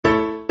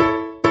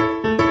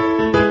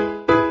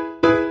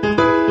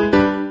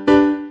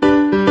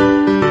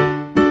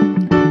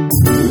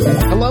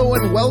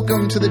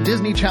to the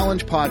Disney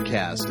Challenge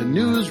podcast, a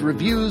news,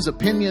 reviews,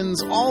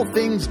 opinions, all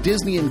things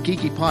Disney and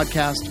geeky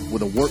podcast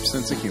with a warped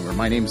sense of humor.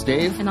 My name's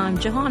Dave. And I'm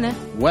Johanna.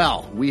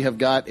 Well, we have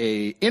got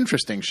a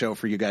interesting show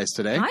for you guys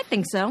today. I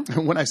think so.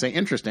 When I say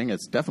interesting,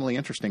 it's definitely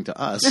interesting to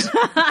us.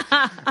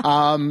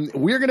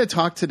 We're going to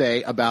talk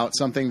today about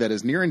something that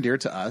is near and dear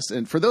to us.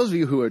 And for those of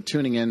you who are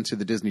tuning in to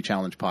the Disney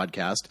Challenge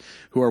podcast,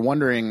 who are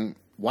wondering,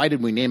 why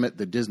did we name it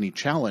the Disney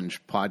Challenge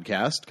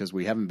podcast? Because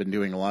we haven't been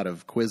doing a lot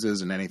of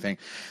quizzes and anything.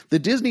 The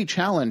Disney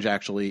Challenge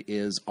actually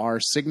is our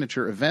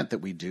signature event that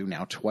we do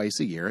now twice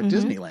a year at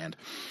Disneyland.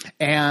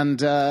 And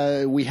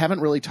we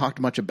haven't really talked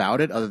much about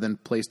it other than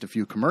placed a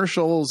few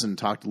commercials and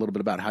talked a little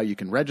bit about how you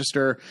can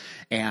register.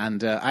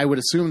 And I would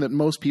assume that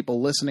most people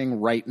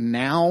listening right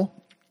now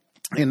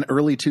in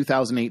early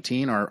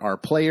 2018 are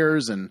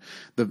players and,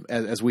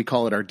 as we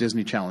call it, our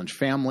Disney Challenge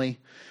family.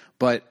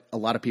 But a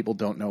lot of people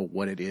don't know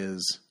what it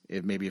is.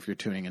 Maybe if you're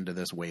tuning into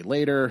this way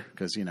later,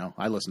 because,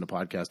 I listen to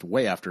podcasts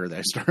way after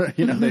they start,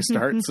 they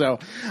start. So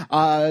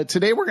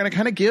today we're going to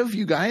kind of give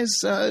you guys,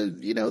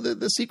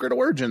 the secret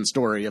origin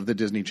story of the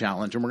Disney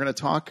Challenge. And we're going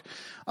to talk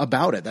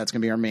about it. That's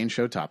going to be our main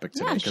show topic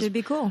today. Yeah, it should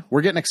be cool.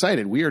 We're getting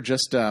excited. We are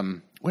just,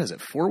 5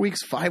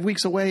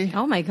 weeks away?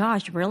 Oh my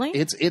gosh, really?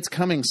 It's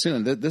coming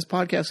soon. This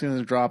podcast is going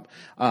to drop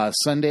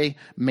Sunday,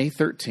 May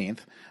 13th.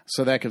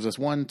 So that gives us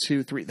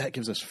that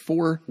gives us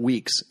 4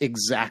 weeks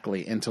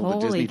exactly until the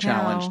Disney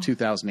Challenge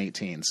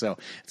 2018. So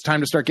it's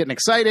time to start getting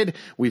excited.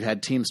 We've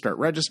had teams start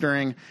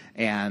registering,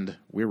 and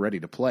we're ready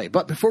to play.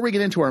 But before we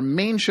get into our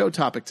main show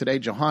topic today,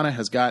 Johanna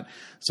has got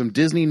some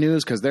Disney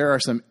news because there are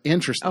some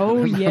interesting.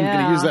 Oh, yeah. I'm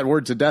going to use that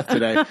word to death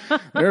today.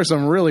 There are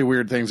some really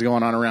weird things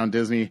going on around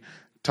Disney.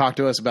 Talk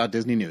to us about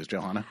Disney news,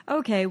 Johanna.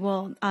 Okay,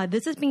 well,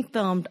 this is being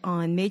filmed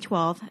on May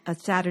 12th, a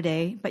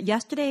Saturday. But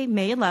yesterday,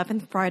 May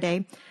 11th,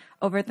 Friday,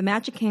 over at the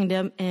Magic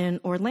Kingdom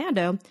in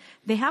Orlando,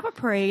 they have a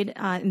parade.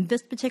 And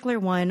this particular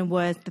one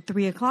was the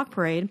 3 o'clock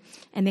parade.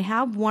 And they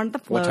have one of the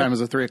floats. What time is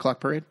the 3 o'clock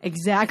parade?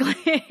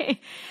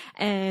 Exactly.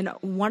 And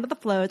one of the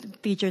floats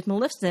features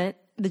Maleficent,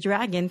 the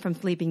dragon from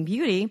Sleeping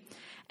Beauty.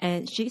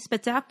 And she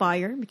spits out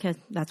fire because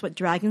that's what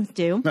dragons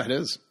do. That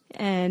is.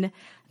 And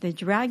the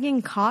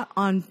dragon caught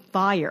on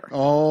fire.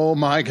 Oh,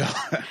 my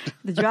God.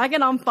 The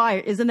dragon on fire.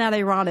 Isn't that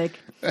ironic?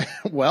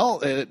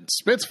 Well, it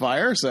spits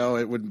fire, so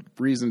it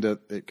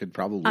could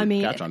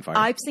probably catch on fire.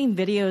 I've seen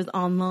videos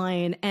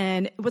online,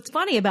 and what's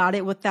funny about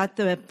it was that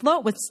the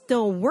float was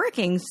still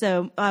working.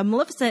 So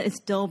Maleficent is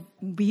still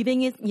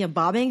weaving it,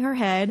 bobbing her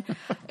head.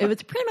 It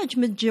was pretty much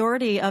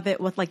majority of it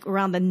was like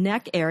around the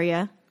neck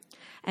area.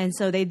 And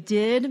so they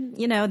did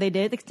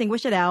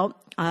extinguish it out.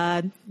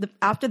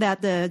 After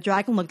that, the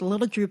dragon looked a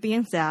little droopy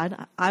and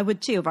sad. I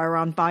would too if I were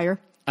on fire.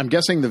 I'm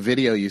guessing the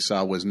video you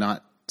saw was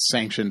not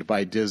sanctioned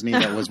by Disney.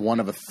 That was one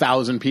of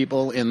 1,000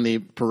 people in the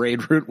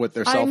parade route with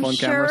their cell phone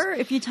cameras. I'm sure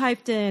if you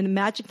typed in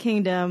Magic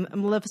Kingdom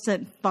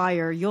Maleficent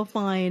fire, you'll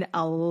find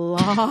a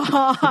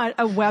lot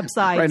of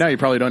websites. Right now, you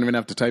probably don't even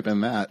have to type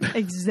in that.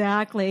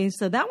 Exactly.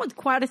 So that was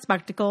quite a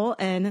spectacle,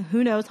 and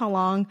who knows how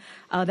long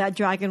that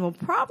dragon will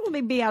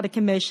probably be out of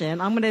commission.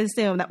 I'm going to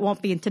assume that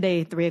won't be in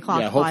today 3 o'clock.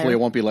 Yeah, hopefully it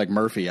won't be like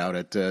Murphy out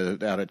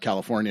at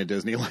California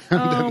Disneyland.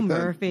 Oh,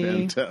 Murphy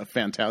and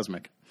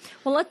Fantasmic.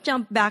 Well, let's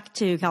jump back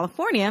to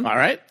California. All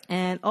right.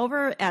 And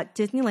over at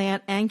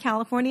Disneyland and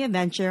California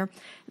Adventure,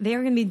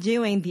 they're going to be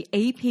doing the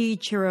AP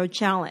Churro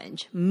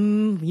Challenge.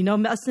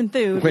 Us and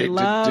food. Wait, we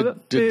love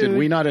food. Did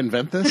we not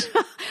invent this?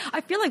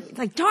 I feel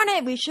like, darn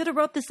it, we should have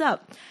wrote this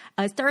up.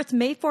 It starts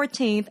May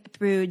 14th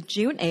through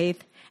June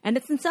 8th. And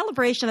it's in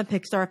celebration of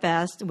Pixar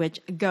Fest,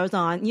 which goes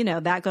on,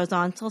 that goes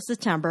on till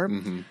September.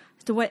 Mm-hmm.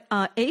 So what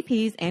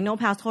AP's annual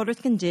pass holders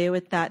can do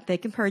is that they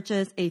can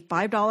purchase a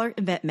 $5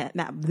 event map,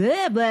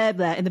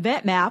 an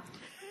event map.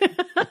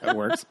 That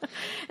works.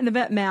 An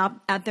event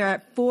map there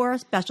are 4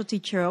 specialty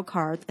churro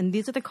carts, and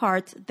these are the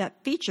carts that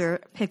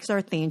feature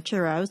Pixar-themed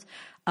churros.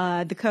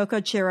 The Coco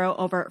Churro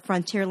over at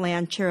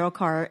Frontierland Churro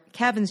Cart,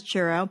 Kevin's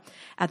Churro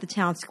at the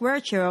Town Square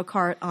Churro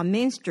Cart on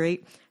Main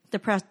Street, the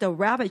Presto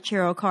Rabbit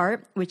Churro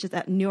Cart, which is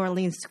at New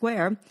Orleans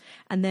Square,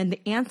 and then the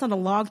Ants on a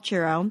Log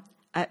Churro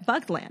at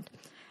Bugland.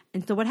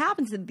 And so what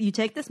happens is you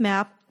take this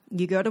map,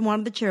 you go to one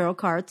of the churro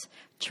carts.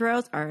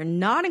 Churros are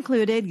not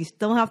included. You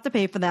still have to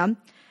pay for them.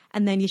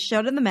 And then you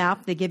show them the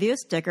map. They give you a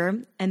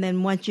sticker. And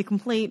then once you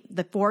complete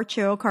the 4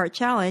 churro cart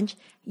challenge,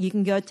 you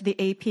can go to the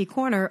AP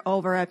corner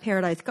over at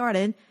Paradise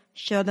Garden,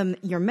 show them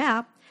your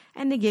map,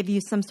 and they give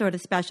you some sort of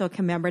special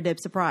commemorative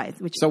surprise.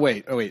 So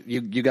wait.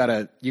 You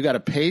gotta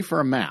pay for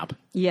a map.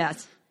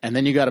 Yes. And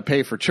then you got to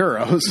pay for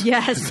churros.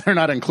 Yes. They're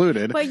not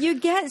included. But you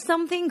get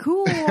something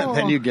cool. And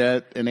then you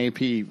get an AP.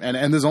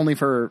 And this is only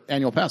for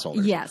annual pass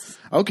holders. Yes.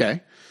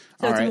 Okay.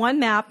 So All it's right. one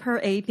map per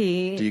AP.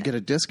 Do you get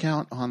a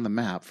discount on the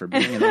map for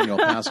being an annual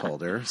pass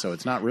holder? So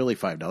it's not really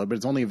 $5, but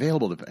it's only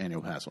available to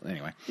annual pass holder.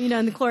 Anyway.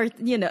 And of course,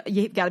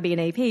 you've got to be an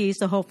AP,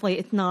 so hopefully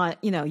it's not,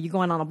 you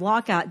going on a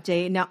blockout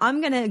day. Now, I'm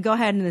going to go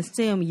ahead and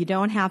assume you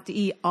don't have to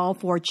eat all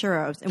 4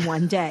 churros in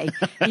one day.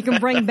 You can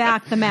bring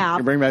back the map.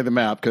 You bring back the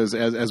map because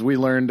as we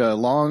learned a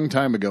long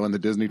time ago in the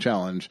Disney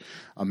Challenge,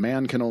 a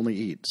man can only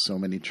eat so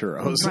many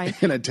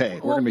churros in a day.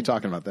 We're going to be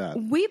talking about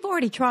that. We've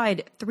already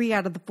tried 3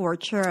 out of the 4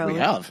 churros. We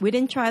have. We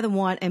didn't try the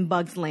one in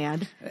Bugs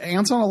Land.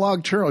 Ants on a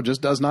log churro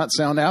just does not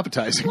sound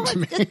appetizing to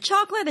me. It's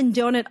chocolate and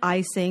donut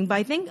icing, but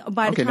I think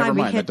by the Okay, never time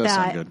we mind. hit That does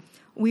sound good.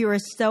 we were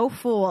so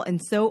full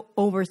and so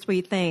over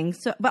sweet things.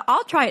 So, but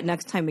I'll try it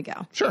next time we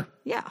go. Sure.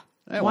 Yeah.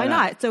 Hey, why why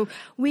not? not? So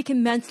we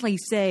can mentally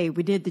say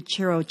we did the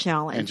churro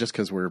challenge. And just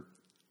because we're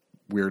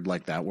weird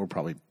like that, we'll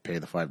probably pay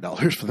the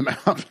 $5 for the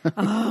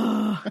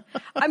map.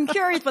 I'm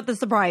curious what the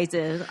surprise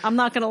is. I'm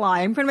not going to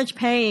lie. I'm pretty much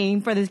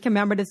paying for this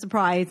commemorative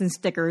surprise and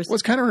stickers. Well,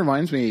 it kind of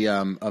reminds me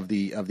of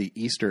the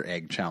Easter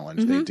egg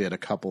challenge they did a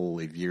couple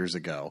of years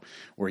ago,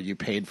 where you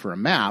paid for a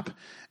map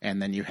and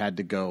then you had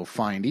to go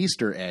find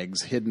Easter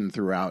eggs hidden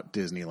throughout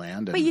Disneyland.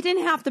 And But you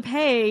didn't have to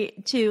pay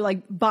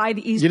to buy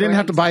the Easter you didn't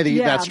have to eggs. buy the.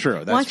 Yeah. That's true.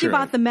 That's Once true. you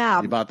bought the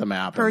map, you bought the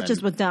map. purchase and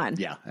then, was done.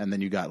 Yeah, and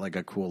then you got like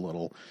a cool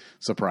little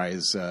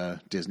surprise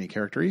Disney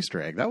character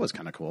Easter egg. That was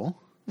kind of cool.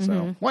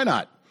 So why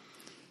not?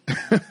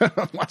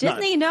 Why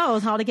Disney not?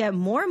 knows how to get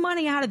more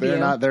money out of you.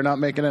 They're not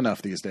making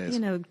enough these days.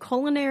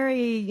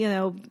 Culinary,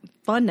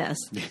 funness.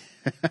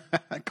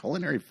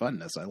 Culinary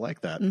funness. I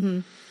like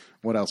that.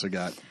 What else we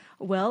got?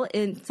 Well,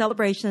 in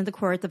celebration of the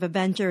course of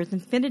Avengers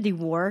Infinity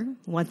War,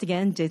 once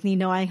again, Disney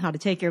knowing how to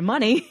take your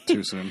money.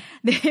 Too soon.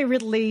 They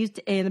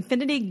released an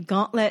Infinity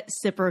Gauntlet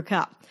Sipper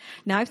Cup.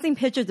 Now, I've seen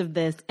pictures of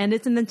this, and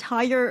it's an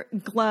entire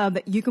glove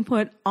that you can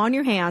put on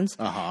your hands.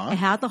 It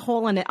has a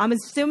hole in it. I'm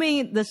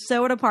assuming the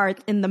soda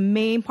part in the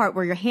main part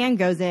where your hand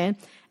goes in,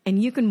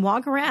 and you can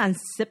walk around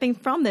sipping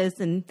from this.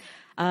 And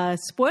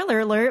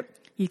spoiler alert,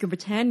 you can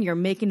pretend you're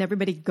making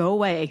everybody go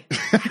away.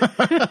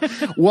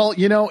 Well,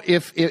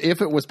 if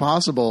it was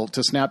possible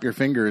to snap your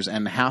fingers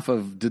and half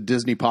of the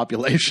Disney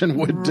population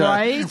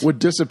would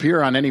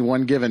disappear on any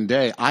one given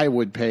day, I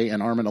would pay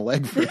an arm and a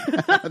leg for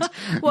that.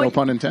 Well, no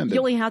pun intended. You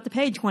only have to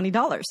pay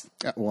 $20.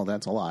 Well,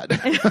 that's a lot.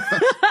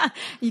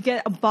 You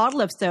get a bottle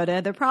of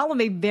soda. They're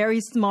probably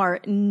very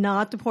smart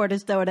not to pour the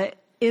soda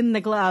in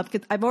the glove,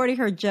 because I've already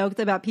heard jokes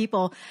about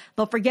people,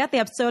 they'll forget they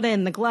have soda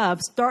in the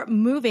glove, start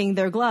moving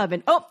their glove,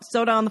 and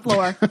soda on the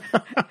floor.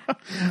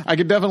 I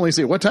could definitely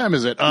see. What time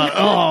is it?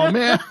 Oh,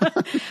 man.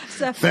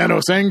 So,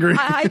 Thanos angry.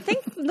 I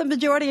think the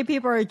majority of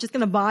people are just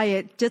going to buy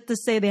it just to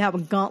say they have a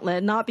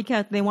gauntlet, not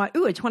because they want, a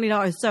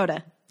 $20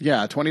 soda.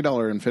 Yeah, a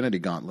 $20 Infinity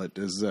Gauntlet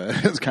is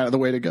kind of the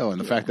way to go.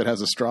 And the fact that it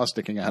has a straw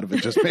sticking out of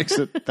it just makes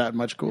it that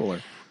much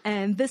cooler.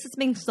 And this is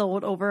being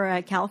sold over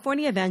at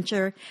California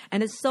Adventure,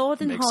 and it's sold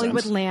in Makes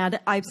Hollywood sense. Land.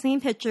 I've seen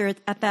pictures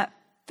at that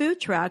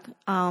food truck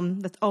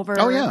that's over.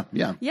 Oh,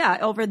 yeah. Yeah,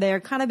 over there,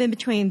 kind of in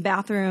between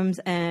bathrooms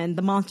and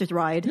the Monsters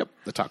ride. Yep,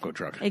 the taco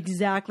truck.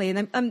 Exactly.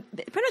 And pretty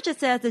much it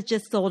says it's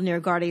just sold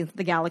near Guardians of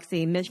the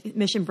Galaxy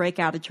Mission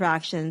Breakout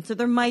attraction. So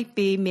there might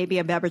be maybe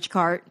a beverage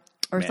cart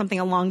or something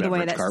along the way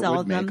Beverage that cart sells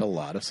would them. make a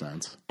lot of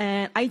sense.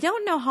 And I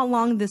don't know how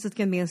long this is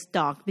going to be in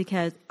stock,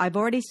 because I've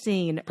already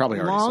seen Probably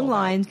already long sold out.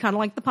 lines, kind of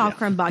like the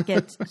popcorn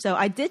buckets. So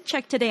I did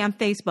check today on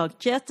Facebook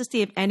just to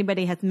see if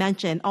anybody has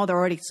mentioned, they're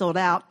already sold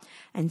out.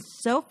 And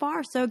so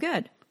far, so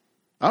good.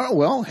 Oh,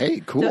 well, hey,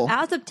 cool. So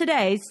as of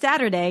today,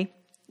 Saturday,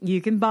 you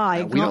can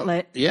buy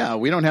Gauntlet.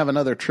 We don't have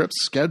another trip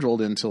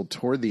scheduled until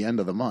toward the end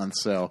of the month,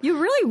 so You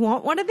really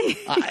want one of these?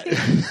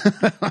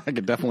 I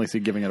could definitely see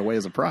giving it away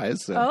as a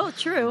prize. So. Oh,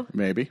 true.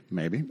 Maybe.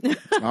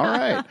 All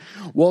right.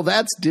 Well,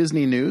 that's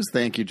Disney news.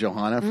 Thank you,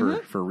 Johanna,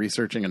 for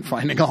researching and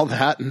finding all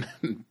that and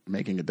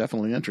making it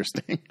definitely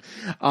interesting.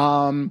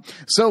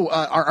 So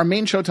our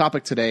main show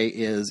topic today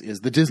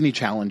is the Disney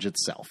Challenge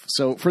itself.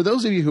 So for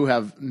those of you who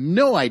have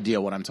no idea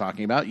what I'm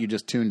talking about, you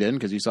just tuned in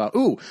because you saw,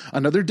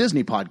 another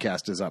Disney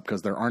podcast is up,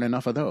 because there aren't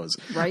enough of those.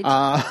 Right.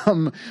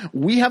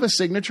 We have a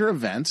signature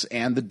event,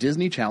 and the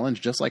Disney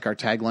Challenge, just like our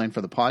tagline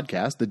for the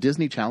podcast, the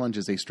Disney Challenge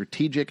is a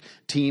strategic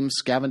team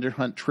scavenger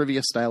hunt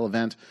trivia style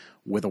event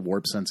with a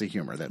warped sense of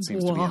humor. That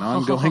seems to be an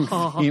ongoing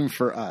theme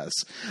for us.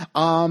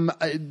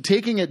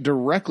 Taking it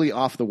directly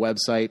off the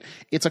website,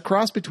 it's a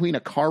cross between a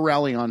car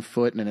rally on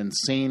foot and an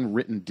insane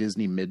written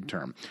Disney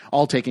midterm,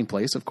 all taking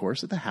place, of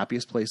course, at the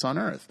happiest place on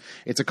earth.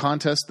 It's a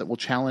contest that will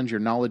challenge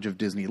your knowledge of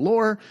Disney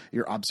lore,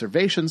 your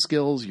observation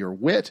skills, your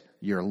wit,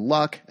 your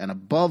luck, and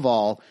above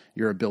all,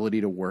 your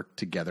ability to work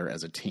together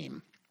as a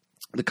team.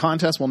 The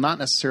contest will not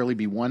necessarily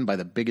be won by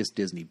the biggest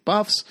Disney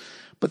buffs,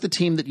 but the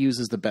team that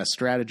uses the best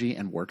strategy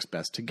and works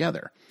best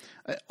together.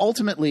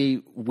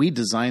 Ultimately, we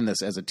designed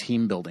this as a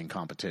team-building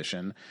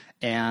competition,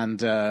 and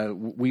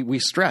we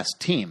stress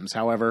teams.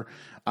 However,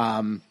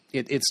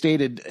 it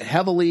stated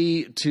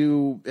heavily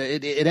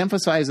it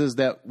emphasizes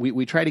that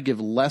we try to give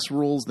less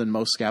rules than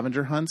most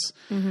scavenger hunts.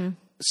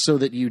 so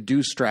that you do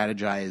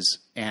strategize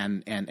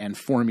and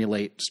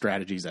formulate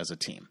strategies as a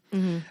team.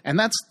 And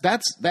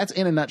that's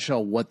in a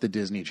nutshell what the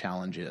Disney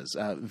Challenge is.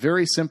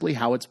 Very simply,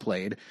 how it's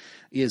played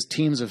is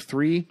teams of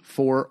 3,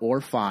 4,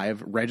 or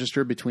 5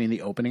 register between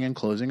the opening and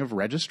closing of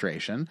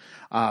registration.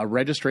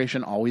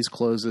 Registration always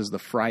closes the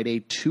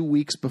Friday 2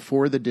 weeks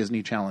before the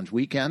Disney Challenge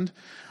weekend.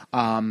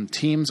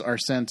 Teams are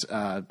sent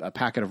a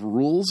packet of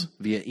rules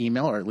via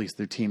email, or at least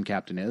their team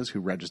captain is,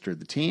 who registered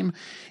the team.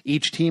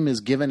 Each team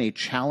is given a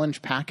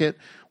challenge packet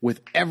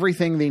with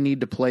everything they need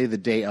to play the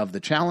day of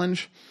the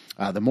challenge,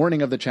 the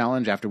morning of the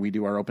challenge after we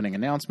do our opening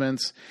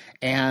announcements.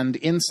 And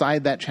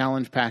inside that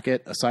challenge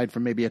packet, aside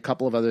from maybe a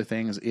couple of other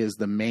things, is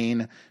the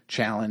main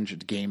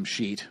challenge game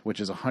sheet, which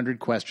is 100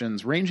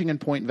 questions ranging in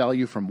point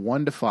value from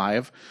 1 to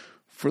 5.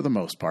 For the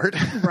most part,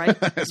 right?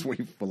 As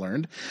we've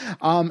learned.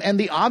 And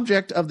the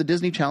object of the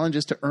Disney Challenge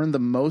is to earn the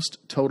most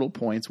total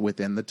points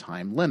within the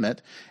time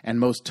limit. And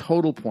most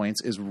total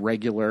points is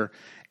regular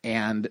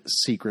and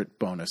secret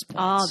bonus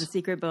points. Oh, the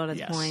secret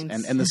bonus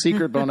points. And the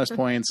secret bonus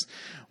points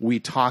we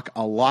talk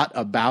a lot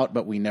about,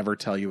 but we never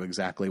tell you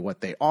exactly what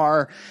they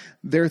are.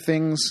 They're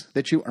things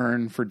that you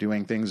earn for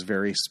doing things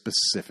very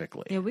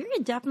specifically. Yeah, we're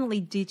definitely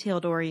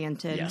detailed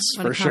oriented when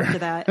for it comes to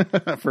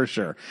that. For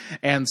sure.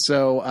 And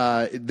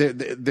so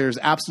there's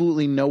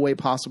absolutely no way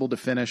possible to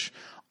finish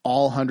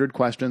all 100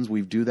 questions.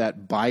 We do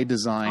that by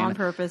design. On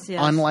purpose,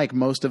 yes. Unlike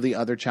most of the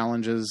other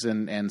challenges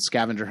and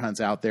scavenger hunts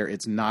out there,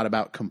 it's not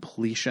about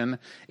completion.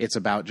 It's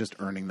about just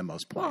earning the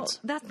most points.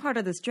 Well, that's part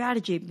of the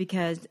strategy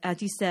because, as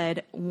you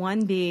said,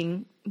 1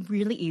 being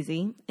really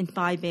easy and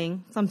 5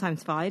 being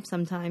sometimes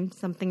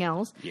something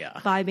else. Yeah.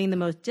 5 being the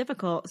most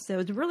difficult. So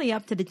it's really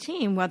up to the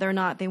team whether or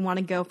not they want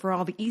to go for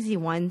all the easy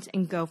ones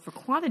and go for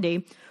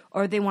quantity,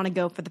 or they want to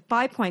go for the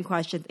 5-point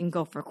questions and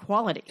go for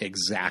quality.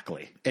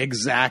 Exactly.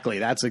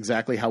 That's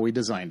exactly how we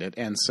designed it.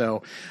 And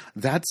so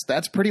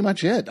that's pretty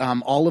much it.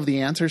 All of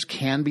the answers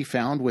can be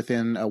found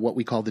within what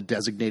we call the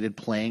designated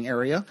playing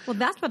area. Well,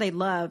 that's what I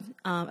love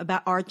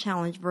about our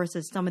challenge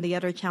versus some of the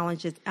other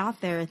challenges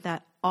out there, is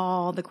that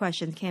all the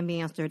questions can be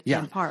answered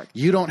in park.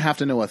 You don't have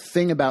to know a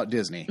thing about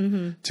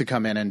Disney to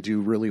come in and do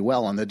really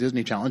well on the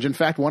Disney Challenge. In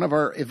fact, one of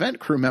our event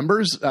crew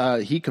members,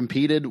 he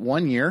competed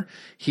one year.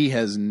 He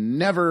has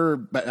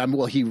never,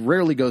 he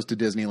rarely goes to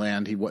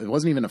Disneyland. He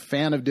wasn't even a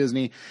fan of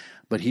Disney,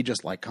 but he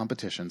just liked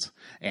competitions,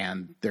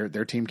 and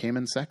their team came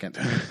in second.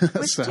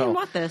 Which team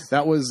won this?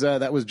 That was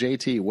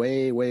JT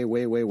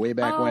way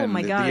back when.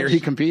 My gosh. The year he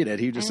competed.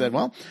 He just said,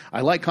 well,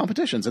 I like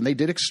competitions, and they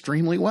did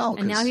extremely well.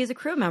 And now he's a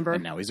crew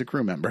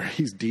member.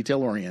 He's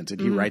detail oriented.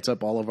 He writes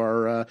up all of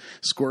our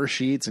score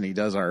sheets, and he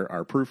does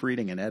our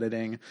proofreading and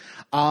editing.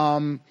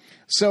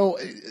 So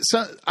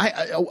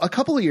a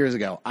couple of years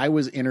ago, I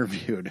was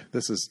interviewed.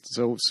 This is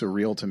so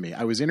surreal to me.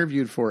 I was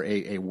interviewed for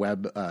a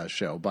web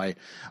show by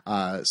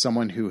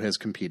someone who has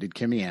competed,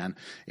 Kimmy Ann.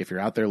 If you're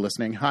out there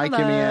listening, hi, Hello.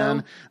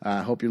 Kimmy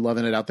Ann. Hope you're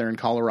loving it out there in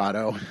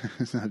Colorado.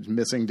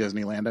 Missing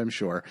Disneyland, I'm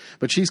sure.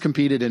 But she's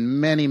competed in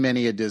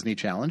many a Disney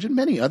Challenge and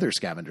many other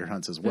scavenger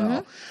hunts as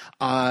well.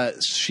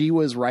 She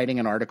was writing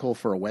an article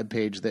for a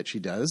webpage that she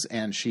does,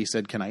 and she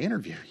said, can I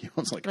interview you? I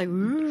was like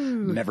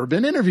ooh. Never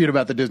been interviewed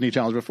about the Disney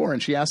Challenge before.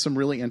 And she asked some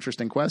really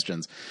interesting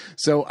questions.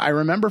 So I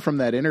remember from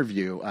that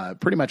interview,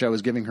 pretty much I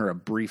was giving her a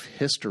brief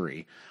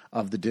history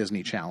of the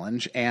Disney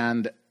Challenge,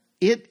 and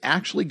it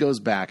actually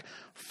goes back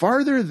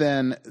farther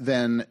than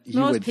you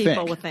Most would think.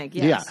 people would think,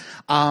 yes.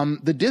 Yeah.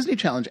 The Disney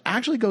Challenge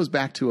actually goes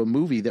back to a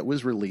movie that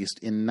was released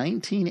in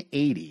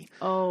 1980.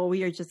 Oh,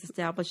 we are just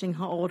establishing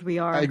how old we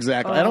are.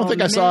 Exactly. Oh, I don't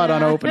think I saw it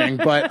on man. opening,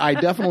 but I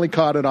definitely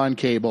caught it on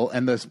cable.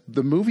 And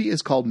the movie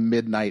is called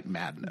Midnight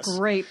Madness.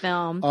 Great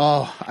film.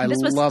 Oh, I love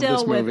this movie. This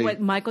was still with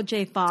Michael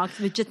J. Fox,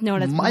 was just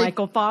known as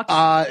Michael Fox.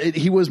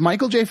 He was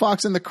Michael J.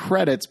 Fox in the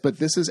credits, but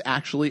this is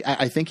actually,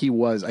 I think he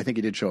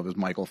did show up as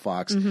Michael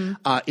Fox.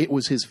 It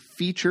was his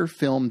feature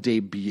film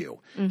debut.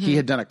 He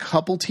had done a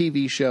couple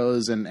TV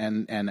shows and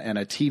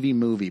a TV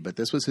movie, but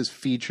this was his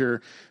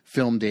feature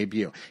film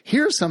debut.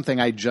 Here's something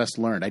I just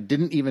learned. I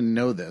didn't even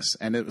know this,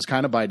 and it was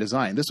kind of by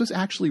design. This was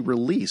actually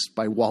released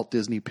by Walt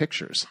Disney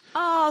Pictures.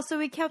 Oh, so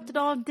we kept it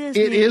all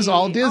Disney. It is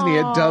all Disney.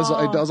 Oh. It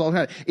does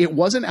all. It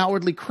wasn't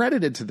outwardly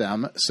credited to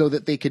them, so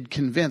that they could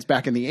convince,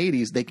 back in the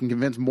 80s, they can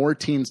convince more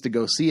teens to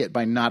go see it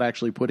by not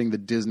actually putting the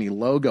Disney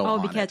logo on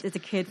it. Oh, because it's a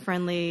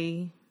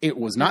kid-friendly... It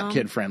was not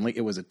kid-friendly.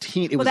 It was a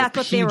teen. It was that's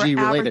a what they were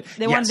PG-related.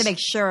 They wanted to make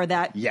sure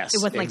that it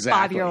wasn't like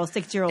 5-year-olds,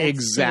 6-year-olds.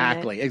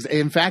 Exactly.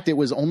 In fact, it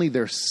was only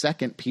their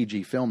second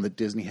PG film that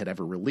Disney had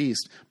ever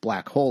released,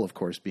 Black Hole, of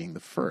course, being the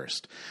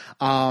first.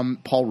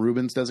 Paul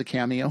Rubens does a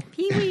cameo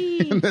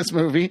in this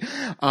movie.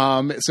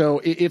 So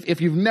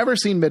if you've never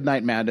seen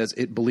Midnight Madness,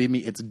 believe me,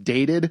 it's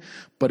dated,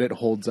 but it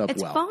holds up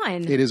well. It's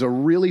fun. It is a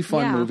really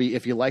fun movie.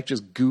 If you like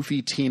just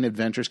goofy teen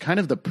adventures, kind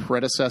of the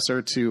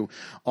predecessor to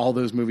all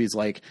those movies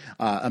like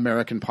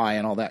American Pie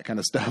and all that kind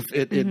of stuff.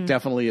 It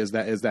definitely is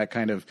that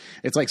kind of,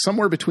 it's like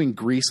somewhere between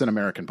Grease and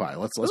American Pie.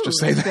 Let's just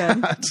say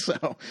that.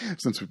 So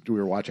since we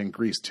were watching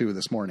Grease 2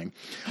 this morning.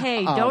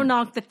 Hey, don't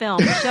knock the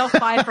film. Michelle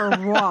Pfeiffer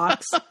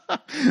rocks.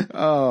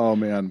 Oh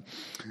man.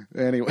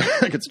 Anyway,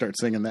 I could start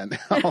singing that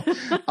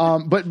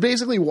now. But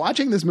basically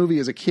watching this movie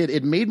as a kid,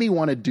 it made me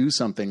want to do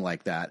something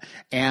like that.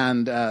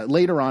 And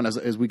later on,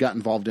 as we got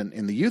involved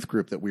in the youth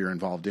group that we were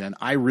involved in,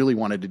 I really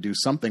wanted to do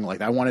something like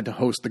that. I wanted to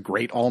host the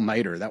Great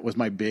All-Nighter. That was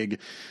my big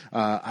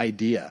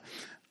idea.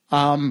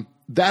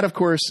 That, of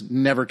course,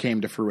 never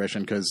came to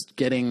fruition because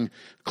getting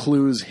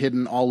clues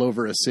hidden all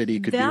over a city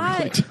could be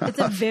really tough. It's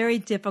a very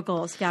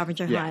difficult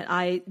scavenger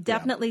hunt.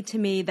 To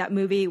me, that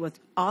movie was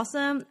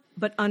awesome,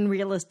 but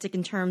unrealistic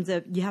in terms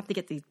of you have to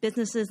get these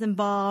businesses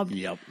involved.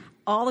 Yep.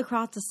 All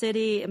across the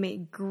city. I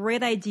mean,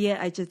 great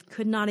idea. I just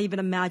could not even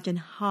imagine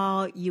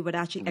how you would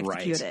actually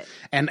execute it.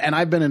 And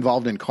I've been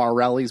involved in car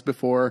rallies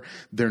before.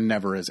 They're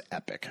never as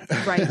epic.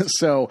 Right.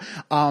 So,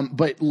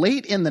 but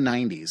late in the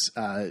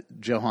 90s,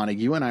 Johanna,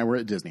 you and I were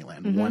at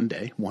Disneyland one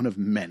day, one of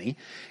many,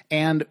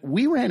 and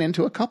we ran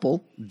into a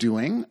couple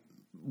doing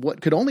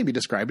what could only be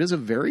described as a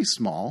very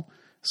small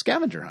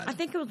scavenger hunt. I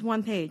think it was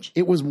one page.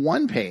 It was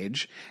one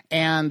page,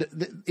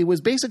 and it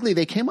was basically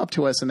they came up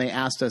to us and they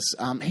asked us,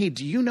 "Hey,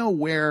 do you know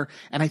where?"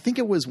 And I think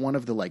it was one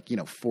of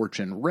the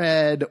Fortune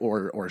Red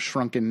or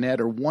Shrunken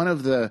Ned or one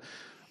of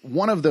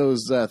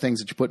those things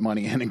that you put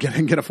money in and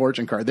get a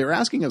fortune card. They were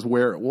asking us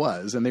where it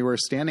was, and they were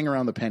standing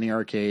around the Penny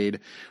Arcade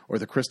or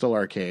the Crystal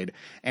Arcade,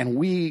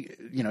 and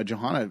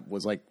Johanna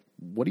was like,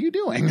 "What are you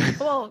doing?"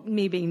 Well,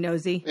 me being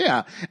nosy.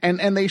 Yeah.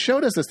 And they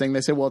showed us this thing.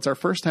 They said, well, it's our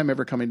first time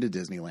ever coming to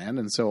Disneyland.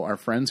 And so our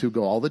friends who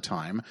go all the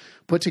time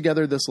put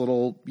together this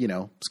little,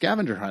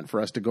 scavenger hunt for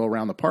us to go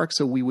around the park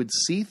so we would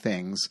see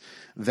things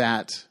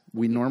that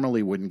we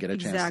normally wouldn't get a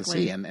chance to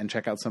see and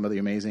check out some of the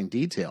amazing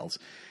details.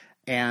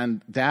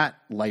 And that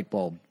light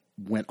bulb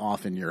went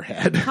off in your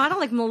head. Kind of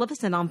like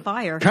Maleficent on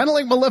fire.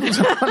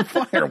 On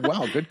fire.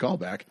 Wow, good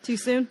callback. Too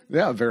soon?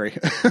 Yeah, very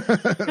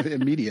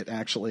immediate,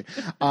 actually.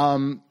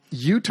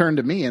 You turned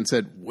to me and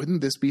said,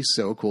 "Wouldn't this be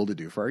so cool to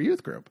do for our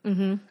youth group?"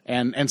 Mm-hmm.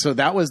 And so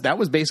that was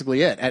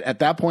basically it. At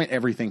that point,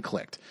 everything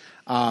clicked.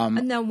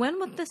 Now, when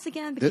was this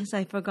again? Because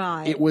I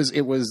forgot. It was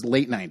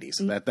late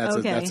 90s. That's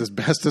okay. That's as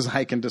best as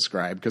I can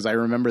describe because I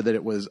remember that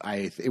it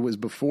was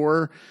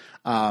before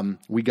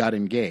we got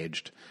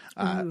engaged.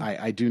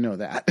 I do know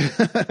that.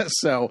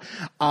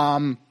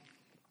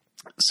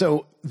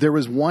 So there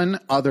was one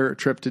other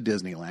trip to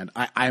Disneyland.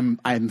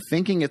 I'm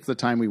thinking it's the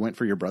time we went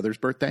for your brother's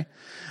birthday.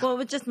 Well, it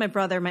was just my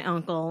brother, my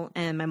uncle,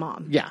 and my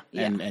mom. Yeah.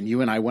 And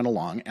you and I went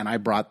along, and I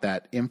brought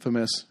that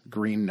infamous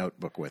green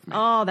notebook with me.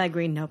 Oh, that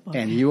green notebook.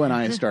 And you and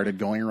I started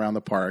going around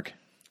the park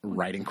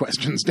writing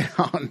questions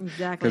down.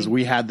 Exactly. Because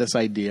we had this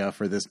idea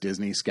for this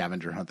Disney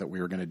scavenger hunt that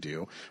we were going to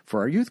do for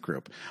our youth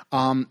group.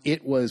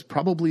 It was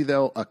probably,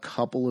 though, a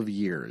couple of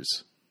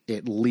years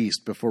at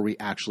least before we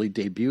actually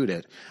debuted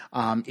it.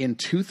 In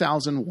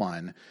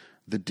 2001,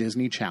 the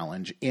Disney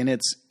Challenge, in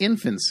its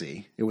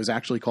infancy, it was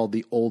actually called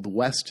the Old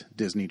West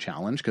Disney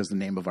Challenge because the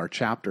name of our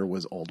chapter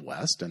was Old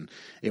West, and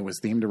it was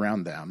themed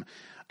around them.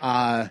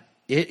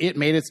 It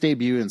made its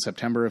debut in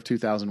September of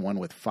 2001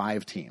 with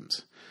 5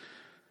 teams.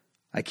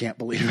 I can't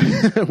believe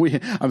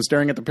it. I'm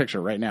staring at the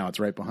picture right now. It's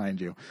right behind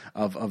you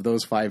of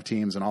those 5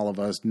 teams and all of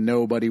us.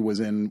 Nobody was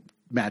in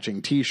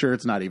matching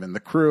T-shirts, not even the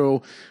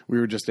crew. We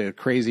were just a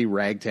crazy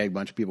ragtag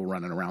bunch of people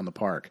running around the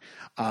park.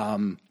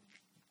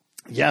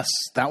 Yes,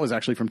 that was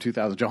actually from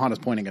 2000. Johanna's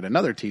pointing at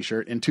another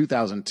T-shirt. In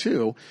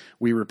 2002,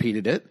 we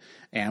repeated it,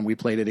 and we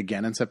played it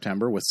again in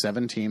September with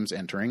 7 teams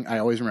entering. I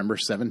always remember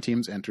 7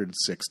 teams entered,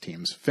 6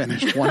 teams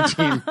finished.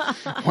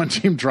 One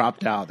team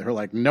dropped out. They were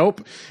like,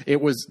 nope. It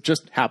was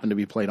just happened to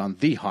be played on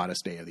the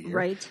hottest day of the year.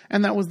 Right.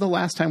 And that was the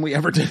last time we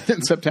ever did it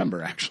in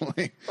September,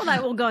 actually. Well,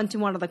 that will go into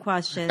one of the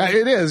questions.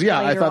 It is, yeah.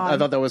 I thought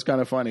thought that was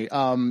kind of funny.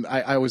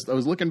 I was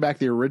looking back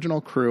the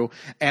original crew,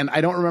 and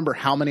I don't remember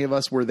how many of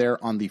us were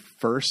there on the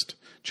first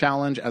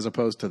challenge as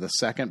opposed to the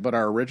second, but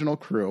our original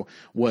crew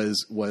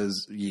was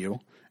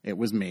you. It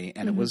was me,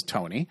 and it was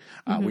Tony.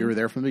 We were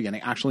there from the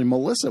beginning. Actually,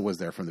 Melissa was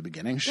there from the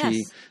beginning.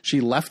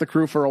 She left the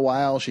crew for a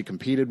while. She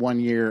competed one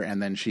year,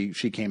 and then she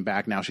came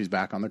back. Now she's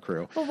back on the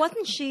crew. Well,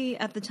 wasn't she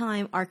at the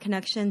time our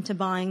connection to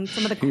buying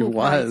some of the cool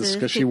prizes? She was,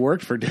 because she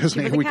worked for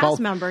Disney. She was a cast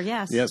member,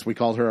 yes. Yes, we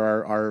called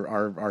her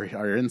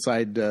our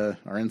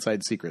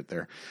inside secret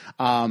there,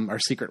 our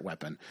secret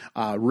weapon.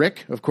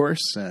 Rick, of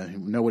course.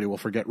 Nobody will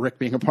forget Rick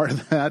being a part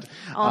of that.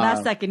 Oh,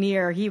 that second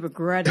year, he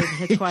regretted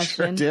his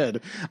question. He sure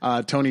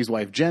did. Tony's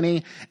wife,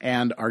 Jenny.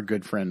 And our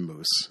good friend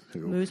Moose.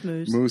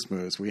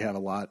 Moose. We have a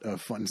lot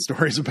of fun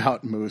stories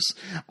about Moose.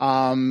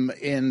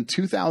 In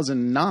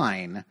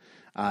 2009,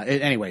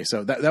 Anyway,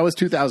 so that was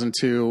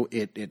 2002.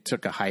 It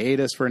took a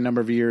hiatus for a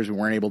number of years. We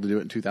weren't able to do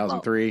it in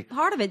 2003. Well,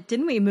 part of it,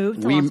 didn't we move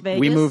to Las Vegas?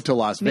 We moved to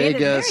Las Made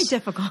Vegas. It very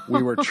difficult.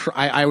 We were.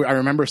 I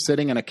remember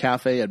sitting in a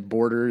cafe at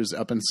Borders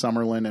up in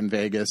Summerlin in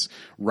Vegas,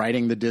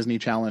 writing the Disney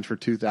Challenge for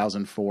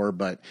 2004,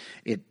 but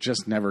it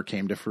just never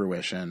came to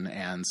fruition,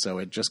 and so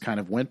it just kind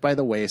of went by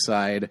the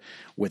wayside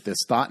with this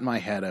thought in my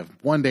head of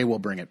one day we'll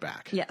bring it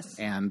back. Yes.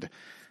 And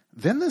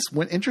then this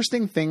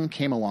interesting thing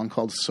came along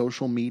called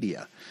social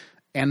media.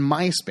 And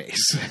MySpace.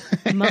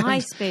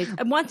 MySpace.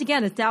 And once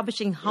again,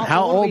 establishing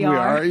how old we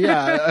are.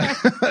 Yeah.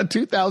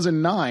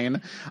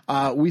 2009,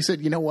 we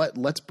said, you know what?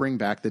 Let's bring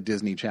back the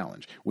Disney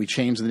Challenge. We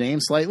changed the name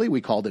slightly. We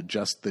called it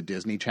just the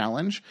Disney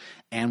Challenge.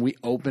 And we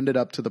opened it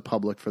up to the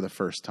public for the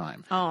first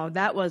time. Oh,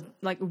 that was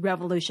like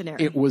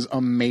revolutionary. It was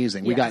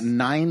amazing. Yes. We got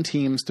 9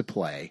 teams to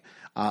play.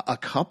 A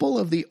couple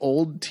of the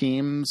old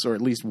teams, or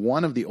at least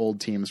one of the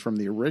old teams from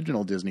the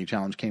original Disney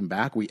Challenge came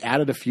back. We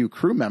added a few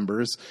crew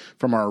members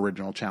from our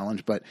original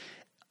challenge, but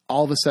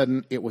all of a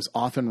sudden it was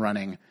off and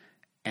running,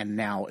 and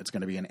now it's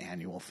going to be an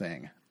annual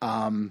thing.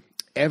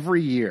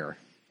 Every year,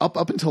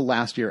 up until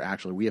last year,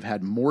 actually, we have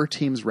had more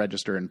teams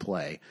register and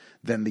play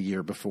than the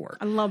year before.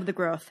 I love the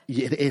growth.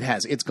 It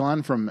has. It's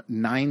gone from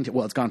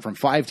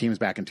 5 teams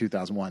back in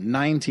 2001,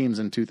 9 teams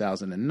in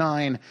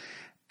 2009.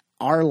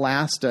 Our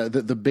last,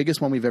 the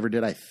biggest one we've ever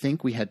did, I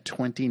think we had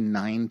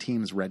 29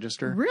 teams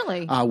register.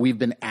 Really? We've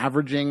been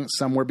averaging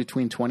somewhere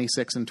between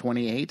 26 and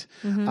 28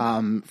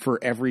 for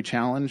every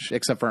challenge,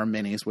 except for our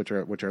minis, which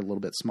are a little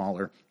bit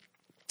smaller.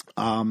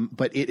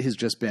 But it has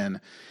just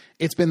been,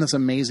 it's been this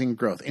amazing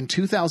growth. In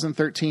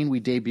 2013,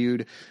 we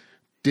debuted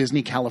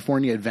Disney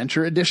California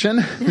Adventure Edition.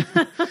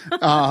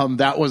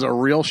 That was a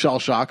real shell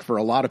shock for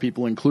a lot of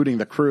people, including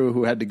the crew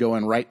who had to go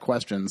and write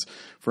questions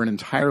for an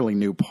entirely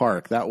new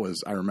park. That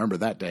was, I remember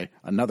that day,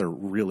 another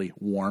really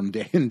warm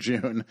day in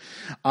June.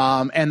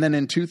 And then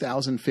in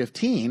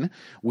 2015,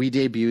 we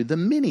debuted the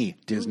Mini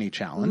Disney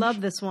Challenge.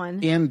 Love this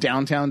one. In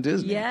Downtown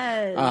Disney.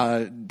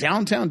 Yes.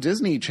 Downtown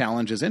Disney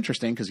Challenge is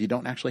interesting because you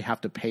don't actually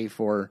have to pay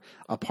for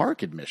a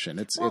park admission.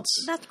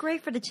 That's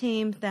great for the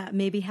teams that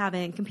maybe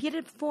haven't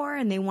competed before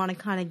and they want to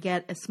kind of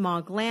get a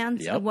small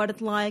glance of what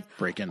it's like.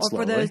 Break in or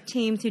slowly. For those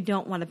teams who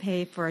don't want to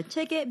pay for a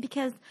ticket,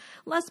 because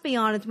let's be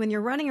honest, when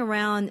you're running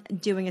around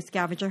doing a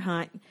scavenger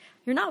hunt,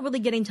 you're not really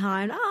getting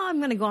time. Oh, I'm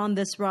going to go on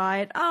this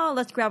ride. Oh,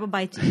 let's grab a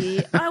bite to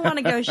eat. I want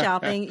to go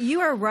shopping. You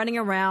are running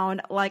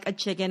around like a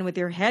chicken with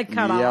your head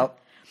cut off.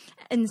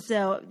 And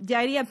so the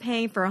idea of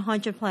paying for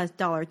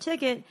 $100+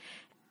 ticket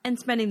and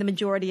spending the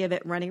majority of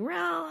it running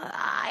around,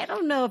 I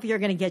don't know if you're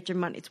going to get your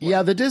money's worth.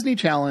 Yeah, the Disney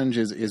Challenge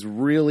is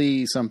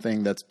really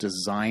something that's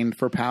designed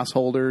for pass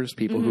holders,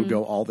 people who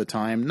go all the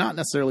time, not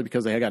necessarily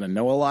because they got to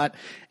know a lot.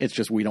 It's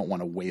just we don't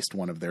want to waste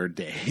one of their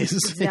days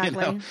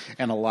Exactly.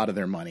 And a lot of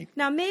their money.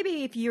 Now,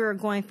 maybe if you're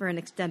going for an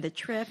extended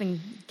trip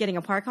and getting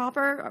a park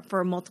hopper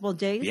for multiple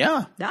days,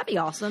 that'd be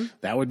awesome.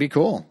 That would be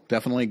cool.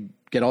 Definitely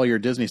get all your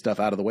Disney stuff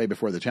out of the way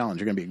before the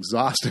challenge. You're going to be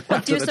exhausted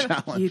after the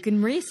challenge. You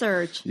can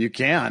research. You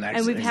can.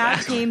 And we've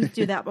had teams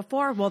do that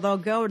before. Well, they'll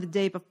go the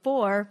day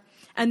before,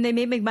 and they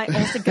might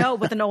also go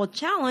with an old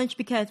challenge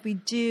because we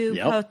do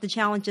post the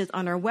challenges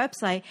on our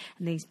website,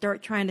 and they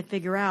start trying to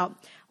figure out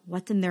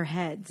what's in their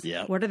heads.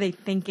 What are they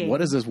thinking?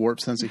 What is this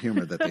warped sense of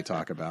humor that they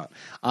talk about?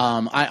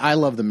 I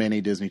love the Mini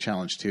Disney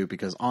Challenge too,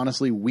 because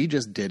honestly, we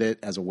just did it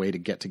as a way to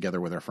get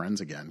together with our friends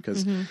again.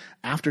 Because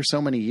after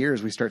so many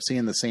years, we start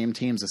seeing the same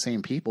teams, the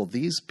same people.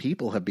 These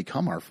people have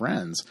become our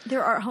friends.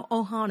 They're our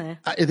ohana.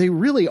 They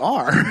really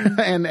are.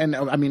 And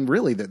I mean,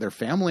 really, they're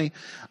family.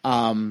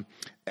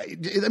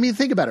 I mean,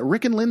 think about it.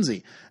 Rick and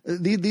Lindsay,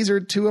 these are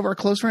 2 of our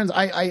close friends.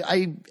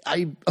 I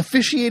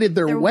officiated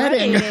their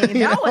wedding.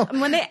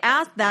 When they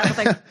asked that, I was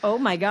like, oh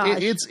my gosh.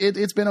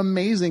 It's been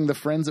amazing, the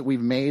friends that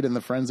we've made and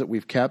the friends that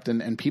we've kept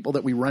and people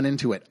that we run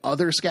into at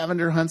other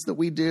scavenger hunts that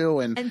we do.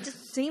 And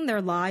just seeing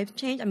their lives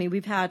change. I mean,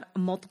 we've had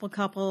multiple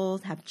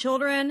couples have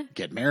children.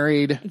 Get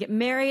married.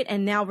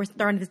 And now we're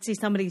starting to see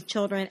some of these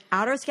children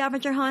at our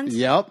scavenger hunts.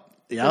 Yep.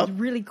 So it's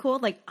really cool.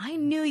 Like, I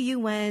knew you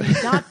when ...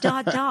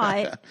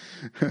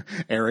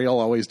 Ariel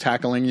always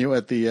tackling you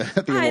at the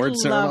award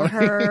ceremony. I love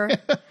her.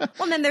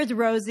 Well, then there's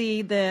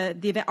Rosie,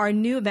 our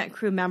new event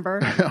crew member.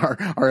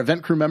 our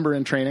event crew member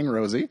in training,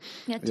 Rosie.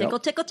 Yeah, tickle,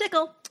 tickle,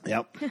 tickle.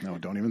 Yep. No,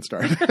 don't even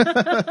start.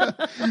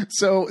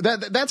 So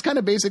that's kind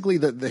of basically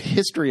the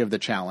history of the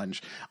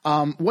challenge.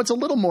 What's a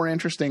little more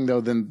interesting, though,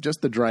 than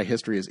just the dry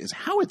history is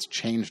how it's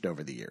changed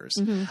over the years.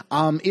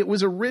 It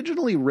was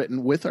originally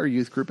written with our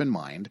youth group in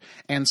mind.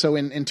 And so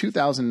in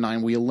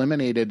 2009, we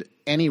eliminated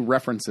any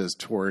references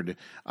toward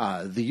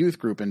the youth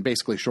group and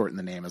basically shortened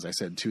the name, as I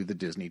said, to the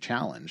Disney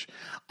Challenge.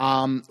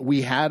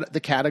 We had the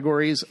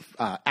categories,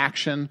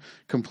 action,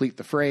 complete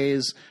the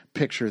phrase,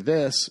 picture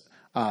this,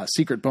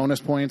 secret bonus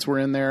points were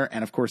in there,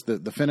 and of course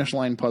the finish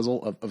line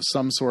puzzle of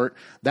some sort.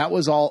 That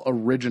was all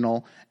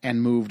original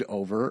and moved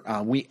over.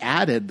 We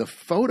added the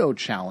photo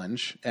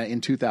challenge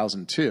in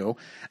 2002.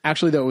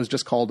 Actually, though, it was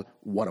just called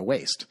What a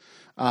Waste.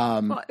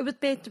 Well, it was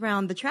based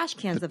around the trash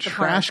cans of the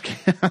trash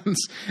park.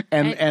 cans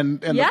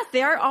and yes,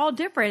 they are all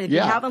different if you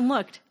haven't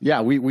looked.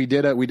 Yeah, we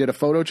did a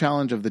photo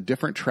challenge of the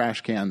different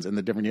trash cans and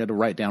the different. You had to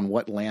write down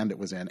what land it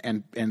was in,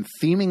 and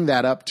theming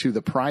that up to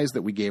the prize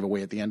that we gave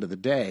away at the end of the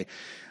day.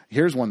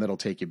 Here's one that'll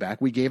take you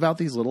back. We gave out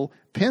these little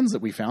pins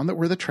that we found that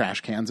were the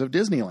trash cans of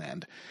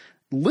Disneyland.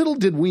 Little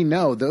did we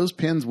know those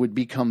pins would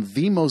become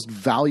the most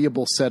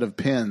valuable set of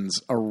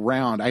pins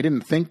around. I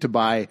didn't think to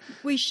buy.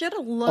 We should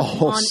have looked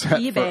on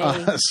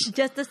eBay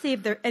just to see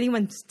if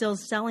anyone's still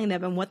selling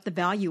them and what the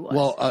value was.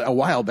 Well, a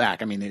while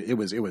back, I mean, it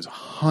was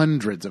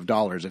hundreds of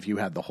dollars if you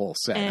had the whole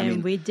set.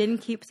 And we didn't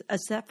keep a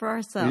set for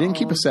ourselves. We didn't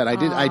keep a set.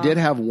 I did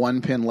have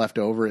one pin left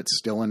over. It's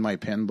still in my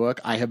pin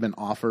book. I have been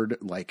offered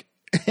like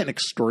an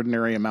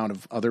extraordinary amount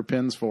of other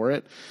pins for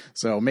it.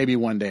 So maybe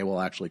one day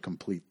we'll actually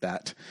complete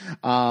that.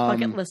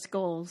 Bucket list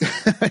goals.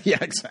 Yeah,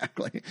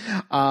 exactly.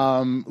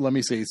 Let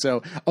me see.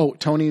 So,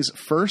 Tony's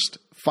first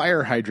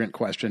fire hydrant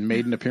question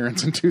made an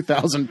appearance in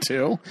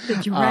 2002. The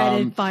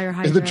dreaded fire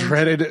hydrant. The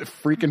dreaded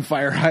freaking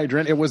fire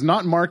hydrant. It was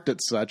not marked as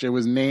such. It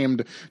was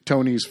named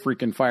Tony's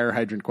freaking fire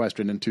hydrant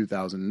question in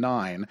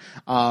 2009.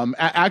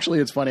 Actually,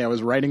 it's funny. I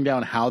was writing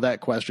down how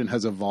that question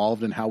has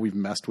evolved and how we've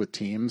messed with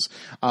teams.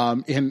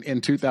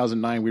 In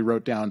 2009, we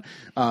wrote down,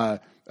 no,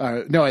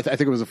 I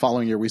think it was the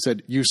following year. We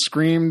said, you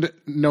screamed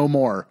no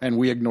more, and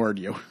we ignored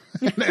you.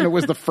 And it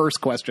was the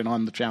first question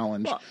on the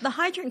challenge. Well, the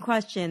hydrant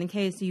question, in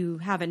case you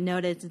haven't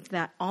noticed, is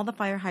that all the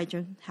fire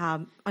hydrants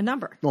have a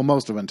number. Well,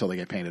 most of them until they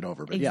get painted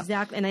over. But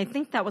exactly. Yeah. And I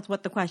think that was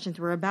what the questions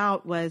were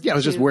about. It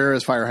was just where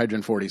is fire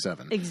hydrant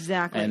 47?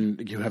 Exactly.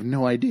 And you have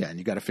no idea, and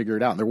you got to figure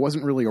it out. And there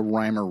wasn't really a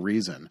rhyme or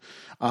reason.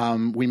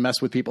 We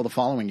messed with people the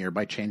following year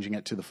by changing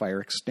it to the fire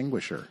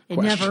extinguisher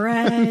question. Never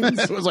ends.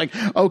 It was like,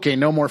 okay,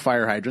 no more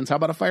fire hydrants. How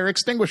about a fire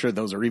extinguisher?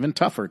 Those are even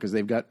tougher because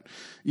they've got,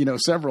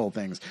 several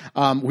things.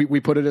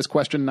 We put it as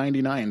question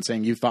 99,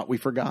 saying you thought we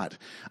forgot.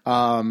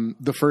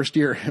 The first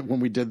year when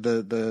we did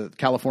the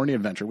California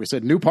adventure, we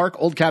said new park,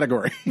 old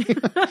category.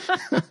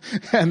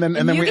 and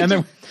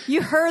then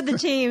you heard the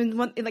team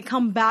when they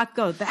come back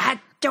go, that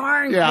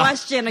darn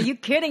question. Are you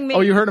kidding me?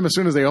 Oh, you heard them as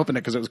soon as they opened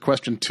it because it was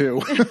question 2.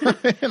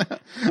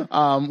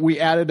 We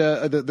added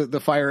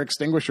the fire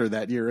extinguisher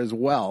that year as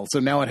well. So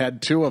now it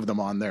had 2 of them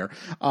on there.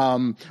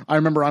 I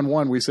remember on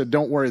one, we said,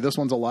 don't worry, this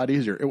one's a lot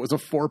easier. It was a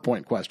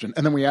 4-point question.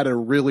 And then we added a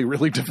really,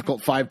 really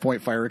difficult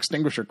 5-point fire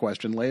extinguisher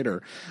question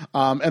later.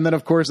 And then,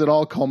 of course, it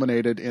all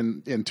culminated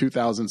in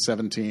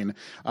 2017.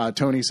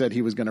 Tony said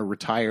he was going to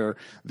retire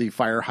the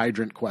fire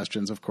hydrant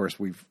questions. Of course,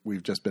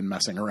 we've just been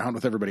messing around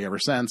with everybody ever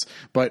since.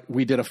 But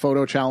we did a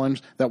photo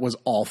challenge that was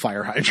all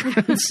fire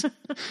hydrants.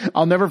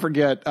 I'll never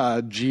forget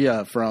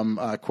Gia from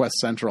Quest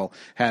Central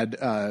had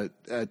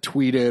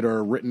tweeted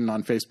or written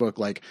on Facebook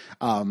like,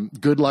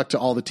 good luck to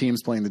all the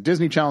teams playing the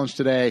Disney Challenge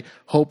today.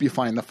 Hope you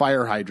find the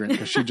fire hydrant,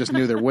 because she just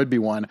knew there would be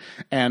one.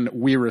 And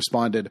we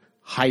responded,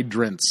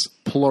 hydrants,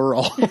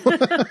 plural.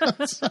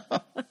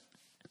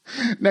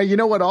 Now, you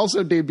know what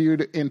also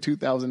debuted in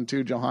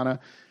 2002,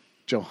 Johanna?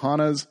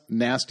 Johanna's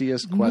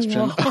nastiest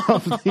question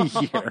of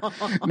the year.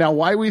 Now,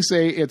 why we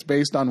say it's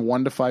based on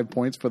 1 to 5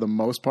 points for the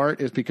most part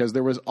is because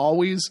there was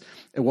always,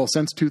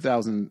 since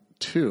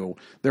 2002,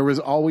 there was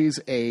always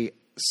a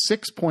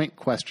 6-point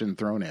question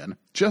thrown in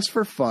just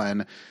for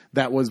fun.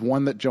 That was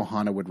one that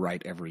Johanna would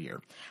write every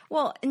year.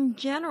 Well, in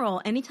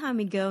general, anytime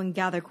we go and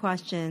gather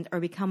questions or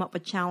we come up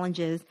with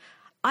challenges,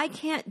 I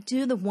can't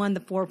do the 1 to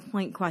 4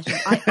 point question.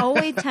 I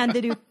always tend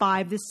to do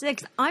 5 to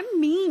 6. I'm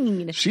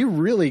mean. She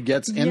really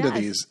gets into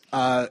these.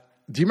 Do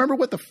you remember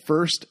what the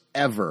first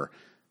ever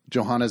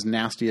Johanna's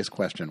nastiest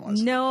question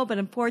was? No, but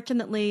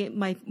unfortunately,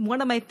 one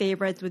of my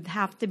favorites would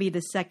have to be the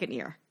second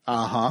year.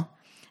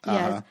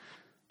 Yes.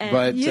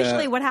 And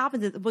usually what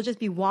happens is we'll just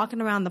be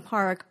walking around the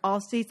park.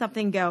 I'll see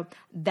something go,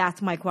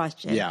 that's my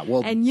question. Yeah,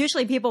 well, and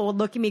usually people will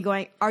look at me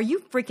going, are you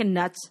freaking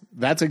nuts?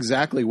 That's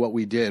exactly what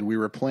we did. We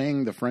were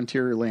playing the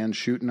Frontierland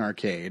Shootin'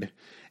 Arcade,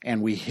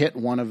 and we hit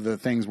one of the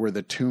things where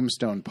the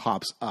tombstone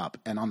pops up.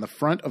 And on the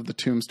front of the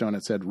tombstone,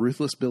 it said,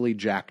 Ruthless Billy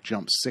Jack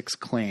jumped 6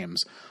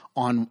 claims.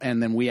 And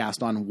then we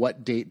asked, on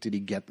what date did he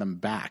get them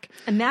back?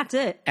 And that's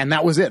it. And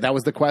that was it. That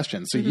was the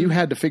question. So you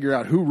had to figure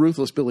out who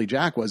Ruthless Billy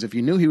Jack was. If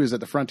you knew he was at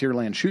the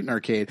Frontierland Shootin'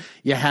 Arcade,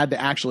 you had to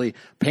actually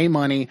pay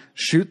money,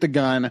 shoot the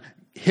gun,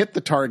 hit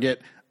the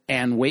target,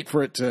 and wait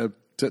for it to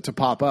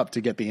pop up to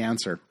get the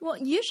answer. Well,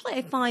 usually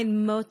I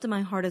find most of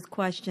my hardest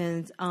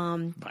questions,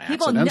 by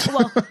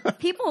accident.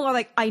 People are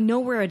like, I know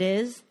where it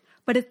is,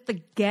 but it's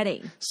the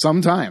getting.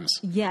 Sometimes.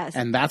 Yes.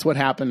 And that's what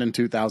happened in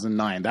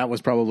 2009. That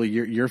was probably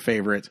your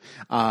favorite.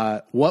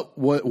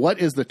 What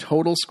is the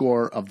total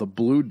score of the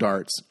blue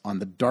darts on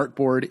the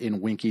dartboard in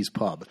Winky's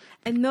Pub?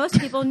 And most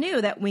people knew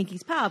that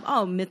Winky's Pub,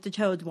 Mr.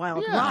 Toad's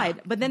Wild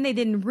Ride. But then they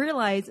didn't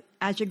realize,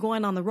 as you're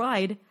going on the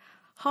ride,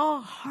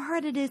 how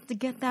hard it is to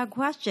get that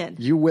question.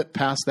 You whip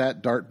past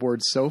that dartboard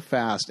so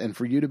fast, and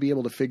for you to be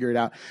able to figure it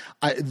out.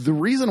 The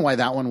reason why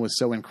that one was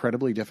so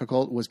incredibly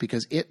difficult was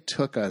because it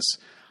took us,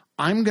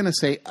 I'm going to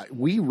say,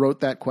 we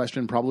wrote that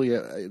question probably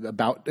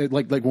about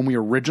like when we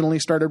originally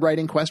started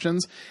writing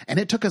questions, and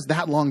it took us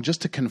that long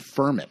just to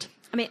confirm it.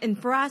 I mean, and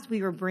for us,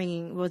 we were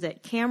bringing, what was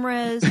it,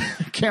 cameras?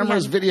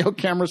 Cameras, video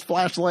cameras,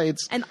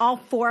 flashlights. And all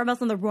four of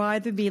us on the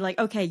ride would be like,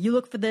 okay, you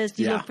look for this,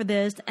 you Yeah. look for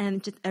this.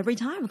 And just every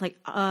time, like,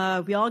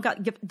 we all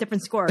got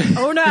different scores.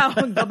 Oh,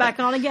 no, go back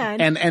on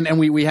again. And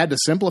we had to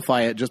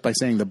simplify it just by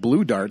saying the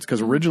blue darts,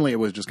 because originally it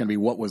was just going to be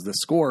what was the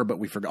score, but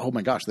we forgot, oh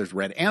my gosh, there's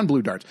red and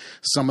blue darts.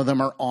 Some of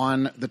them are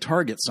on the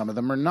target, some of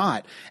them are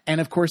not. And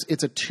of course,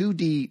 it's a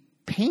 2D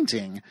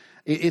painting.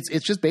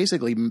 It's just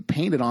basically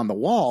painted on the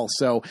wall.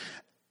 So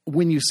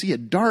when you see a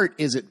dart,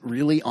 is it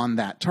really on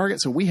that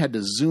target? So we had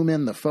to zoom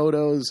in the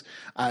photos.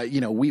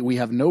 We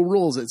have no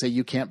rules that say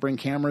you can't bring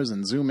cameras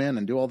and zoom in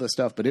and do all this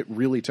stuff, but it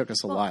really took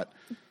us a lot.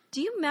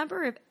 Do you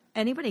remember if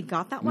anybody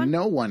got that one?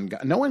 No one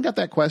got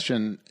that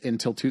question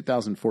until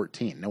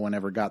 2014. No one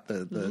ever got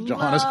the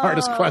Johanna's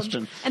hardest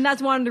question. And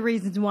that's one of the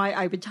reasons why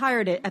I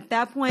retired it. At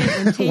that point,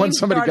 when teams When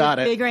somebody started got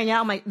it. figuring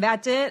out, I'm like,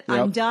 that's it.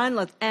 I'm Yep. done.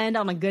 Let's end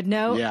on a good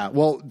note. Yeah.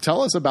 Well,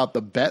 tell us about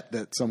the bet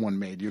that someone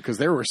made you, because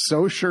they were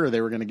so sure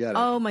they were going to get it.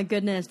 Oh my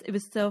goodness. It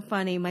was so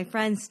funny. My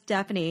friend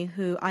Stephanie,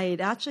 who I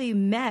had actually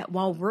met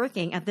while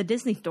working at the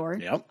Disney store,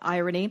 Yep.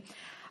 irony,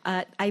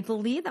 I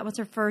believe that was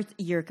her first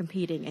year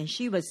competing, and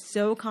she was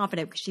so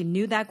confident because she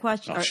knew that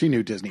question. She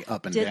knew Disney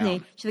up and Disney.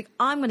 down. She's like,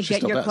 I'm going to She get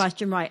still your does.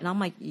 question right. And I'm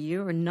like,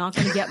 you are not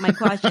going to get my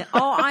question.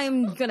 Oh,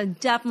 I'm going to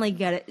definitely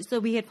get it. So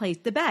we had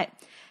placed the bet.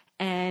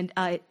 And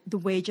the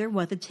wager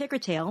was a ticker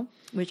tail,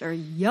 which are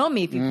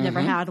yummy if you've never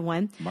had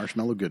one.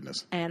 Marshmallow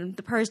goodness. And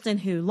the person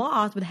who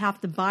lost would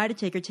have to buy the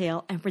ticker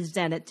tail and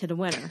present it to the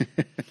winner.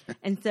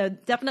 And so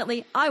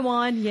definitely I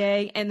won,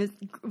 yay. And it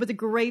was a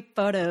great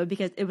photo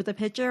because it was a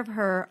picture of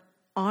her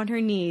on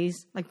her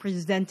knees, like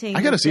presenting.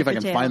 I got to the see if I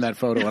ticker can tail. find that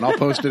photo, and I'll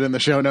post it in the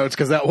show notes,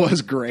 because that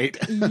was great.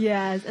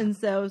 Yes. And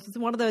so it was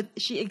one of those,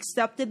 she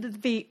accepted the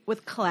defeat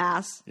with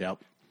class. Yep.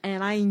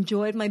 And I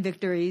enjoyed my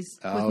victories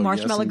Oh, with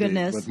marshmallow yes, indeed.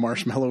 goodness. With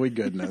marshmallowy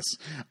goodness.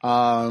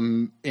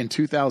 In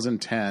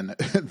 2010,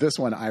 this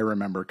one I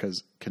remember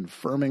because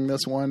confirming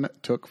this one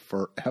took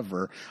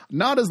forever.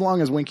 Not as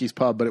long as Winky's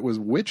Pub, but it was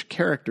which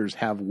characters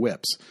have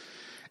whips.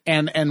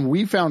 And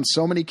we found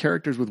so many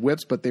characters with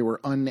whips, but they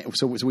were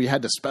so we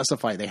had to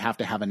specify they have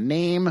to have a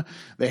name,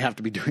 they have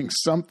to be doing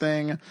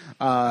something.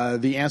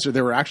 The answer,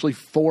 there were actually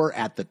 4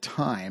 at the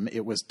time.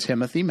 It was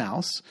Timothy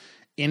Mouse,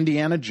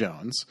 Indiana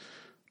Jones,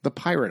 the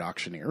pirate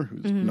auctioneer,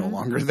 who's no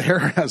longer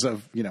there as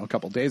of, a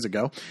couple days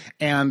ago,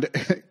 and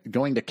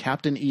going to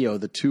Captain EO,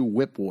 the 2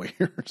 whip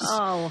warriors.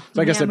 Oh,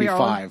 so I guess man, that'd be we are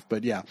 5,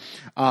 but yeah.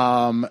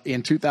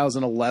 In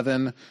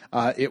 2011,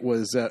 it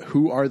was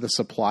who are the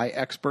supply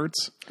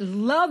experts?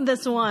 Love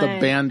this one. The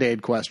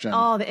Band-Aid question.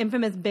 Oh, the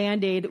infamous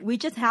Band-Aid. We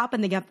just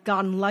happened to get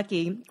gotten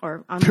lucky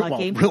or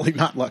unlucky. Well, really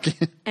not lucky.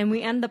 And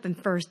we ended up in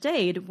first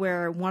aid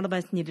where one of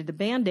us needed a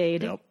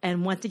Band-Aid. Yep.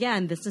 And once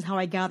again, this is how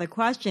I gather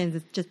questions.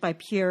 It's just by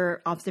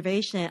pure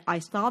observation. I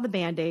saw the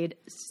Band-Aid,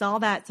 saw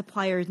that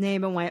supplier's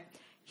name and went,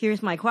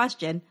 here's my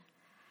question.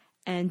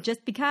 And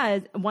just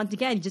because, once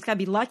again, you just got to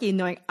be lucky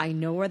knowing I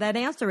know where that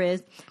answer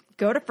is.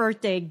 Go to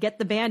first aid, get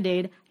the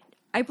Band-Aid.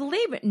 I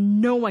believe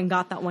no one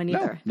got that one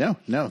either. No.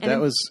 That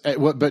was,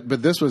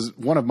 but this was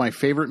one of my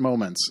favorite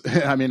moments.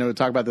 I mean, I would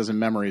talk about this in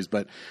memories,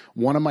 but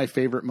one of my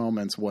favorite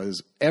moments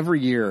was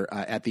every year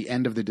at the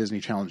end of the Disney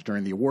Challenge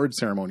during the award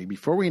ceremony,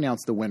 before we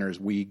announce the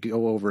winners, we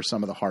go over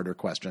some of the harder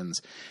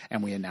questions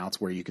and we announce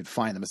where you could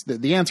find them.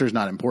 The answer is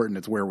not important.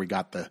 It's where we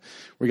got the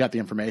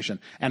information.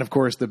 And of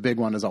course, the big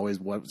one is always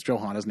what's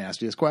Johanna's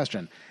nastiest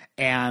question.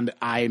 And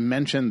I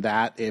mentioned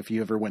that if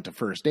you ever went to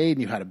first aid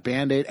and you had a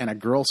Band-Aid and a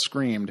girl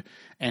screamed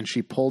and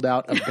she pulled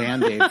out a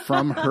Band-Aid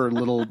from her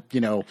little,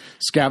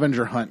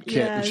 scavenger hunt kit.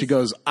 Yes. And she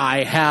goes,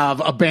 I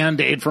have a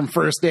Band-Aid from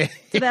first aid.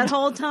 So that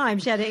whole time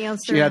she had to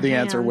answer. She had the in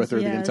answer hands. with her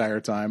the Yes.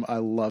 entire time. I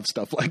love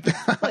stuff like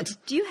that. But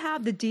do you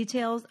have the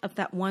details of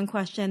that one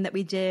question that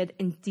we did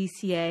in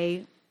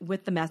DCA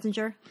with the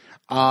messenger?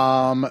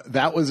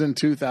 That was in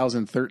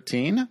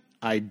 2013.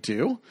 I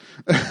do.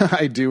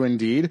 I do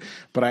indeed.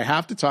 But I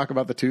have to talk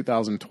about the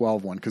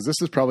 2012 one, because this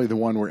is probably the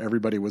one where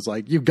everybody was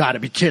like, you got to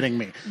be kidding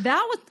me.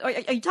 That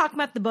was. Are you talking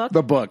about the book?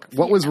 The book.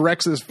 What was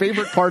Rex's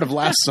favorite part of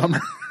last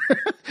summer?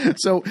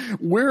 So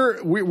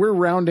we're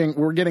rounding.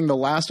 We're getting the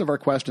last of our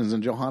questions,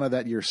 and Johanna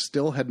that year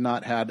still had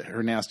not had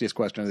her nastiest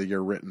question of the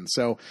year written.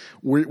 So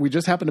we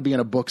just happened to be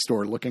in a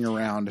bookstore looking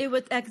around. It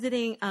was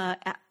exiting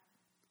It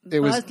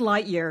Buzz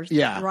Lightyear's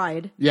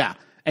ride. Yeah.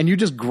 And you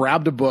just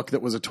grabbed a book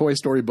that was a Toy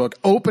Story book,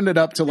 opened it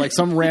up to like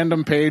some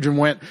random page and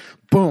went,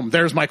 boom,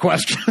 there's my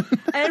question.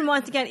 And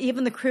once again,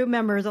 even the crew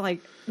members are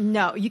like,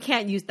 no, you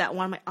can't use that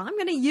one. I'm like, I'm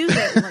going to use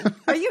it. I'm like,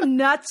 are you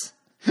nuts?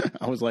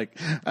 I was like,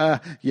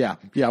 yeah,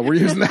 we're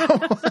using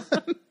that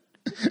one.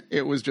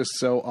 It was just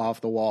so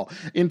off the wall.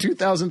 In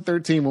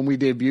 2013, when we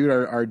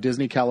debuted our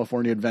Disney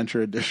California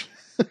Adventure Edition,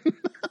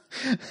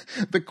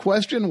 the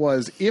question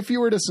was, if you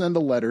were to send a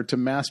letter to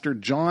Master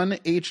John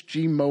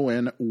H.G.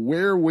 Moen,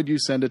 where would you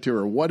send it to,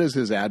 or what is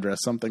his address?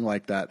 Something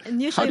like that.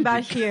 And usually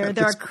about here,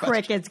 there are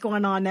crickets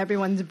going on in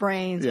everyone's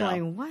brains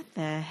going, what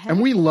the heck?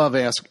 And we love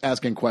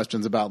asking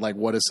questions about, like,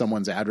 what is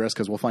someone's address,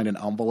 because we'll find an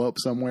envelope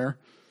somewhere.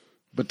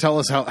 But tell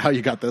us how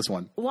you got this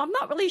one. Well, I'm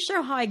not really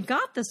sure how I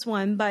got this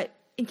one, but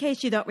in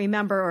case you don't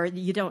remember or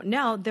you don't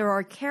know, there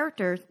are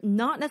characters,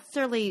 not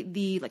necessarily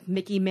the like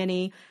Mickey,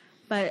 Minnie,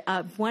 but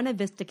Buena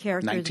Vista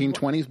characters.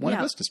 1920s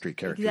Buena Vista Street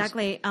characters.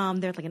 Exactly.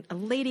 There's like a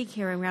lady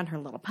carrying around her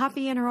little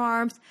puppy in her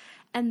arms.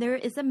 And there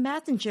is a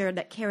messenger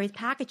that carries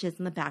packages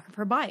in the back of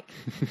her bike.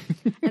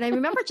 And I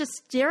remember just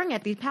staring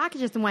at these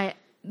packages and went,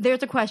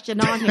 there's a question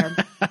on here.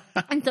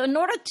 And so in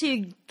order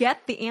to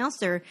get the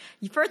answer,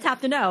 you first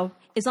have to know,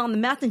 is on the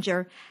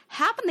messenger.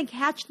 Happen to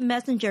catch the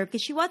messenger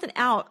because she wasn't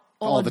out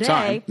all the day.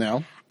 time,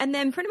 no. And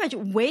then pretty much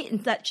wait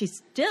until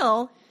she's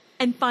still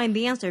and find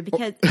the answer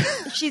because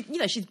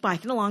she's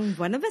biking along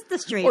Buena Vista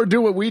Street. Or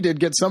do what we did,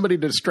 get somebody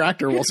to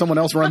distract her while someone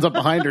else runs up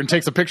behind her and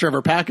takes a picture of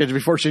her package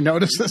before she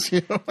notices,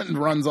 and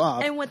runs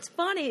off. And what's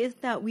funny is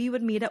that we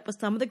would meet up with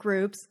some of the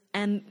groups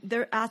and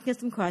they're asking us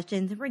some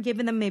questions and we're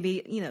giving them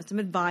maybe, some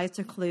advice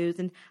or clues,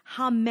 and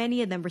how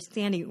many of them were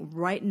standing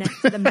right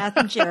next to the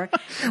messenger.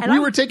 And we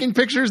were taking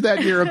pictures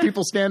that year of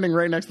people standing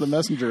right next to the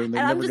messenger and they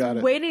never got it. I'm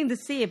just waiting to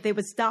see if they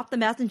would stop the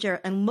messenger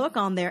and look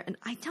on there, and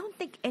I don't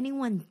think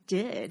anyone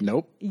did.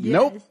 Nope. Yes.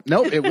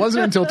 Nope. It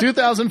wasn't until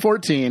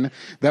 2014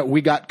 that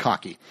we got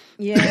cocky.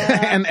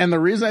 Yeah. And the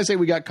reason I say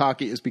we got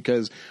cocky is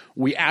because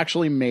we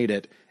actually made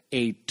it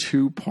a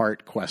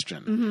 2-part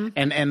question.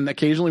 And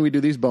occasionally we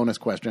do these bonus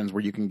questions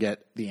where you can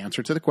get the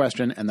answer to the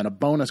question and then a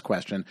bonus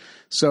question.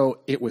 So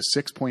it was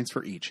 6 points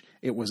for each.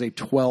 It was a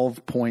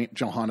 12-point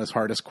Johanna's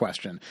Hardest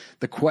question.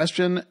 The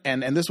question,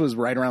 and this was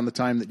right around the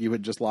time that you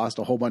had just lost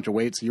a whole bunch of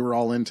weight, so you were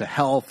all into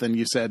health, and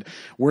you said,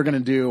 we're going to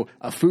do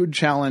a food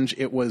challenge.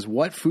 It was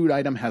what food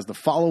item has the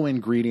following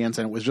ingredients,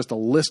 and it was just a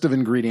list of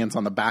ingredients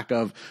on the back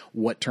of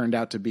what turned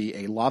out to be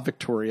a La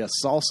Victoria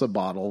salsa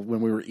bottle when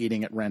we were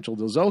eating at Rancho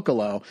del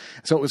Zocalo.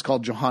 So it was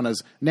called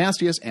Johanna's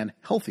Nastiest and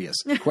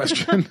Healthiest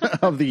question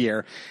of the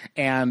year.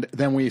 And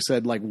then we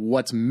said, like,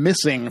 what's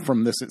missing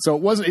from this?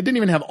 So it didn't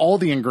even have all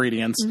the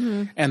ingredients.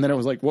 And then it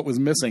was like, what was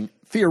missing?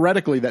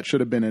 Theoretically, that should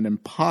have been an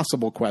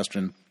impossible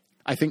question.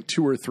 I think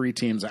 2 or 3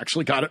 teams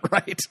actually got it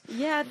right.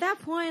 Yeah, at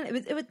that point,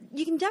 it was.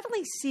 You can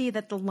definitely see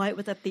that the light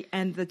was at the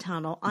end of the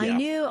tunnel. I Yeah.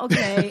 knew,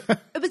 okay,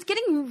 it was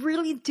getting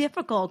really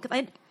difficult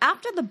because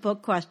after the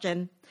book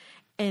question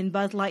in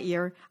Buzz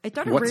Lightyear, I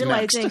started What's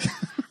realizing next?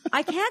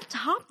 I can't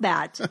top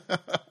that.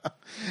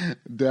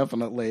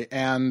 Definitely.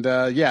 And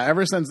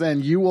ever since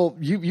then,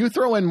 you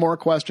throw in more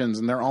questions,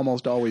 and they're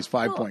almost always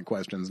 5-point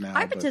questions now.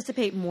 I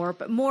participate more,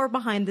 but more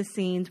behind the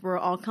scenes where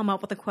I'll come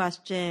up with a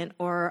question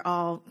or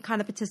I'll kind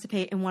of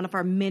participate in one of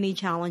our mini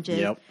challenges.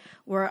 Yep.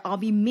 Where I'll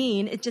be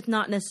mean. It's just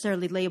not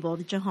necessarily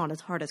labeled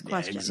Johanna's Hardest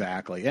question.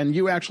 Exactly. And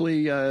you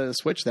actually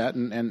switched that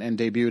and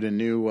debuted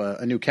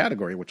a new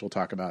category, which we'll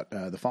talk about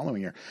the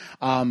following year.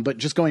 But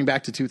just going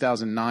back to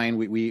 2009,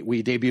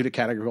 we debuted a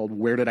category called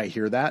Where Did I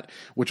Hear That?,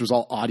 which was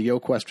all audio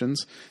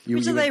questions.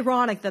 Which is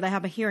ironic that I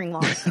have a hearing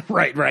loss.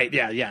 Right.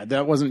 Yeah.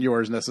 That wasn't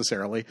yours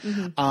necessarily.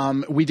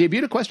 We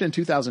debuted a question in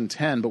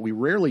 2010, but we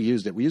rarely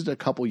used it. We used it a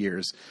couple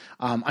years.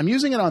 I'm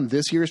using it on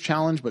this year's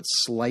challenge, but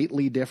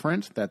slightly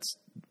different. That's,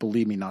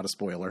 believe me, not a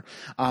spoiler.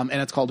 And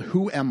it's called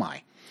Who Am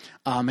I?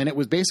 And it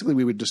was basically,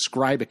 we would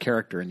describe a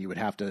character and you would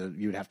have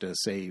to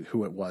say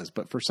who it was.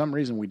 But for some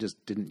reason, we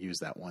just didn't use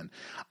that one.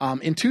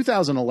 In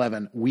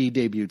 2011, we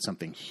debuted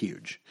something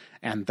huge.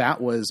 And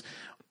that was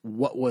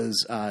what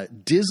was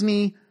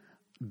Disney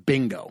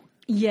Bingo.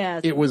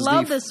 Yes. It was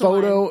Love the this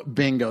photo one.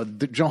 bingo.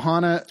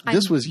 Johanna,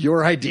 this was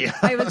your idea.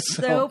 I was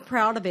so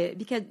proud of it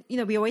because,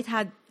 we always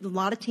had a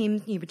lot of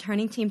teams,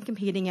 returning teams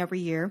competing every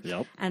year.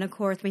 Yep. And of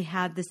course, we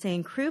had the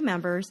same crew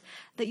members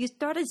that you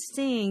started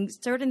seeing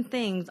certain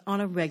things on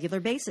a regular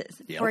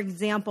basis. Yep. For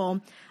example,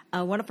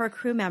 one of our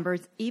crew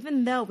members,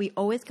 even though we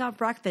always got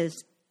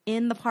breakfast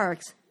in the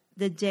parks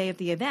the day of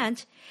the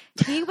event,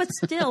 he was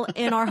still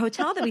in our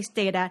hotel that we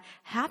stayed at,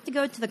 had to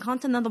go to the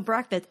continental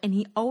breakfast, and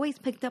he always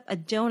picked up a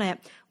donut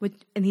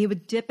and he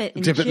would dip it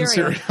in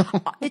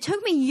Cheerios. It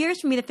took me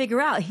years for me to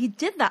figure out he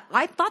did that.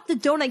 I thought the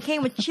donut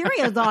came with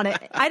Cheerios on it.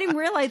 I didn't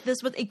realize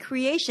this was a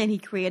creation he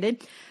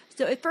created.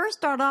 So it first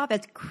started off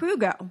as Crew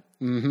Go,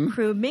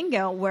 Crew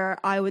Bingo, where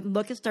I would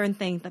look at certain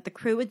things that the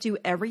crew would do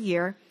every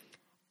year,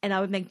 and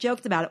I would make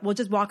jokes about it. We'll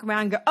just walk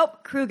around and go, oh,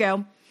 Crew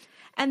Go.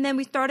 And then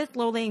we started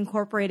slowly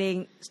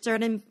incorporating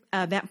certain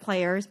event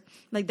players.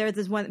 Like there's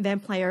this one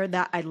event player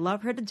that I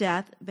love her to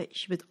death, but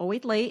she was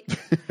always late.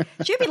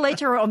 She'd be late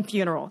to her own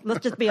funeral.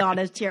 Let's just be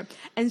honest here.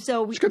 And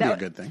so Which could be a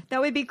good thing.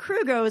 That would be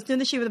Crew Go. As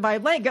soon as she would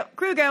arrive late, go,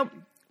 Crew Go.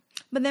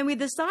 But then we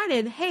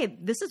decided, hey,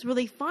 this is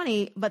really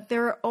funny, but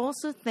there are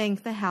also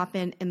things that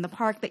happen in the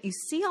park that you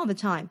see all the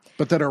time.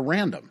 But that are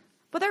random.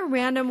 But they're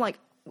random, like,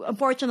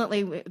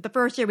 unfortunately, the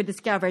first year we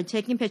discovered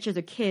taking pictures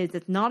of kids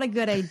is not a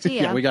good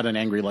idea. Yeah, we got an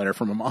angry letter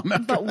from a mom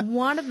after But that.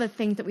 one of the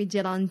things that we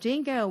did on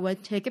Bingo was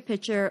take a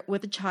picture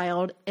with a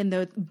child in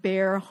those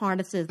bear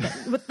harnesses,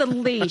 with the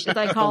leash, as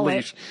I call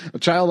it. A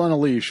child on a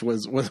leash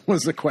was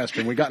the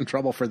question. We got in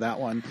trouble for that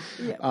one.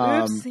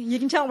 Yeah. Oops, you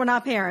can tell we're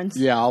not parents.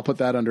 Yeah, I'll put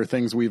that under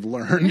things we've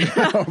learned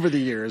over the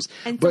years.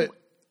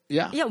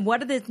 Yeah,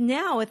 what it is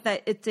now is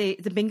that it's a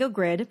bingo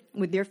grid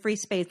with your free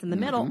space in the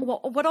middle. Well,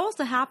 what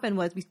also happened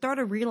was we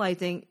started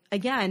realizing,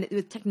 again,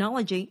 with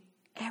technology,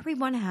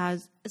 everyone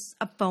has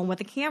a phone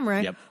with a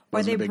camera, Yep. or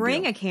Wasn't they a big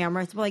bring deal. a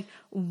camera. So we're like,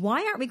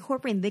 why aren't we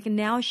incorporating? They can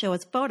now show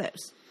us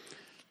photos.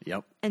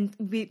 Yep. And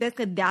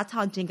basically, that's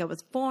how Dingo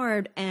was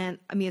formed. And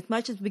I mean, as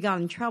much as we got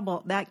in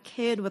trouble, that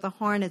kid with a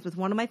harness was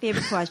one of my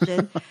favorite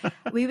questions.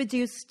 We would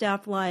do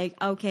stuff like,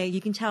 okay, you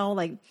can tell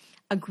like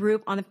a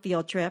group on a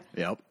field trip.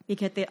 Yep.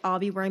 Because they'd all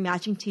be wearing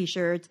matching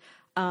T-shirts.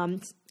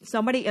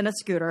 Somebody in a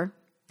scooter.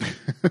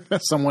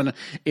 Someone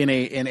in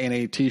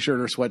a t-shirt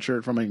or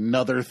sweatshirt from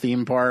another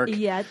theme park.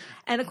 Yes.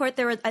 And of course,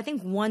 there was, I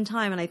think, one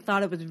time, and I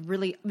thought it was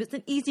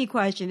an easy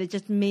question. It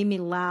just made me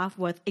laugh,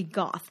 with a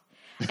goth.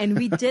 And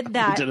we did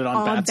that did it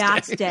on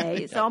Bats Day.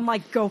 Day. So I'm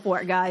like, go for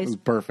it, guys. It was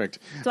perfect.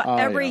 So Oh,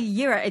 every yeah.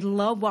 year, I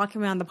love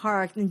walking around the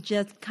park and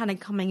just kind of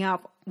coming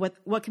up with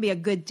what could be a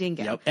good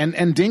dingo. Yep.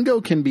 And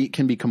dingo can be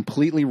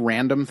completely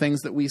random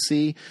things that we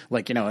see.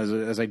 Like, you know,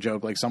 as I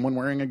joke, like someone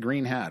wearing a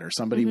green hat or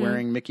somebody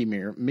wearing Mickey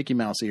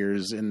Mouse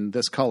ears in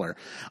this color.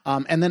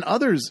 And then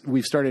others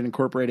we've started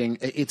incorporating.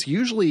 It's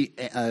usually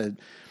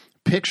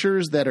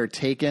pictures that are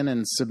taken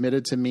and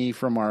submitted to me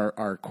from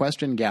our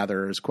question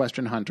gatherers,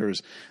 question hunters,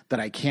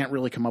 that I can't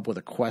really come up with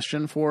a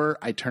question for.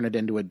 I turn it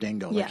into a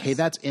dingo. Like, Yes. hey,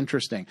 that's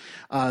interesting.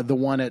 The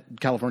one at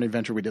California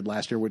Adventure we did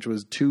last year, which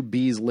was 2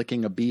 bees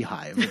licking a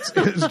beehive.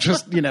 It's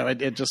just, you know,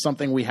 it's just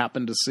something we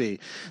happened to see.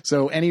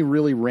 So any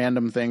really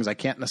random things, I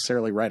can't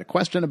necessarily write a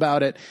question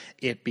about it.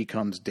 It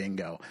becomes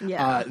dingo.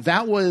 Yeah.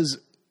 That was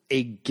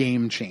a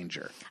game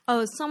changer.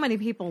 Oh, so many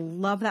people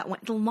love that one.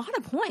 It's a lot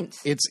of points.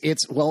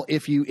 It's well,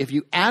 if you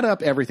add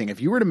up everything, if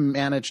you were to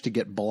manage to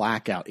get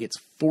blackout, it's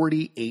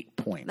 48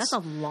 points. That's a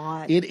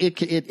lot.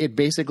 It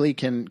basically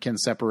can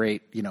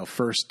separate, you know,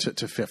 first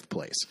to fifth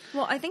place.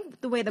 Well, I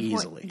think the way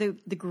Easily.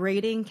 the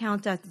grading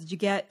counts out is you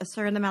get a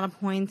certain amount of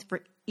points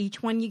for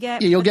each one you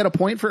get. Yeah, you'll get a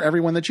point for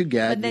everyone that you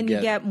get. But then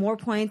you get more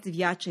points if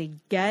you actually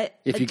get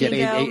if a you get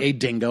dingo. a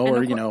dingo, And or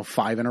of you cour- know,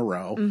 5 in a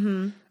row.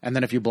 Mm-hmm. And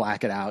then if you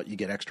black it out, you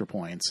get extra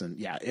points. And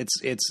yeah,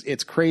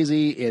 it's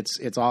crazy.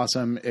 It's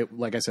awesome.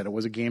 Like I said, it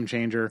was a game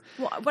changer.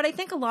 Well, what I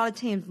think a lot of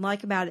teams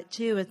like about it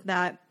too is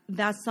that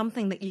that's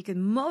something that you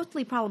can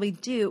mostly probably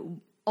do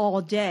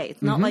all day.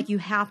 It's not like you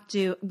have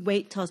to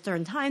wait till a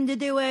certain time to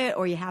do it,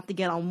 or you have to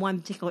get on one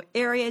particular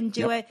area and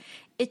do Yep. it.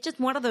 It's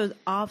just one of those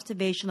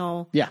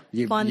observational, Yeah,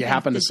 you fun things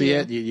happen to see do.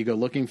 it. You go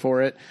looking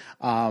for it.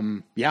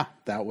 Yeah,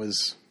 that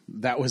was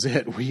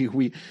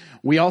it.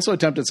 We also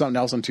attempted something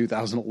else in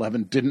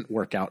 2011. Didn't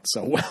work out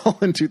so well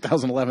in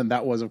 2011.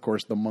 That was, of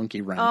course, the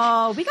monkey wrench.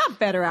 Oh, we got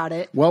better at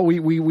it. Well,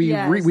 we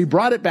Yes.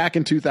 brought it back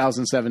in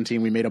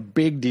 2017. We made a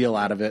big deal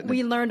out of it.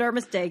 We learned our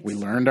mistakes. We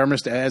learned our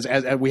mistakes.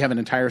 As we have an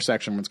entire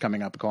section that's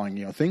coming up calling,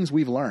 you know, things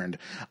we've learned.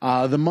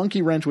 The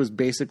monkey wrench was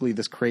basically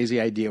this crazy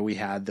idea we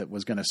had that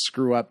was going to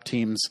screw up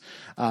teams'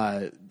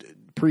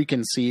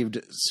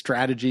 preconceived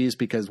strategies,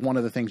 because one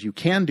of the things you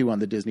can do on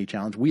the Disney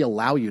Challenge, we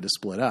allow you to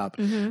split up,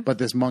 but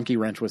this monkey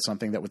wrench was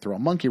something that would throw a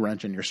monkey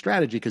wrench in your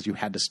strategy, because you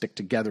had to stick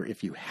together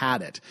if you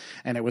had it.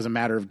 And it was a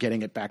matter of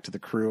getting it back to the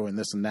crew and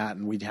this and that.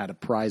 And we had a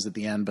prize at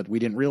the end, but we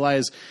didn't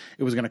realize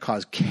it was going to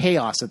cause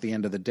chaos at the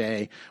end of the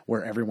day,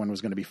 where everyone was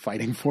going to be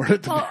fighting for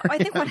it. Well, I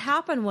think what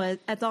happened was,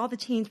 as all the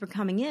teams were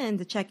coming in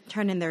to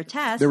turn in their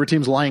tests, There were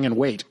teams lying in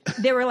wait.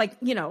 they were like,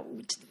 you know,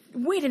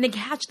 waiting to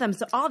catch them.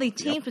 So all these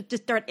teams would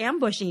just start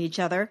ambushing each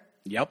other.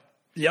 Yep.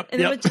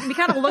 And we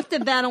kind of looked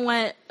at that and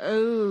went,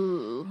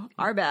 oh,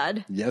 our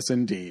bad. Yes,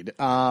 indeed.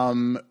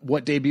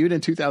 What debuted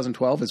in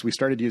 2012 is we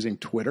started using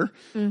Twitter.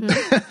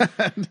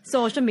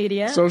 Social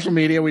media. Social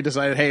media, we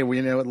decided, hey,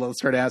 let's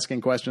start asking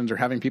questions or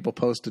having people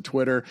post to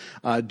Twitter.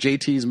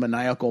 JT's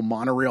maniacal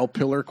monorail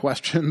pillar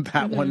question,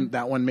 that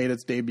one made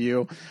its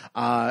debut.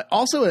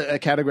 Also a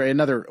category,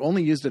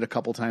 only used it a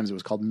couple times. It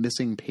was called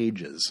Missing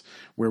Pages,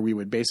 where we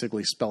would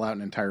basically spell out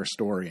an entire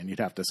story and you'd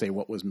have to say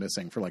what was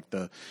missing for like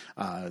the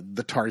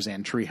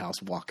Tarzan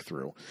treehouse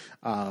walkthrough.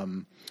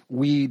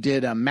 We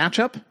did a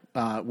matchup.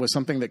 Was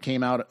something that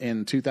came out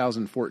in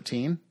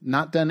 2014.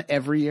 Not done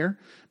every year,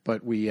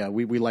 but we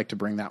like to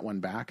bring that one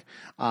back.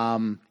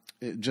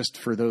 Just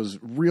for those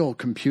real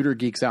computer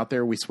geeks out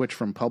there, we switched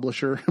from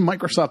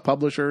Microsoft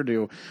Publisher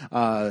to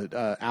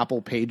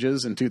Apple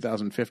Pages in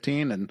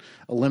 2015 and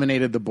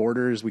eliminated the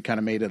borders. We kind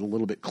of made it a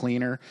little bit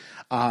cleaner.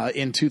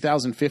 In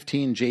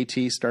 2015,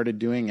 JT started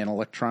doing an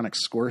electronic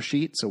score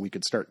sheet so we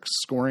could start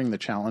scoring the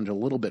challenge a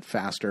little bit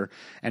faster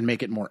and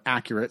make it more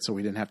accurate, so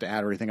we didn't have to add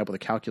everything up with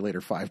a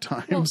calculator 5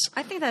 times. Well,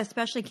 I think that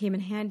especially came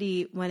in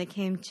handy when it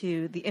came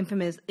to the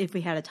infamous if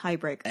we had a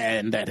tiebreaker.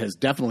 And that has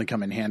definitely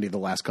come in handy the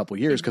last couple of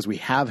years, because we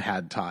have had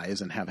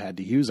ties and have had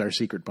to use our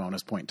secret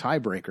bonus point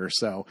tiebreaker.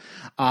 So,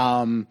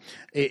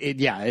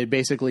 it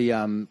basically,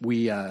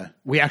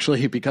 we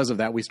actually, because of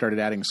that, we started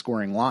adding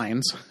scoring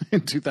lines in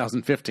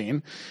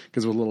 2015,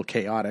 because it was a little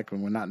chaotic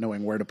when we're not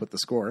knowing where to put the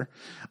score.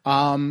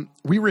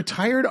 We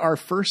retired our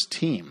first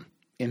team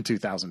in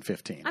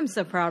 2015. I'm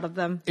so proud of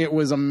them. It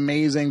was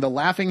amazing. The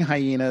Laughing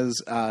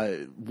Hyenas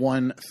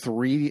won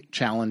 3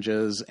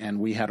 challenges, and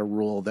we had a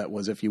rule that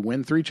was if you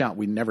win 3 challenges,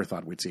 we never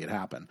thought we'd see it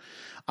happen.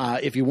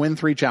 If you win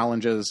 3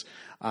 challenges,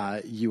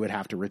 you would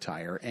have to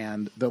retire.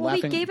 And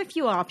we gave a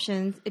few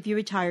options if you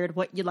retired,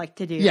 what you'd like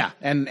to do. Yeah,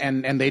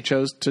 and they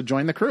chose to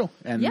join the crew,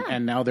 and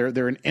now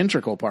they're an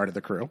integral part of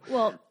the crew.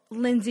 Well,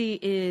 Lindsay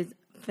is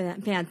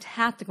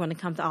fantastic when it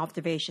comes to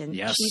observation.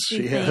 Yes, she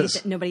sees things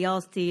that nobody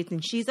else sees,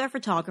 and she's our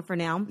photographer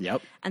now.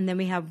 Yep. And then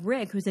we have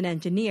Rick, who's an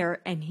engineer,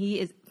 and he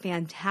is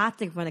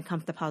fantastic when it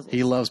comes to puzzles.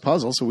 He loves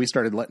puzzles, so we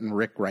started letting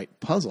Rick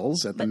write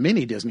puzzles at the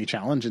Mini Disney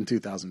Challenge in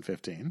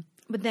 2015.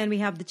 But then we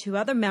have the 2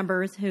 other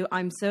members who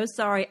I'm so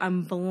sorry,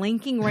 I'm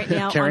blinking right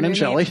now. Karen and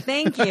Shelley.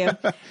 Thank you.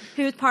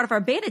 Who's part of our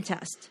beta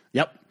test.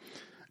 Yep.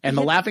 And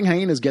the Laughing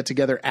Hyenas get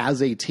together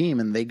as a team,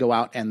 and they go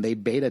out and they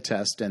beta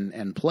test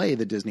and play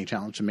the Disney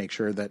Challenge to make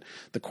sure that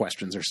the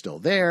questions are still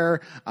there.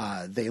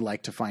 They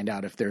like to find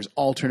out if there's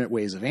alternate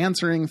ways of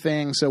answering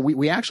things. So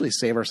we actually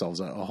save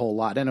ourselves a whole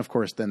lot. And, of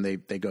course, then they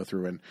go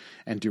through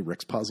and do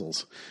Rick's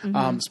puzzles.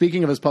 Mm-hmm.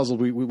 Speaking of his puzzles,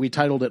 we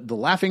titled it The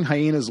Laughing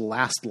Hyenas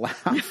Last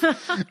Laugh.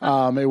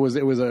 It was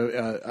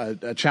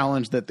a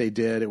challenge that they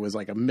did. It was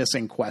like a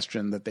missing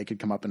question that they could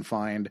come up and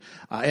find.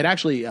 It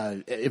actually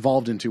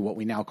evolved into what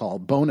we now call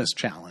bonus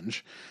challenge.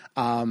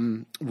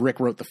 Rick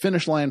wrote the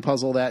finish line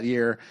puzzle that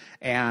year,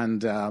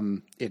 and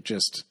it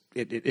just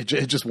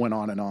went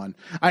on and on.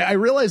 I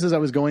realized as I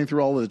was going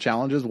through all of the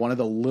challenges, one of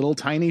the little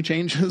tiny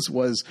changes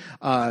was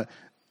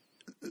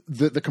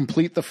the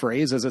complete the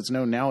phrase as it's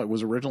known now. It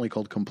was originally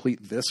called complete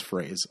this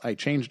phrase. I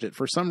changed it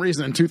for some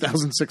reason in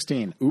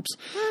 2016. Oops.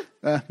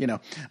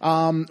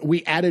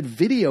 We added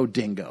Video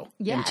Dingo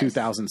in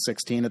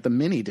 2016 at the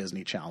Mini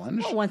Disney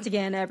Challenge. Well, once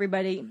again,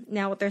 everybody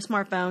now with their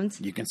smartphones.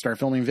 You can start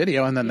filming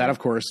video, and then that, of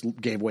course,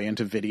 gave way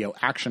into video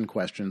action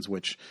questions,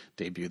 which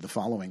debuted the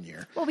following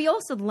year. Well, we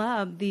also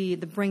love the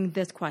Bring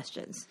This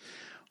questions.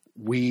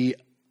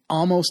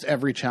 Almost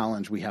every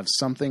challenge, we have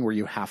something where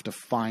you have to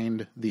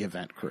find the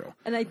event crew.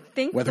 And I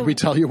think whether we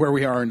tell you where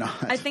we are or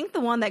not. I think the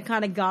one that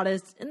kind of got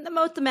us in the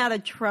most amount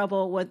of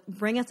trouble was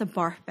Bring Us a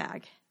Barf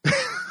Bag.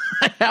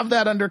 I have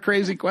that under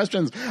crazy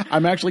questions.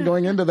 I'm actually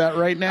going into that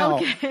right now.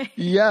 Okay.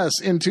 Yes,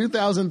 in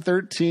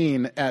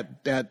 2013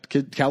 at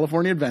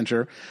California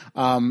Adventure,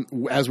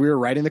 as we were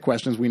writing the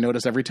questions, we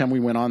noticed every time we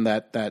went on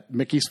that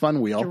Mickey's Fun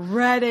Wheel,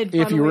 dreaded fun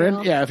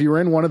wheel. If you were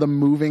in one of the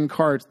moving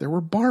carts, there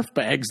were barf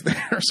bags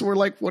there. So we're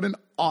like, what an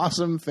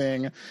awesome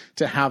thing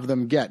to have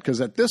them get.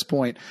 Because at this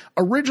point,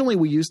 originally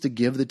we used to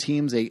give the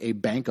teams a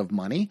bank of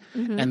money,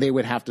 and they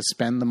would have to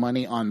spend the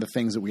money on the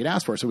things that we'd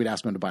asked for. So we'd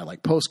ask them to buy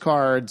like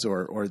postcards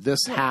or this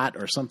hat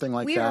or something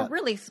like that. We were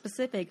really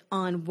specific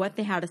on what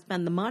they had to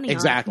spend the money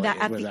exactly. on.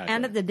 That at the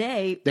end of the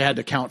day, they had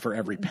to count for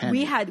every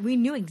penny. We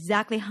knew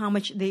exactly how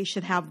much they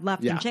should have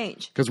left in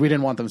change. Because we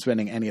didn't want them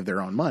spending any of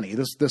their own money.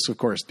 This of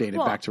course, dated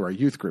back to our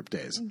youth group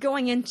days.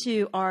 Going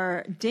into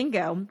our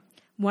Dingo,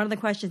 one of the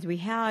questions we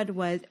had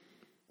was,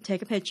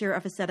 take a picture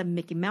of a set of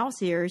Mickey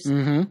Mouse ears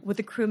with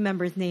the crew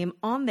member's name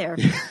on there.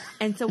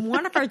 And so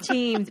one of our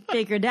teams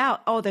figured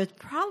out, there's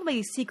probably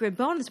a secret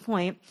bonus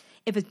point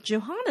if it's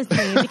Johanna's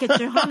name, because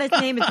Johanna's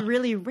name is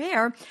really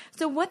rare.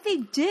 So what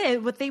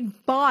they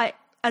bought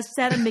a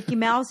set of Mickey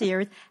Mouse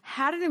ears,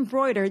 had it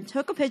embroidered,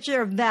 took a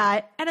picture of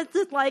that, and it's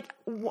just like,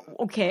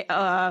 okay,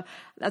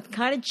 that's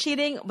kind of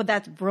cheating, but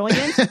that's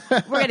brilliant.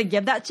 We're going to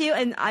give that to you.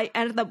 And I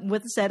ended up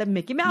with a set of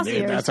Mickey Mouse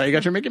ears. That's how you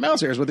got your Mickey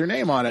Mouse ears, with your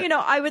name on it.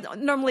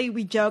 Normally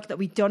we joke that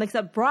we don't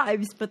accept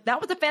bribes, but that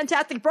was a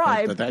fantastic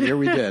bribe. That year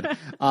we did.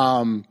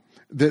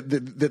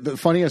 The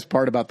funniest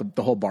part about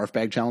the whole barf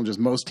bag challenge is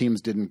most teams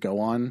didn't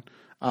go on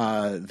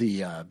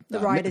the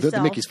ride itself.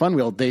 The Mickey's Fun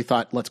Wheel. They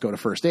thought, let's go to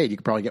First Aid. You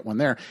could probably get one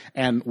there.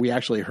 And we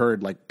actually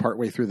heard, like,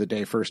 partway through the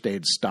day, First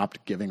Aid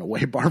stopped giving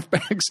away barf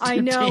bags to I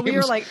know. teams. We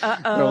were like,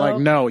 uh-oh. They're like,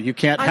 no, you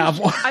can't have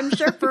one. I'm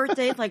sure First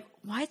Aid's like,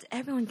 why is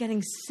everyone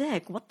getting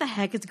sick? What the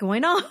heck is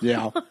going on?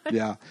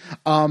 Yeah.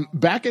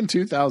 Back in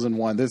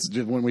 2001, this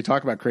is when we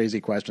talk about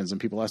crazy questions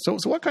and people ask, so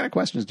what kind of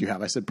questions do you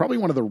have? I said, probably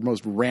one of the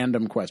most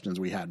random questions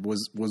we had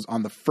was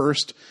on the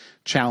first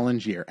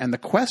challenge year. And the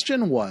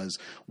question was,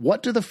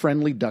 what do the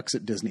friendly ducks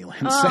at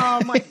Disneyland say?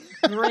 Oh, my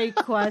great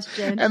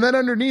question. And then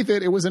underneath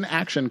it was an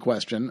action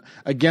question.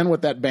 Again,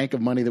 with that bank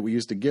of money that we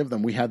used to give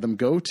them, we had them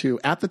go to,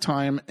 at the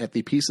time, at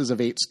the Pieces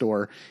of 8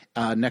 store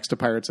next to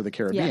Pirates of the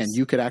Caribbean. Yes.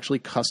 You could actually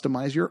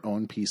customize your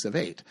own piece of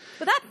 8.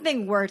 But that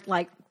thing worked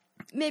like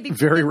maybe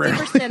very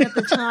 50% of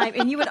the time,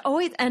 and you would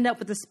always end up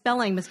with a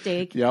spelling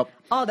mistake. Yep.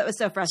 Oh, that was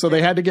so frustrating. So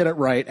they had to get it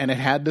right, and it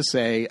had to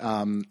say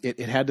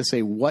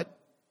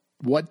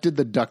what did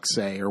the duck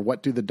say, or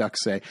what do the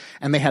ducks say?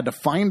 And they had to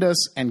find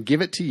us and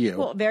give it to you.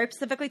 Well, very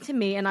specifically to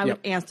me, and I would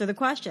answer the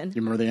question.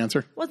 You remember the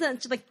answer? Wasn't it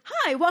just like,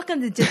 hi,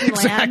 welcome to Disneyland?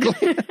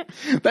 Exactly.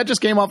 That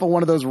just came off of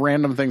one of those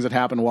random things that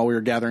happened while we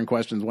were gathering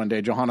questions one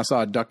day. Johanna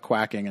saw a duck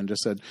quacking and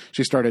just said,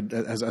 she started,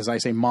 as I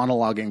say,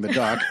 monologuing the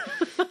duck.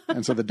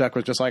 And so the duck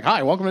was just like,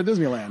 hi, welcome to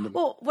Disneyland.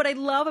 Well, what I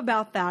love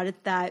about that is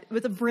that it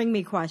was a bring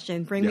me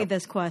question, bring me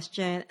this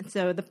question. And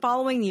so the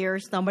following year,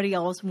 somebody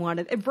else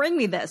wanted, bring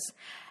me this.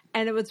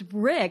 And it was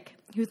Rick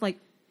who's like,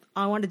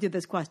 I want to do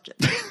this question.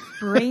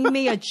 Bring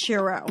me a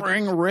churro.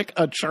 Bring Rick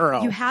a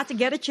churro. You had to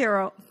get a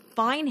churro,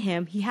 find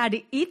him. He had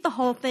to eat the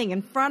whole thing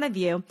in front of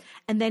you,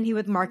 and then he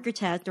would mark your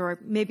test, or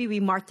maybe we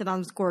marked it on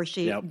the score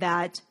sheet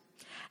that.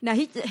 Now,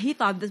 he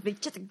thought this would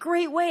be just a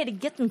great way to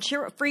get some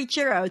free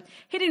churros.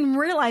 He didn't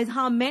realize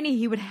how many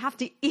he would have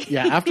to eat.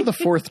 Yeah, after the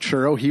fourth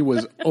churro, he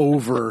was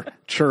over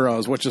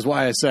churros, which is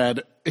why I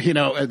said,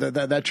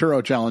 that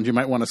churro challenge, you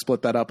might want to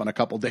split that up in a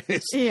couple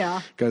days.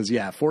 Yeah. Because,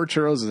 4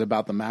 churros is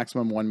about the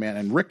maximum one man,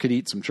 and Rick could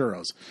eat some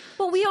churros.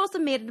 But we also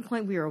made it a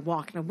point we were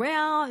walking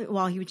around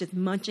while he was just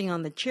munching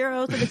on the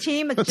churros. So the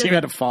team was just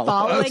had to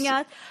following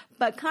us.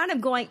 But kind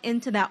of going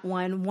into that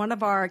one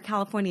of our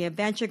California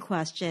Adventure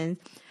questions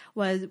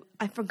was,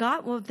 I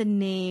forgot what the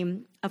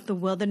name of the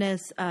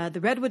wilderness, the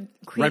Redwood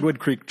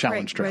Creek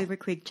Challenge Trail. Redwood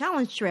Creek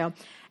Challenge Trail.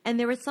 And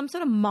there was some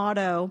sort of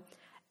motto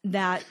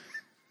that,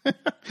 I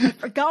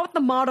forgot what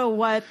the motto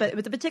was, but it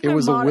was a particular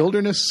motto. It was a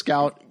Wilderness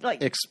Scout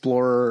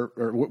Explorer,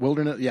 or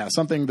Wilderness,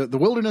 something, the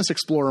Wilderness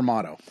Explorer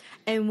motto.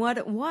 And what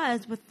it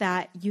was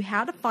that you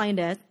had to find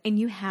it, and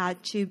you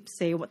had to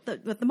say what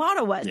the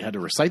motto was. You had to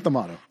recite the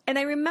motto. And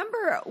I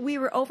remember we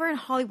were over in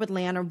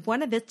Hollywoodland or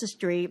Buena Vista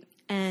Street,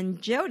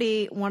 and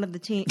Jody, one of the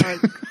team,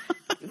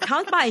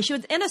 comes by. She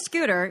was in a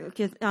scooter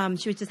because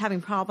she was just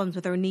having problems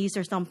with her knees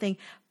or something.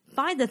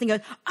 Finds us and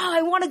goes, "Oh,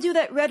 I want to do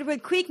that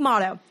Redwood Creek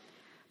motto."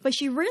 But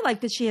she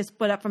realized that she had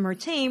split up from her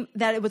team,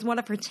 that it was one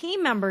of her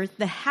team members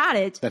that had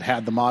it. That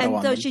had the motto on it.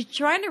 And so she's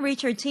trying to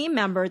reach her team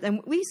members.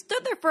 And we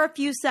stood there for a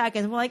few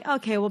seconds. We're like,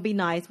 okay, we'll be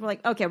nice. We're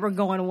like, okay, we're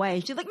going away.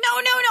 And she's like, no,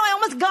 I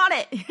almost got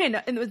it.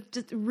 And it was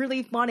just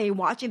really funny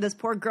watching this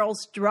poor girl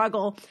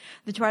struggle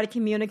to try to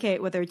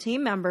communicate with her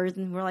team members.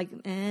 And we're like,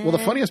 eh. Well, the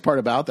funniest part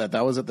about that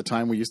was at the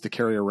time we used to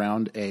carry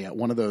around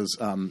one of those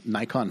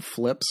Nikon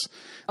flips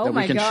that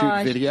we can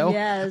shoot video.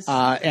 Yes.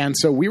 And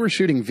so we were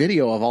shooting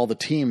video of all the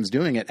teams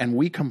doing it, and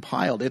we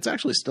compiled. It's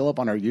actually still up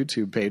on our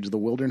YouTube page, the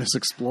Wilderness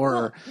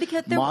Explorer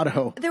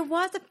motto. There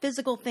was a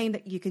physical thing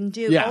that you can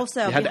do. Yeah,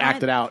 also, you had to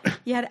act it out.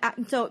 You had to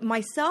act, so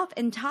myself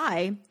and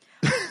Ty,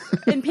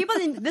 and people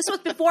didn't, this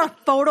was before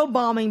photo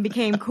bombing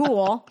became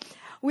cool.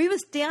 We would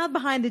stand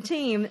behind the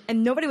team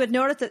and nobody would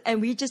notice it, and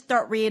we just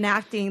start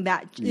reenacting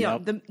that, you know,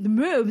 the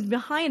moves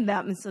behind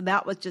them. And so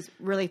that was just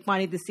really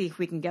funny to see if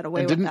we can get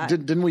away with that.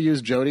 Didn't we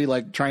use Jody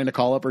trying to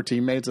call up her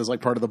teammates as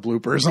part of the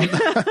bloopers on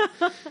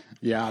that?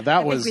 Yeah, I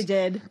think we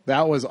did.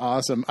 That was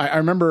awesome. I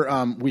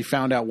remember we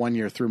found out one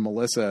year through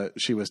Melissa,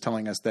 she was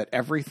telling us that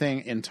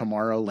everything in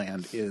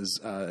Tomorrowland is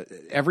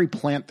every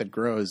plant that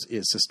grows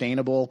is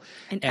sustainable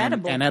and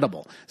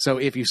edible. So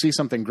if you see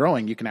something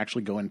growing, you can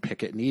actually go and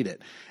pick it and eat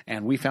it.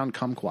 And we found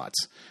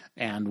kumquats,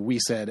 and we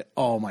said,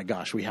 "Oh my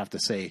gosh, we have to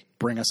say,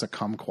 bring us a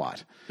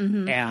kumquat."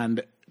 Mm-hmm.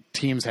 And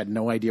teams had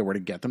no idea where to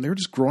get them. They were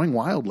just growing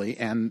wildly,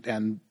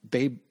 and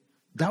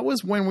that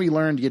was when we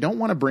learned you don't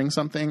want to bring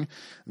something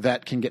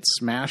that can get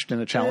smashed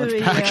in a challenge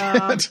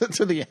pack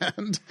to the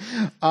end.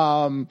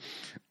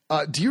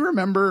 Do you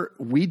remember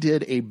we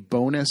did a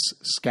bonus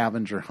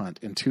scavenger hunt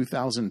in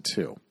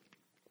 2002?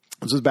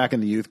 This was back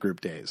in the youth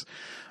group days.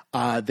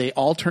 They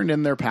all turned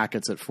in their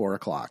packets at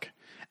 4:00.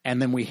 And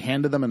then we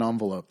handed them an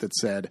envelope that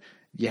said,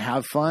 "You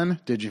have fun?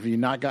 Have you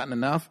not gotten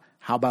enough?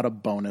 How about a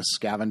bonus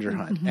scavenger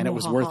hunt?" And it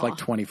was worth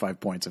 25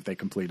 points if they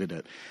completed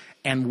it.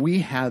 And we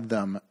had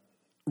them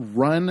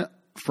run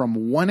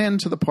from one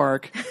end to the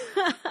park.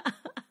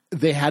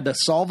 They had to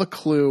solve a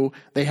clue.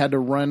 They had to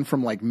run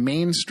from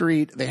Main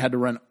Street. They had to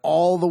run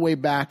all the way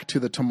back to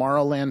the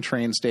Tomorrowland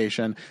train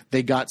station.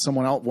 They got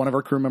someone else. One of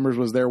our crew members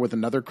was there with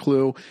another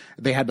clue.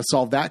 They had to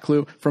solve that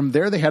clue. From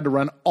there, they had to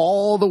run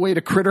all the way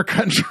to Critter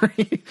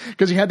Country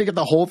because you had to get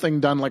the whole thing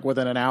done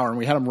within an hour. And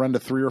we had them run to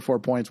 3 or 4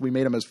 points. We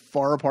made them as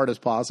far apart as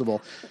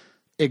possible.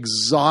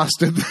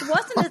 Exhausted.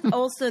 Wasn't it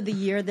also the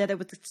year that it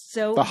was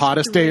the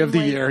hottest day of the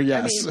year?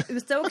 Yes. I mean, it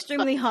was so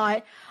extremely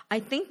hot. I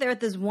think they're at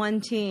this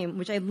one team,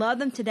 which I love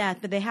them to death,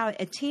 but they have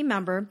a team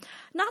member,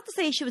 not to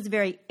say she was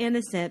very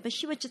innocent, but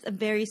she was just a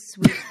very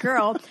sweet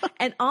girl.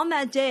 And on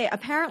that day,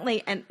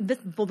 apparently, and this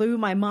blew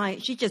my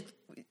mind, she just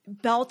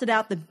belted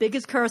out the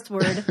biggest curse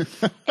word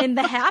in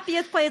the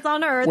happiest place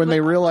on earth. When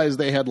they realized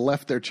they had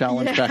left their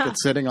challenge packet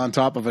sitting on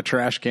top of a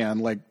trash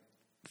can,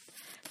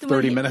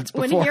 30 minutes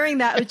before. When hearing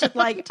that, it was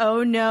just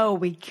oh no,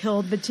 we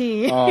killed the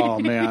team. Oh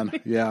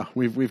man. Yeah.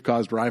 We've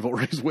caused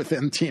rivalries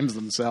within teams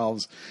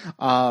themselves.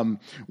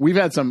 We've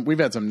had some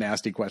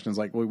nasty questions.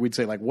 We'd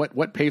say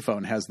what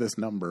payphone has this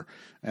number?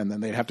 And then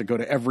they'd have to go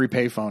to every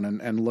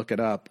payphone and look it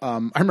up. I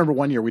remember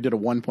one year we did a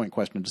 1-point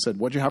question. It just said,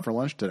 "What'd you have for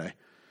lunch today?"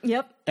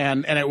 Yep.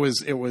 And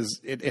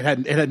it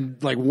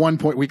had 1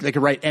 point. They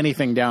could write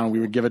anything down and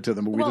we would give it to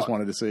them, but we just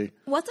wanted to see.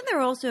 Wasn't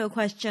there also a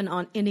question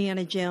on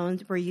Indiana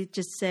Jones where you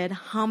just said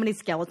how many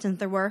skeletons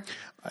there were?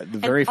 The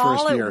very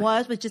first year. All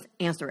it was just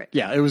answer it.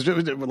 Yeah, it was I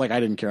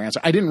didn't care answer.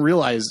 I didn't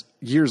realize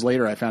years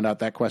later I found out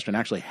that question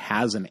actually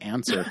has an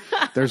answer.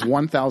 There's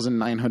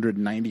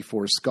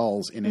 1,994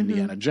 skulls in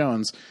Indiana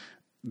Jones.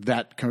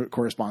 that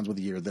corresponds with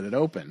the year that it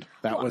opened.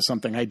 That was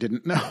something I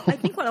didn't know. I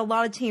think what a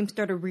lot of teams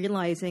started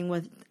realizing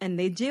was, and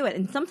they do it,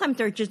 and sometimes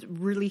they're just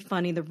really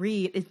funny to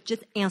read, is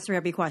just answer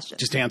every question.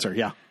 Just answer,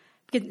 yeah.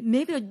 Because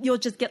maybe you'll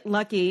just get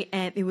lucky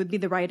and it would be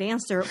the right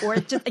answer. Or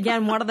it's just,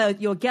 again, one of those,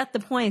 you'll get the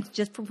points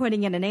just for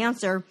putting in an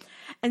answer.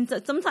 And so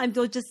sometimes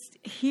you'll just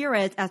hear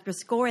it as you're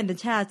scoring the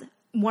test.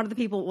 One of the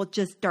people will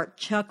just start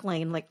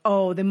chuckling, like,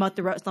 oh, they must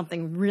have wrote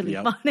something really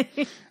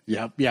funny.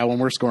 Yep. Yeah, when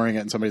we're scoring it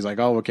and somebody's like,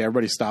 oh, okay,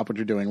 everybody stop what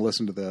you're doing,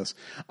 listen to this.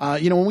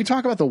 When we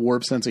talk about the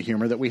warped sense of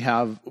humor that we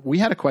have, we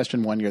had a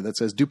question one year that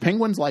says, do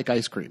penguins like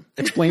ice cream?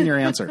 Explain your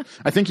answer.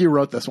 I think you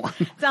wrote this one.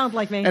 Sounds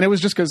like me. And it was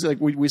just because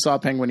we saw a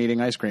penguin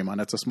eating ice cream on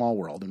It's a Small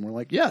World, and we're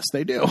like, yes,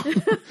 they do.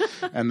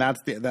 And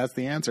that's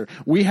the answer.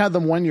 We had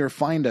them one year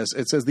find us.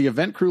 It says, the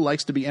event crew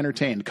likes to be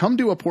entertained. Come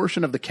do a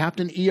portion of the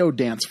Captain EO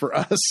dance for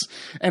us.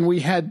 And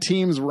we had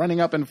teams running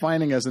up and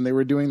finding us, and they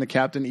were doing the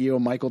Captain EO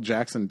Michael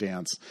Jackson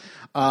dance.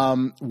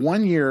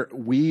 One year,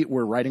 we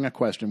were writing a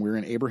question. We were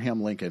in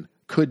Abraham Lincoln.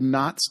 Could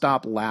not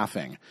stop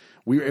laughing.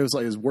 It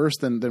was worse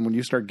than when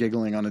you start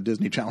giggling on a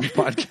Disney Challenge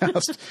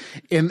podcast.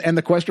 And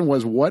the question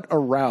was, what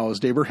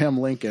aroused Abraham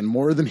Lincoln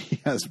more than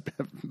he has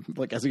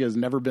been, as he has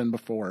never been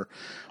before?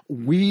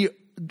 We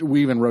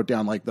even wrote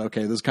down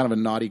okay, this is kind of a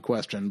naughty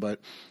question,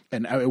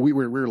 and we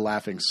were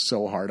laughing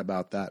so hard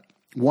about that.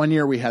 One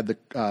year we had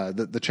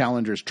the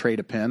challengers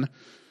trade a pin.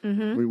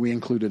 Mm-hmm. We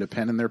included a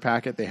pen in their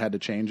packet. They had to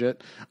change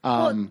it.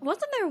 Wasn't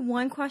there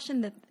one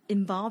question that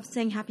involved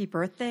saying happy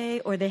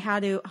birthday, or they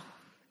had to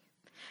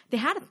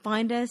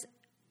find us?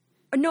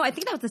 No, I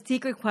think that was a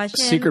secret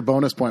question. Secret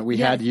bonus point. We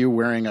had you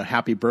wearing a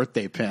happy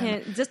birthday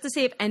pin. Just to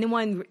see if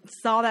anyone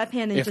saw that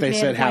pin. And if they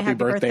said happy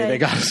birthday, they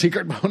got a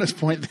secret bonus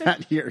point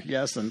that year.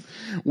 Yes. And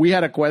we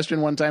had a question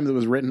one time that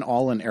was written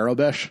all in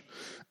Arabic.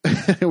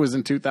 It was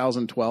in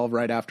 2012,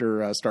 right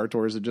after Star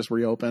Tours had just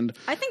reopened.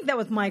 I think that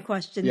was my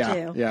question,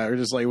 too. Yeah,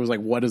 it was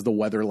like, what is the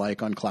weather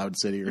like on Cloud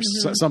City, or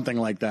something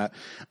like that.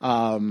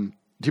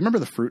 Do you remember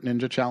the Fruit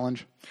Ninja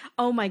Challenge?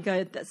 Oh, my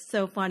God. That's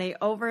so funny.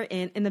 Over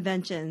in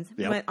Inventions,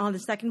 on the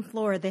second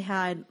floor, they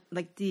had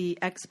the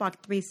Xbox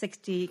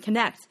 360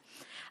 Kinect.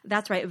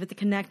 That's right. It was the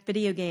Kinect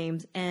video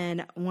games.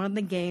 And one of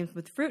the games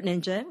was Fruit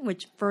Ninja,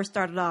 which first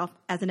started off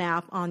as an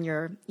app on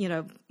your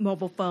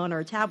mobile phone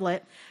or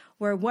tablet,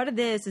 where what it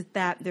is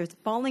that there's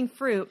falling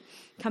fruit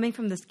coming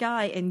from the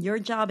sky, and your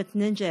job as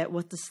ninja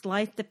was to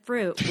slice the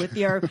fruit with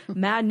your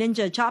mad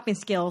ninja chopping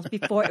skills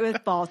before it would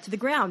fall to the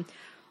ground.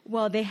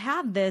 Well, they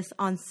had this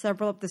on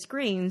several of the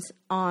screens,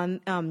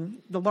 on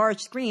the large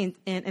screens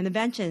in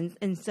Inventions,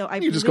 and so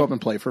you just go up and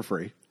play for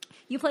free.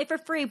 You play for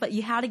free, but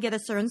you had to get a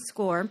certain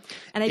score,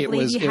 and I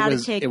believe you had to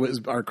take. It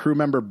was our crew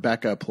member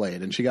Becca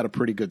played, and she got a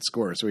pretty good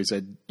score. So he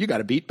said, "You got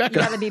to beat Becca."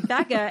 You got to beat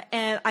Becca,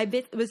 and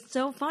it was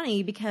so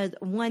funny because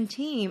one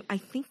team, I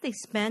think they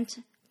spent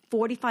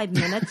 45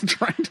 minutes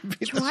trying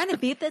to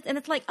beat this, and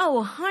it's like,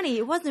 oh, honey,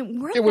 it wasn't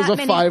worth. It was a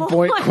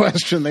 5-point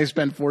question. They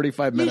spent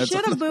 45 minutes. You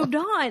should have moved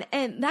on,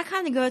 and that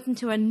kind of goes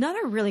into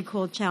another really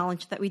cool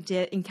challenge that we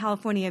did in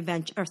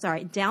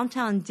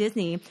Downtown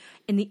Disney.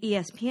 In the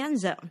ESPN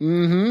zone.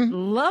 Mm-hmm.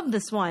 Love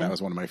this one. That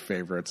was one of my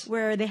favorites.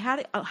 Where they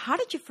had how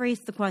did you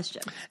phrase the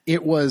question?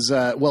 It was,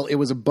 it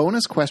was a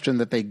bonus question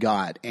that they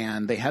got,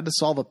 and they had to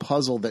solve a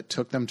puzzle that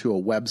took them to a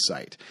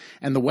website.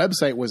 And the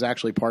website was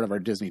actually part of our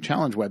Disney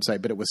Challenge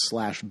website, but it was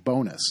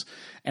 /bonus.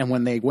 And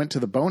when they went to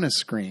the bonus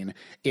screen,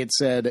 it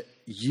said,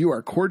 you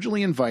are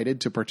cordially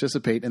invited to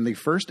participate in the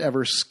first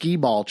ever skee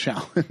ball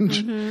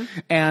challenge. Mm-hmm.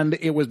 And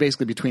it was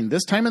basically between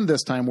this time and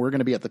this time, we're going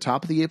to be at the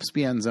top of the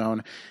ESPN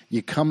zone.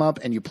 You come up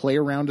and you play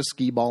around a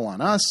skee ball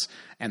on us,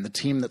 and the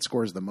team that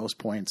scores the most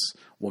points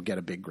will get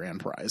a big grand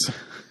prize.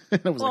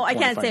 I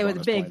can't say it was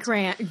a big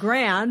grand.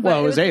 But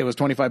well, it was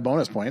 25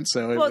 bonus points.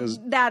 So it was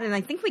that, and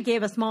I think we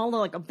gave a small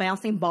little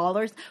bouncing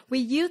ballers. We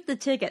used the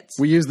tickets.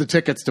 We used the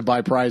tickets to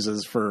buy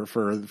prizes for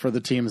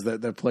the teams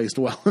that placed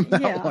well in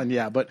that one.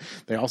 Yeah, but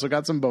they also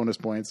got some bonus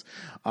points.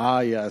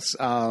 Yes.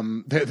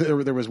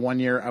 There was one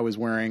year I was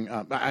wearing.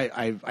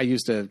 I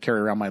used to carry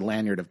around my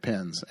lanyard of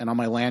pins, and on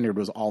my lanyard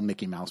was all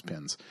Mickey Mouse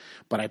pins,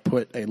 but I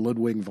put a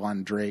Ludwig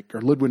von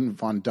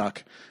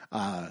Duck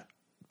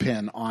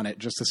pin on it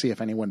just to see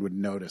if anyone would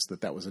notice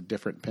that was a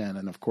different pin.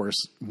 And of course,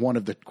 one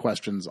of the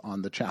questions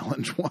on the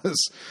challenge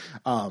was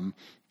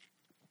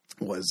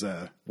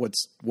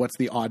what's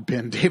the odd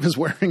pin Dave is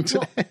wearing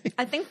today? Well,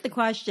 I think the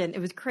question, it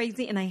was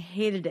crazy and I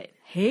hated it.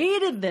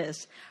 Hated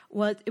this.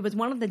 It was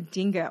one of the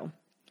dingo.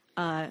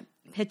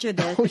 Picture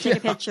this. Take a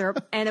picture.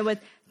 And it was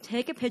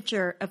take a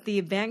picture of the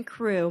event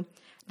crew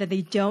that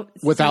they don't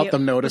without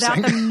them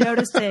noticing.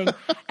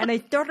 And I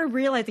started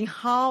realizing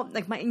how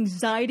my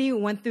anxiety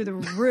went through the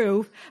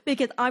roof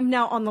because I'm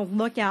now on the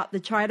lookout to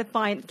try to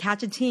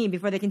catch a team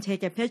before they can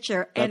take a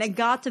picture. And it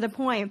got to the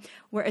point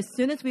where as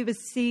soon as we would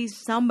see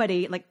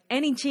somebody,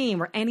 any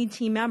team or any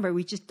team member,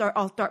 we just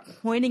I'll start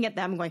pointing at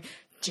them and going,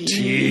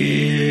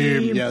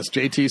 team. Yes,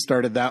 JT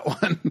started that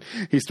one.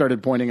 He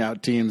started pointing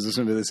out teams as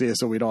soon as they see us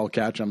so we'd all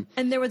catch them.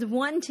 And there was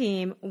one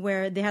team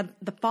where they had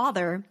the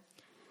father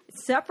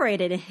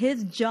separated. And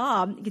his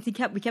job,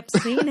 because we kept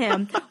seeing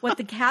him, was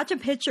to catch a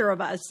picture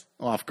of us.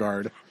 Off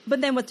guard.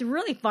 But then what's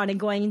really funny,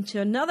 going into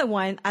another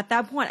one, at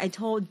that point I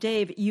told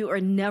Dave, you are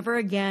never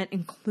again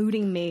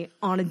including me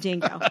on a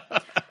dingo.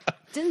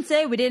 Didn't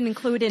say we didn't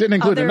include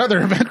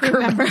another event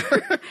crew member.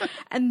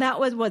 And that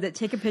was it?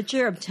 Take a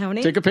picture of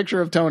Tony? Take a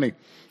picture of Tony.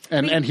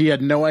 And he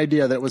had no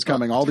idea that it was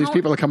coming. All these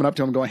people are coming up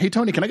to him going, hey,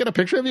 Tony, can I get a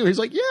picture of you? He's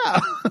like, yeah,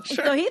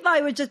 sure. So he thought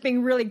he was just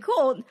being really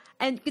cool.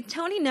 And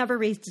Tony never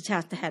reads the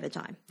test ahead of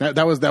time.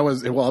 That was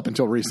well, up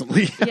until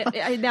recently.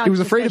 Yeah, he was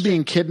afraid of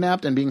being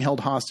kidnapped and being held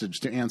hostage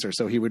to answer,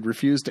 so he would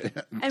refuse to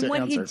And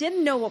when answer. he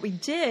didn't know what we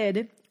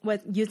did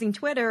with using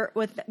Twitter,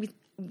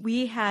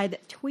 we had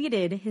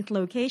tweeted his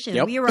location.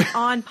 Yep. We were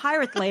on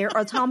Pirate Lair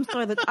or Tom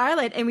Sawyer's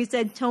Island, and we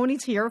said,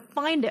 Tony's here,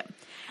 find him.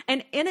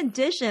 And in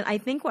addition, I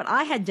think what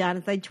I had done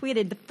is I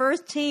tweeted, the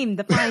first team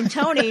to find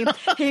Tony,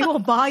 he will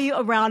buy you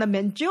a round of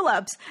mint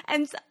juleps.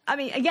 And I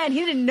mean, again,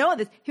 he didn't know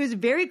this. He was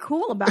very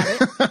cool about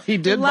it. He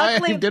did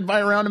buy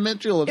a round of mint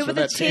juleps for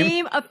that team. It was a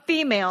team of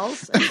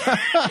females.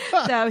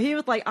 So he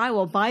was like, I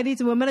will buy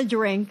these women a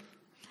drink.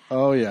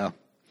 Oh, yeah.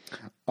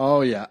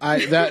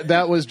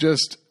 That was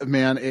just,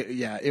 man.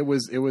 It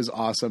was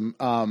awesome.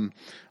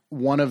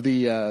 One of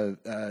the,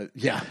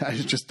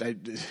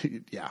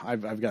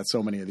 I've got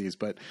so many of these,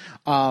 but,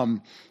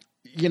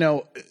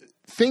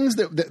 things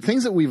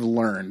that we've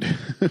learned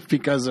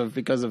because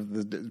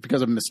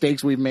of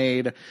mistakes we've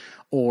made,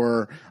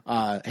 or,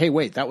 hey,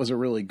 wait, that was a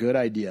really good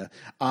idea.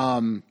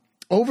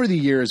 Over the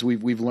years,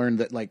 we've learned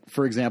that, like,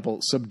 for example,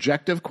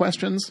 subjective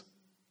questions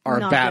are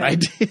a bad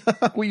idea.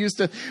 We used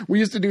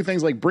to do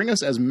things like bring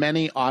us as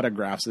many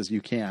autographs as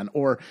you can,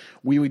 or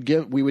we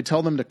would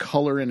tell them to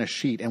color in a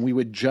sheet and we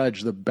would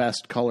judge the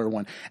best color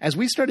one. As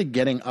we started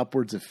getting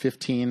upwards of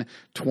 15,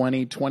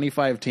 20,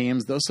 25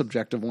 teams, those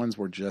subjective ones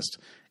were just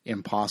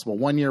impossible.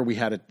 One year we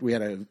had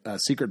a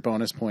secret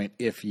bonus point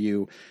if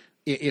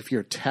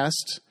your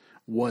test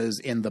was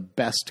in the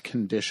best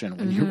condition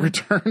when you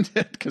returned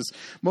it, because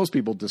most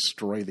people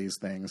destroy these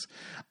things.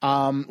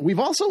 We've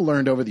also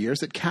learned over the years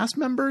that cast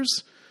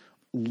members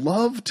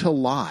love to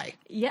lie.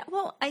 Yeah,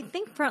 well, I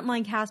think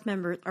frontline cast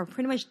members are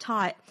pretty much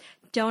taught,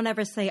 don't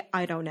ever say,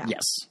 I don't know.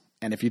 Yes.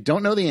 And if you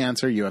don't know the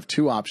answer, you have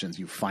two options.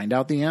 You find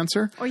out the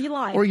answer. Or you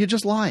lie. Or you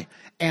just lie.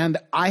 And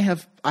I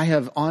have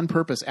on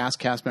purpose asked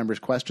cast members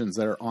questions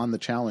that are on the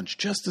challenge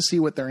just to see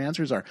what their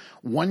answers are.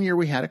 One year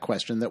we had a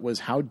question that was,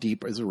 how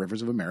deep is the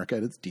rivers of America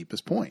at its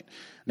deepest point?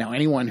 Now,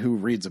 anyone who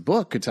reads a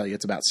book could tell you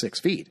it's about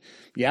 6 feet.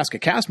 You ask a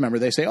cast member,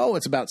 they say, oh,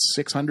 it's about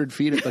 600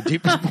 feet at the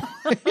deepest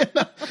point.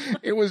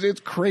 It's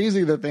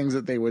crazy the things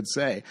that they would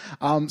say.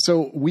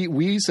 So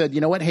we said,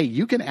 you know what? Hey,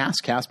 you can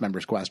ask cast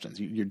members questions.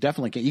 You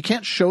definitely can. You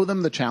can't show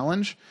them the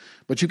challenge,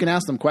 but you can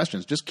ask them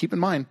questions. Just keep in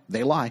mind,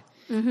 they lie.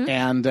 Mm-hmm.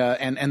 And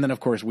then, of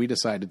course, we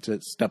decided to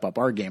step up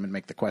our game and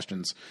make the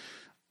questions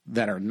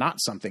that are not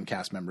something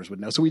cast members would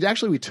know. So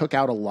we took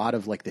out a lot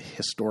of like the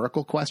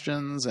historical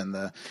questions and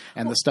the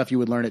stuff you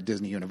would learn at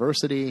Disney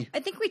University. I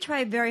think we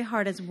tried very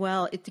hard as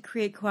well to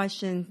create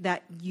questions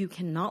that you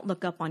cannot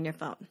look up on your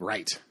phone.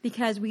 Right.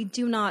 Because we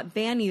do not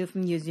ban you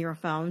from using your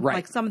phone. Right.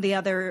 Like some of the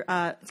other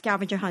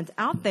scavenger hunts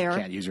out there.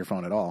 Can't use your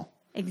phone at all.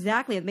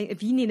 Exactly.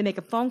 If you need to make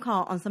a phone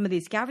call on some of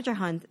these scavenger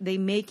hunts, they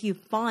make you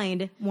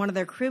find one of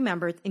their crew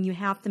members and you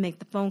have to make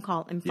the phone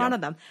call in front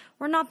of them.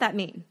 We're not that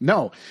mean.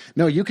 No,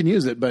 you can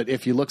use it, but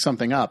if you look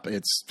something up,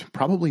 it's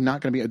probably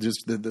not going to be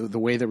just the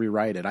way that we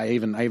write it. I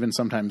even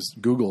sometimes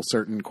Google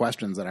certain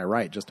questions that I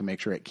write just to make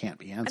sure it can't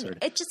be answered.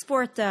 It just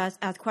forced us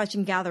as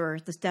question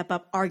gatherers to step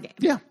up our game.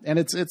 Yeah, and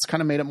it's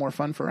kind of made it more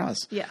fun for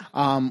us. Yeah.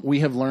 We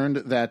have learned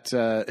that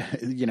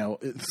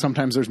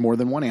sometimes there's more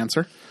than one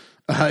answer.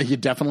 You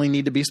definitely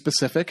need to be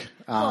specific.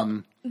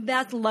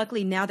 That's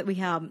luckily now that we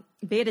have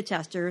beta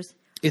testers.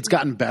 It's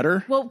gotten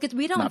better. Well, because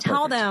we don't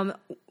tell them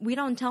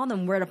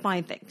where to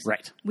find things.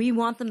 Right. We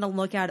want them to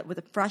look at it with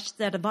a fresh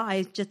set of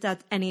eyes, just as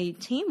any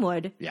team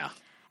would. Yeah.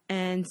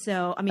 And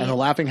so, I mean, and the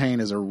Laughing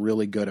Hyenas are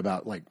really good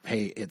about like,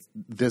 hey,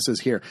 this is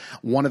here.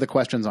 One of the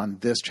questions on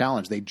this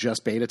challenge, they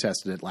just beta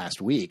tested it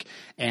last week,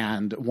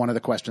 and one of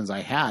the questions I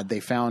had, they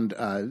found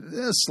a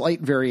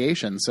slight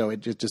variation. So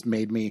it just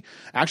made me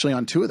actually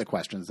on two of the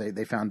questions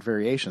they found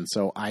variation.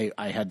 So I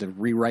had to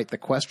rewrite the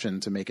question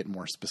to make it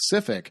more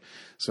specific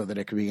so that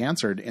it could be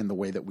answered in the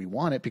way that we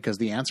want it, because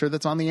the answer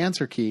that's on the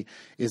answer key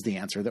is the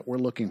answer that we're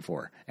looking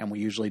for, and we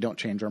usually don't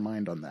change our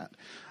mind on that.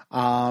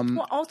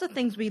 Well, also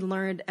things we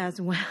learned as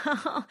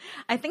well,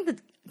 I think that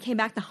came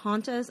back to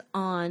haunt us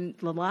on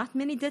the last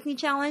mini Disney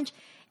challenge,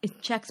 is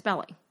check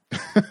spelling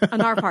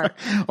on our part.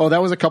 Oh,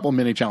 that was a couple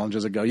mini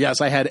challenges ago.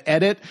 Yes, I had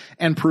edit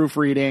and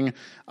proofreading,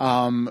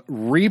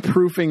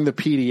 reproofing the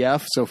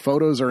PDF so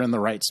photos are in the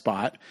right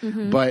spot,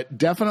 but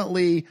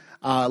definitely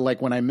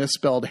like when I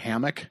misspelled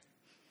hammock.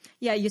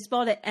 Yeah, you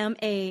spelled it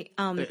M-A-M-M-O-C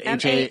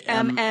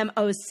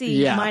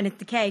Yeah. minus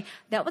the K.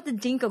 That was the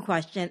Dingo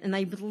question, and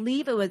I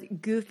believe it was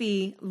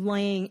Goofy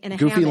laying in a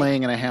Goofy hammock.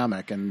 laying in a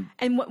hammock. And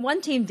And what one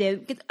team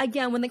did, 'cause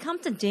again, when it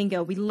comes to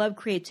Dingo, we love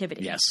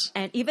creativity. Yes.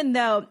 And even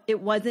though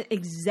it wasn't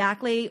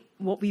exactly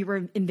what we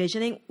were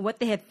envisioning, what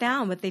they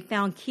found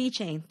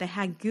keychains that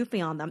had Goofy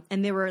on them,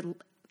 and they were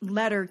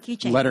letter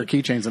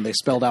keychains. and they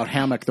spelled out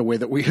hammock the way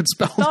that we had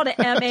Spelled it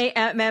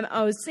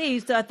M-A-M-M-O-C.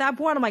 So at that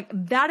point, I'm like,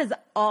 that is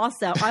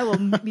awesome. I will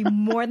be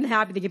more than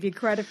happy to give you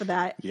credit for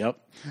that. Yep.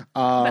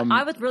 But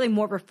I was really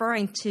more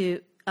referring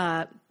to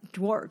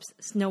dwarves,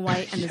 Snow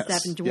White and the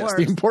Seven Dwarves.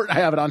 Yes, I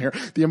have it on here.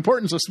 The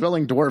importance of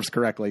spelling dwarves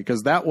correctly,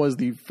 because that was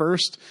the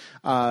first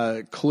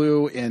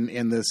clue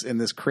in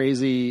this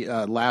crazy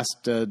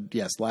last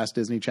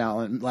Disney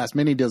challenge, last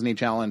mini Disney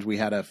challenge. We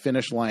had a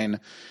finish line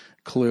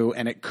clue,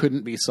 and it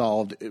couldn't be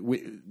solved.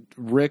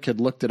 Rick had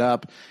looked it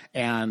up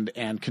and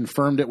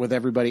confirmed it with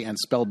everybody and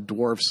spelled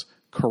dwarfs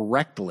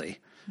correctly,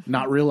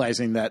 not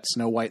realizing that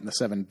Snow White and the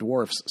Seven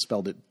Dwarfs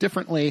spelled it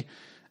differently.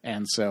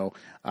 And so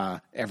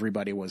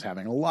everybody was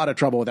having a lot of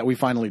trouble with that. We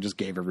finally just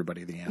gave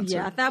everybody the answer.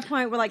 Yeah, at that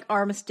point, we're like,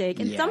 our mistake.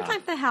 And Yeah.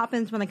 sometimes that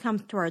happens when it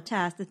comes to our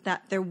test, is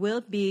that there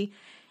will be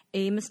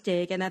a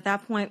mistake. And at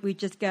that point, we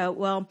just go,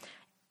 well,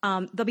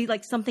 there'll be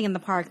like something in the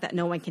park that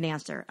no one can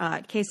answer.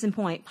 Case in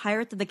point,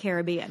 Pirates of the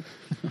Caribbean.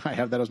 I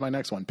have that as my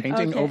next one.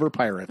 Painting Okay. over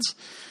pirates.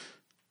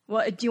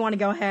 Well, do you want to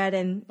go ahead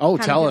and Oh, kind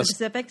of tell give us. the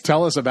specifics?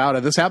 Tell us about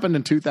it. This happened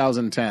in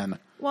 2010.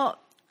 Well,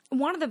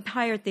 one of the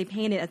pirates they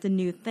painted as a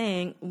new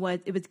thing was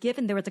there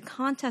was a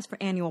contest for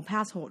annual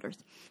pass holders.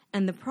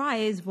 And the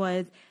prize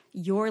was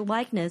your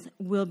likeness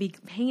will be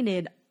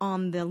painted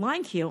on the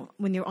line queue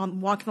when you're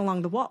walking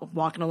along the walls,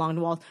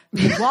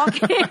 you're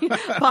walking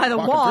by the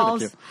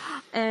walls.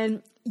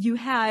 And you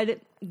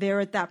had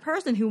that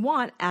person who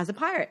won as a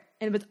pirate.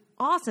 And it was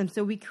awesome.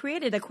 So we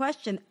created a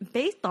question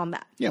based on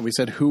that. Yeah, we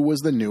said who was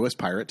the newest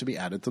pirate to be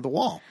added to the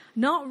wall.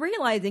 Not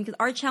realizing, because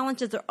our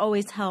challenges are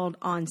always held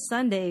on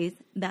Sundays,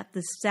 that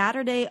the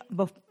Saturday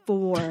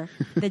before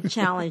the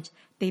challenge,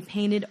 they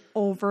painted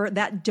over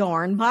that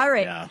darn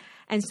pirate. Yeah.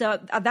 And so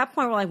at that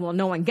point, we're like, well,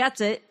 no one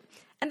gets it.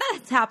 And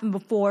that's happened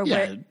before.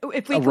 Yeah, where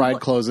if we a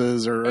ride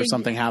closes or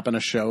something happened, a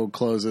show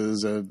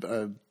closes,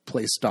 a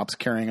place stops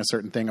carrying a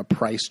certain thing, a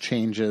price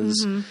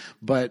changes. Mm-hmm.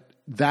 But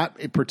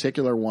that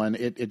particular one,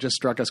 it just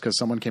struck us because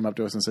someone came up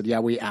to us and said, yeah,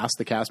 we asked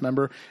the cast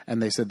member,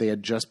 and they said they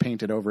had just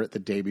painted over it the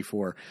day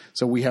before.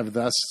 So we have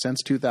thus,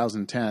 since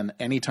 2010,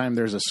 anytime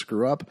there's a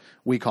screw-up,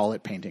 we call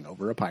it painting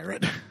over a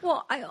pirate.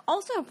 Well, I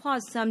also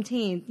applaud some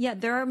teams. Yeah,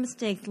 there are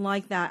mistakes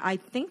like that. I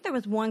think there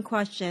was one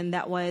question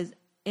that was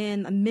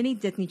in a mini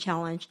Disney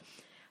challenge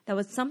that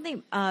was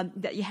something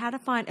that you had to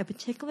find a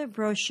particular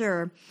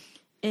brochure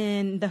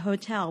in the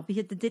hotel,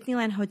 because the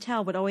Disneyland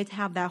Hotel would always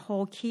have that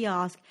whole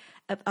kiosk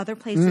of other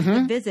places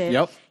to visit.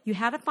 Yep. You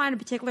had to find a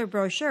particular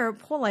brochure,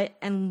 pull it,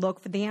 and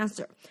look for the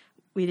answer.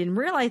 We didn't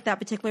realize that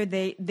particular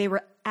they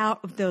were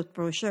out of those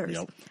brochures.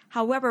 Yep.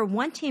 However,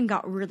 one team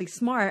got really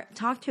smart,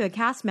 talked to a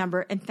cast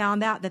member, and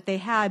found out that they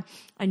had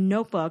a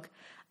notebook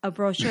of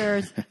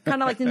brochures,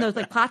 kind of like in those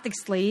like plastic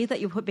sleeves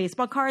that you put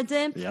baseball cards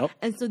in. Yep.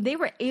 And so they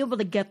were able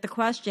to get the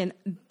question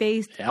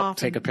based off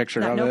Take a picture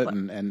that of notebook.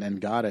 it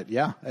and got it.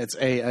 Yeah, it's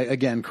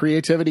again,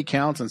 creativity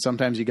counts, and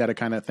sometimes you got to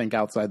kind of think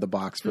outside the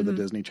box for the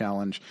Disney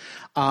Challenge.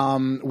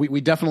 We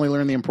definitely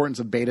learned the importance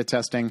of beta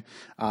testing.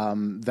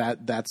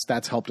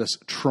 That's helped us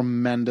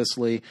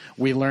tremendously.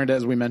 We learned,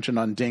 as we mentioned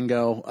on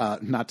Dingo,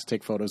 not to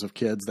take photos of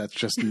kids. That's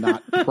just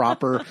not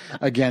proper.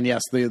 Again,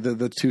 yes,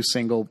 the two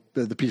single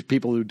the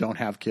people who don't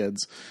have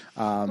kids.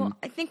 Well,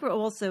 I think we're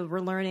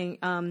learning,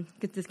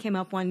 because this came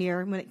up one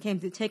year when it came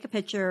to take a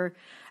picture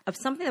of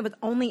something that was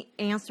only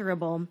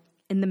answerable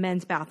in the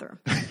men's bathroom.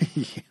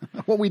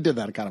 Well, we did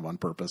that kind of on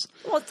purpose.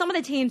 Well, some of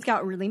the teams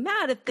got really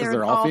mad if they're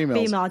they're all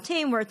females. female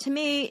team, where to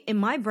me, in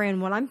my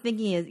brain, what I'm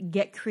thinking is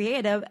get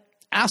creative.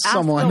 Ask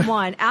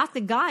someone. Ask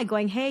a guy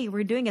going, hey,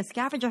 we're doing a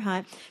scavenger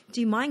hunt.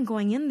 Do you mind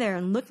going in there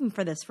and looking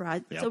for this for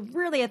us? Yep. So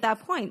really at that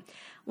point,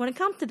 when it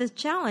comes to this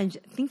challenge,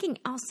 thinking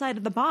outside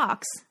of the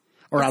box.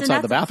 Or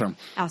outside the bathroom.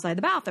 Outside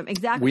the bathroom,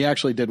 exactly. We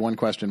actually did one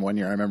question one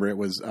year. I remember it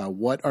was,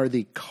 what are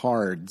the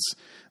cards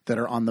that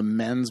are on the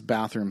men's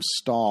bathroom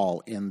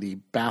stall in the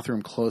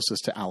bathroom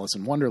closest to Alice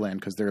in Wonderland?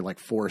 Because there are like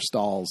 4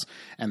 stalls,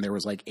 and there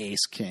was like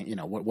Ace, King,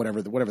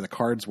 whatever the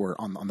cards were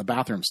on the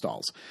bathroom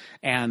stalls.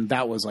 And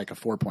that was like a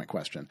 4-point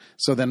question.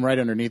 So then right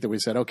underneath it, we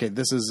said, okay,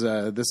 this is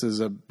a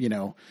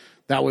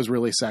that was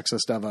really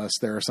sexist of us.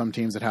 There are some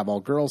teams that have all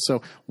girls.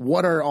 So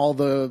what are all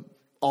the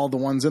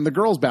ones in the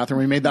girls' bathroom?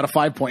 We made that a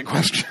 5-point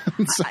question.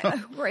 So,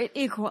 We're at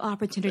equal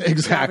opportunity.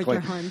 exactly.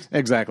 scavenger hunt.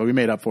 Exactly. We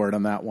made up for it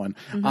on that one.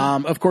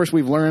 Of course,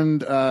 we've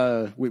learned,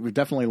 we've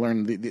definitely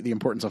learned the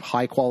importance of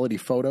high quality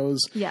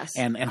photos. Yes.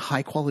 And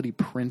high quality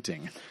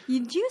printing.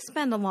 You do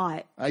spend a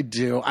lot. I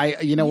do.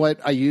 You know what?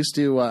 I used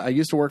to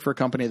work for a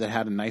company that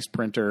had a nice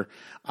printer,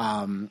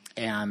 and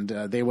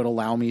they would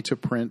allow me to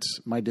print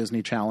my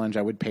Disney Challenge.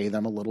 I would pay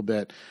them a little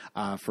bit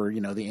for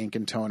the ink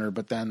and toner,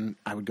 but then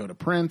I would go to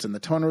print, and the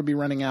toner would be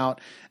running out.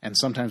 And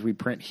sometimes we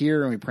print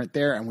here and we print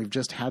there, and we've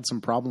just had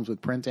some problems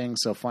with printing.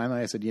 So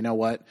finally I said, you know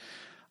what?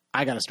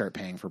 I got to start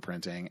paying for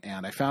printing.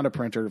 And I found a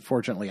printer,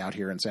 fortunately, out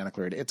here in Santa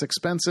Clarita. It's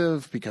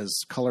expensive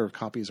because color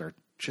copies are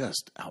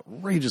just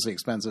outrageously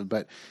expensive.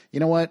 But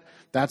you know what?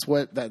 That's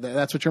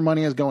what your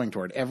money is going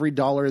toward. Every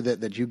dollar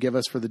that you give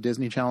us for the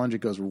Disney Challenge, it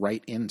goes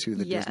right into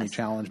the Disney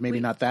Challenge. Maybe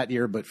not that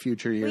year, but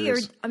future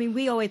years.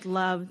 We always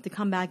love to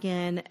come back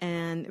in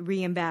and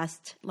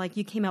reinvest. Like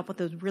you came up with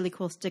those really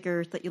cool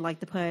stickers that you like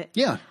to put.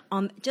 Yeah.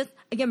 On just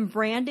again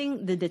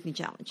branding the Disney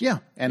Challenge. Yeah,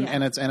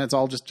 and it's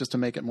all just to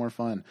make it more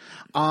fun.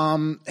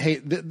 Hey,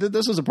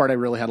 this was a part I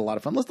really had a lot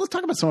of fun. Let's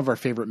talk about some of our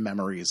favorite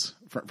memories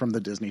from the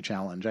Disney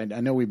Challenge. I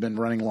know we've been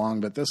running long,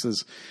 but this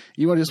is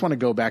just want to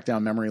go back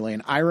down memory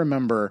lane. I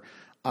remember,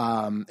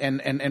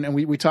 and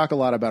we talk a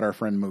lot about our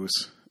friend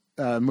Moose.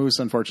 Moose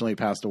unfortunately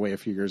passed away a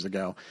few years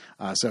ago.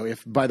 So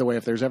if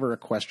there's ever a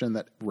question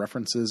that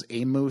references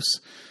a moose,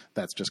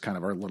 that's just kind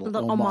of our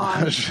little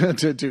homage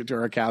to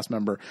our cast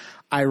member.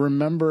 I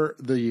remember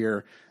the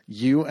year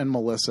you and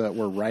Melissa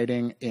were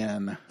riding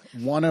in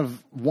one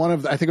of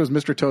I think it was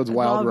Mr. Toad's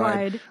Wild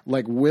Ride,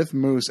 like with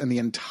Moose, and the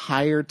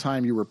entire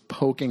time you were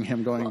poking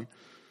him going. Well,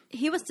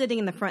 he was sitting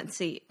in the front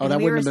seat. Oh,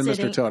 that wouldn't have been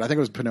Mr. Toad. I think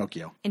it was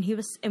Pinocchio. And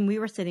we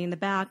were sitting in the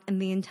back,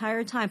 and the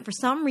entire time, for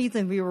some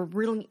reason, we were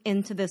really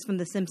into this from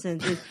The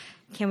Simpsons. Is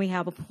can we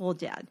have a pull,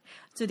 Dad?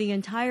 So the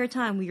entire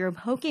time we were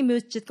poking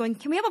Moose, just going,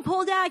 "Can we have a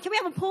pull, Dad? Can we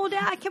have a pull,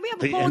 Dad? Can we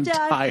have a pull,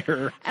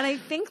 Dad?" And I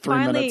think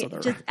finally,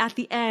 just at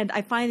the end,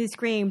 I finally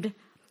screamed,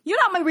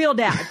 "You're not my real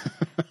dad!"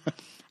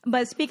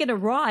 But speaking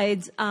of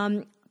rides,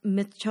 Mr.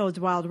 Toad's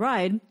Wild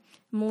Ride.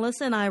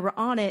 Melissa and I were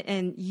on it,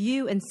 and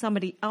you and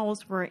somebody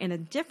else were in a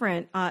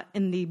different,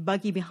 in the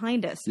buggy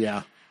behind us.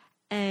 Yeah.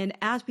 And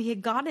as we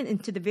had gotten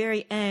into the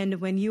very end,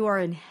 when you are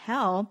in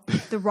hell,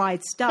 the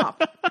ride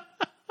stopped.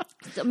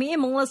 So me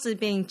and Melissa,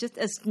 being just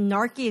as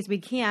snarky as we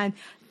can,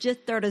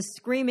 just started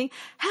screaming,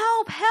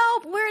 "Help,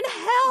 help, we're in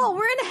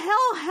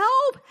hell,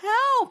 help,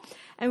 help."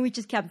 And we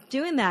just kept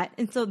doing that.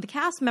 And so the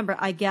cast member,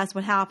 I guess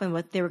what happened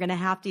was they were going to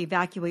have to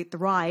evacuate the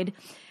ride.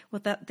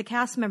 Well, the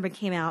cast member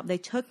came out. They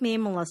took me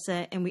and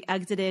Melissa, and we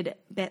exited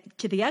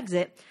to the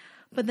exit.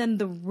 But then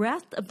the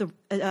rest of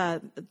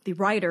the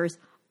riders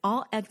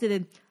all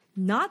exited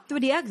not through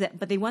the exit,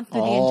 but they went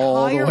through the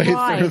entire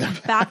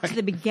ride back to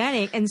the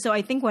beginning. And so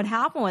I think what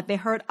happened was they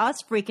heard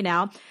us freaking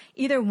out,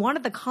 either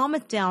wanted the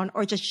comments down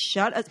or just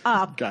shut us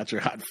up. Got you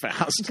out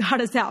fast.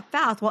 Got us out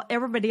fast while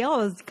everybody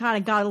else kind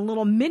of got a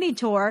little mini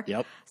tour.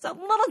 Yep. So a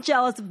little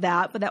jealous of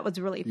that, but that was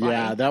really funny.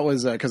 Yeah, that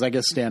was because I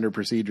guess standard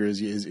procedure is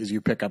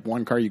you pick up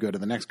one car, you go to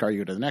the next car, you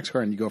go to the next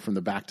car, and you go from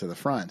the back to the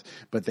front.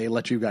 But they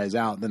let you guys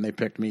out. Then they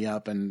picked me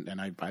up, and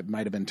I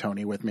might have been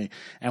Tony with me.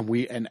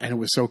 And it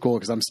was so cool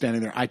because I'm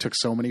standing there. I took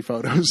so many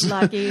photos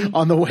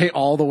on the way,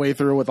 all the way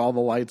through with all the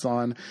lights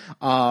on.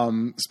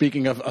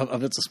 Speaking of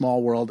It's a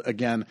Small World,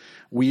 again,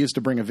 we used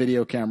to bring a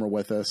video camera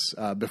with us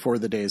before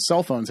the days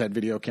cell phones had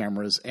video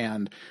cameras.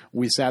 And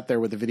we sat there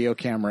with a video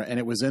camera, and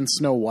it was in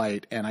Snow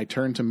White. And I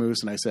turned to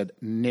Moose and I said,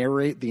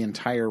 narrate the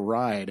entire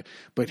ride.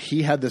 But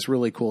he had this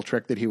really cool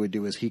trick that he would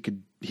do is he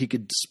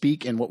could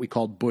speak in what we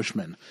called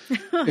Bushman.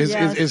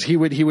 Is he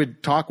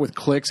would talk with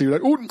clicks. He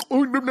would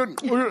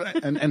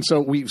like, and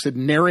so we said,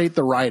 narrate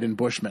the ride in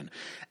Bushman.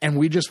 And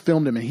we just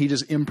filmed him, and he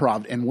just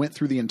improv and went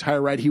through the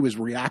entire ride. He was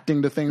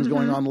reacting to things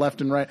going on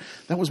left and right.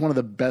 That was one of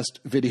the best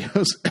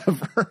videos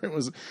ever.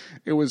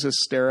 It was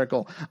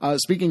hysterical.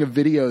 Speaking of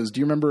videos, do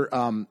you remember,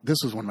 this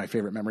was one of my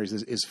favorite memories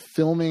is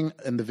filming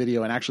in the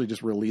video and actually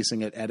just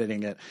releasing it,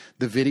 editing it.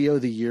 The video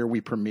the year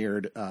we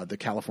premiered the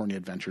California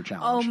Adventure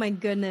Challenge. Oh my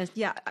goodness.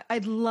 Yeah. I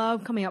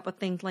love coming up with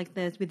things like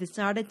this. We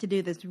decided to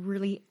do this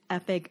really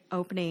epic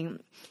opening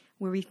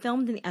where we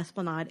filmed in the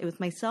Esplanade. It was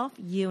myself,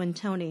 you, and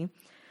Tony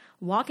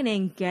walking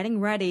in, getting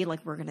ready,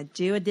 like we're going to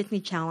do a Disney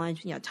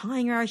Challenge,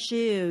 tying our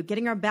shoe,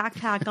 getting our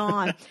backpack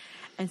on.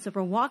 And so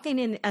we're walking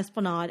in the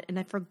Esplanade, and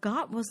I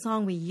forgot what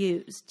song we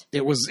used.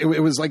 It was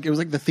like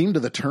the theme to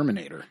the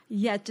Terminator.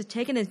 Yeah, just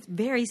taking it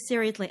very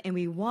seriously. And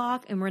we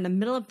walk, and we're in the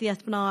middle of the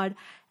Esplanade,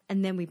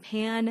 and then we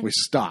pan. We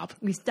stop.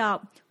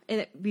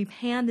 And we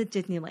pan to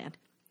Disneyland.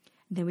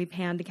 Then we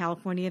panned to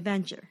California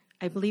Adventure.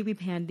 I believe we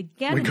panned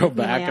again. We go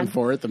back and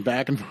forth and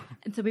back and forth.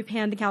 And so we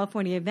panned to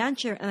California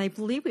Adventure, and I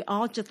believe we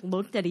all just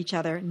looked at each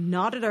other,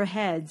 nodded our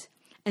heads,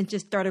 and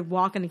just started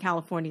walking to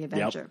California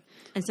Adventure. Yep.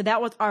 And so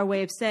that was our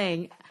way of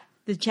saying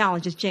the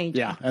challenge is changing.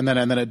 Yeah, and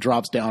then it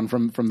drops down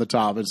from the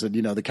top. It said,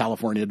 the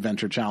California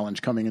Adventure Challenge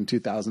coming in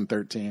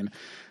 2013.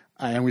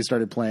 And we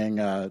started playing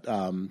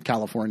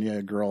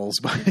California Girls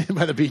by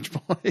the Beach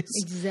Boys.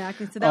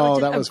 Exactly. So that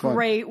was just a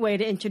great way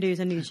to introduce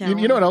a new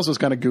challenge. You know what else was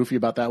kind of goofy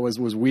about that was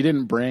we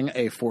didn't bring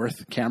a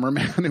fourth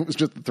cameraman. It was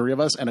just the three of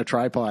us and a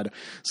tripod.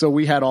 So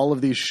we had all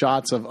of these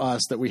shots of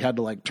us that we had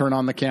to like turn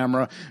on the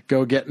camera,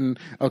 go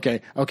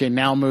okay,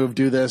 now move,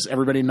 do this.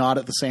 Everybody nod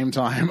at the same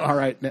time. All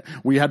right.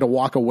 We had to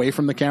walk away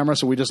from the camera,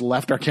 so we just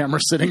left our camera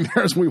sitting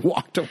there as we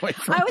walked away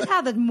from it. I always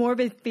had the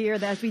morbid fear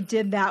that as we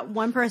did that,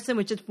 one person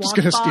would just walk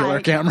by. Just going to steal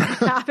our camera.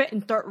 grab it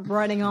and start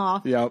running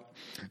off. Yep.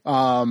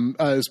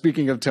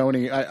 Speaking of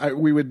Tony,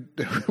 we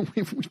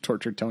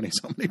tortured Tony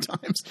so many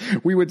times.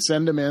 We would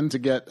send him in to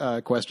get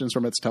questions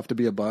from It's Tough to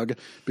Be a Bug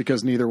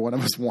because neither one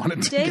of us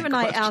wanted to. Dave and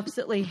questions. I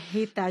absolutely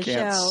hate that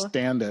Can't show.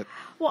 stand it.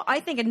 Well, I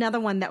think another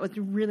one that was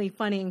really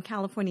funny in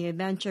California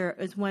Adventure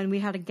is when we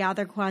had to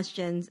gather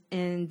questions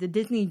in the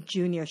Disney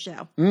Junior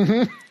show.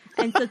 Mm-hmm.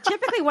 And so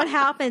typically what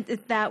happens is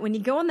that when you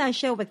go on that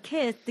show with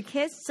kids, the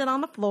kids sit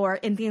on the floor,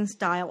 Indian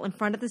style, in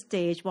front of the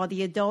stage while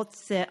the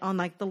adults sit on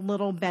like the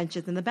little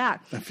benches in the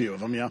back. A few of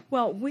them, yeah.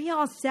 Well, we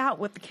all sat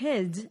with the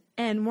kids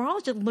and we're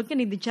all just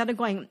looking at each other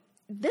going,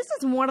 this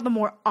is one of the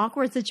more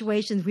awkward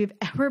situations we've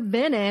ever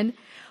been in.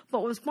 But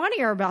what was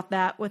funnier about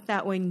that was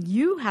that when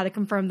you had to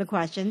confirm the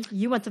question,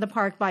 you went to the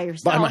park by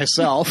yourself. By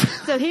myself.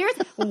 So here's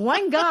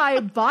one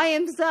guy by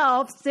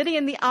himself sitting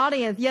in the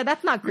audience. Yeah,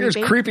 that's not creepy.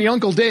 Here's creepy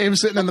Uncle Dave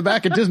sitting in the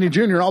back of Disney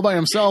Junior all by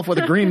himself with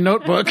a green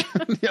notebook,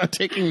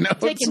 taking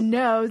notes. Taking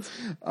notes.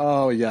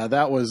 Oh yeah,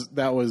 that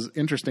was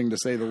interesting to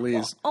say the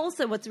least. Well,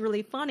 also, what's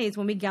really funny is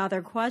when we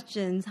gather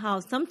questions, how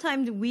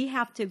sometimes we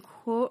have to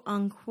quote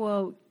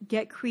unquote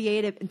get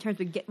creative in terms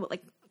of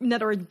in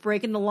other words,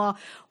 breaking the law.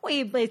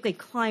 We basically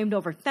climbed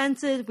over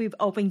fences. We've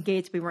opened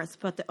gates we weren't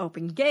supposed to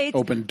open gates.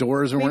 Opened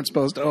doors we weren't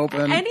supposed to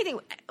open. Anything.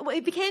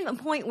 It became a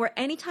point where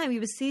anytime we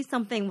would see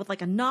something with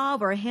like a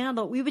knob or a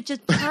handle, we would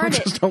just turn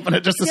it. Just open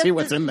it just to see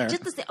what's in there.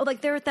 Just to see,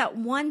 like there was that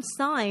one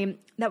sign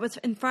that was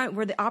in front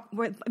where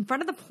in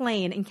front of the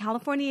plane in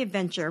California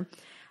Adventure,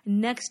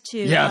 next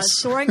to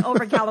soaring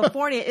over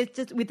California. It's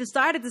just we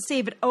decided to see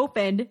if it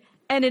opened.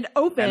 And it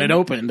opened.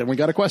 And we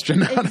got a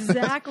question.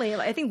 Exactly.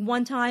 I think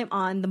one time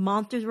on the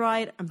Monsters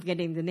ride, I'm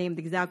forgetting the name of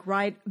the exact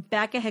ride,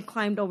 Becca had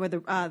climbed over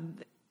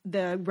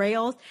the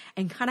rails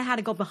and kind of had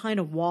to go behind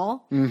a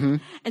wall. Mm-hmm.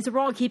 And so we're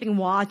all keeping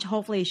watch.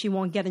 Hopefully she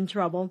won't get in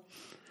trouble.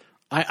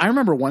 I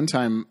remember one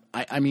time,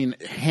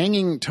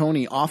 hanging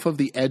Tony off of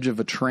the edge of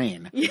a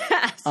train.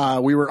 Yes.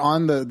 We were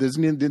on the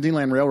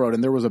Disneyland Railroad,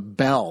 and there was a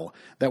bell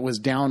that was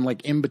down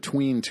like in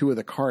between two of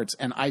the carts.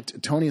 And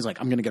Tony's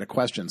like, I'm going to get a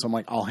question. So I'm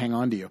like, I'll hang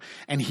on to you.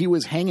 And he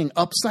was hanging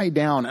upside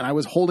down, and I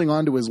was holding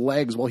on to his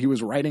legs while he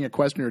was writing a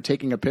question or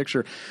taking a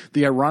picture.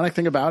 The ironic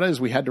thing about it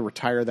is we had to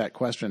retire that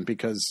question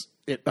because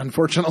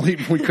unfortunately,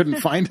 we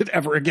couldn't find it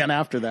ever again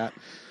after that.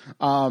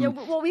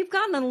 Well, we've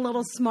gotten a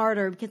little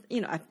smarter because,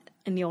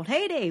 in the old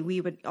heyday,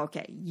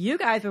 you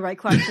guys would write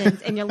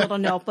questions in your little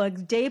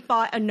notebooks. Dave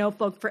bought a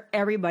notebook for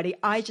everybody.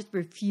 I just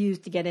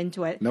refused to get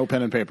into it. No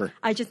pen and paper.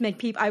 I just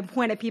I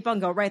point at people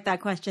and go, write that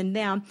question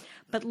down.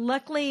 But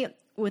luckily,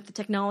 with the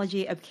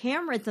technology of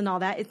cameras and all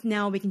that, it's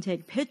now we can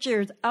take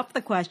pictures of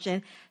the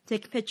question,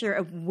 take a picture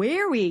of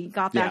where we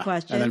got that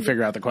question. And then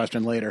figure out the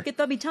question later.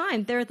 There'll be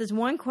time. There was this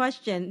one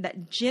question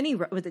that Ginny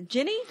wrote. Was it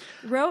Ginny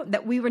wrote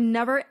that we were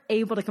never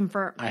able to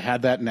confirm? I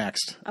had that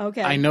next.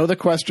 Okay. I know the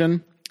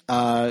question.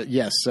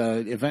 Yes,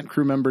 event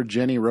crew member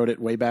Jenny wrote it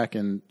way back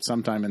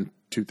sometime in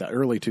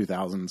early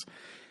 2000s.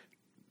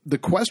 The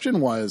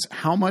question was,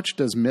 how much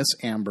does Miss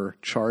Amber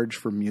charge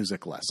for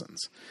music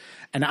lessons?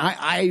 And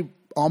I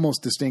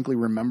almost distinctly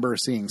remember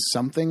seeing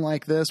something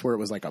like this where it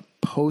was like a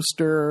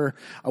poster,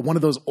 one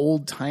of those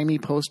old-timey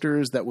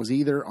posters that was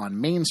either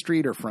on Main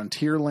Street or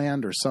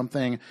Frontierland or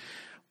something.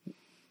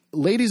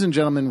 Ladies and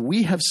gentlemen,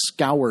 we have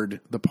scoured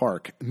the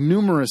park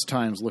numerous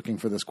times looking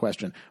for this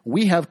question.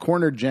 We have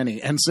cornered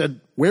Jenny and said,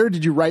 where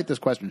did you write this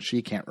question?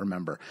 She can't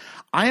remember.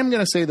 I am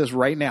going to say this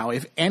right now.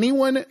 If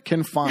anyone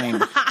can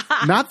find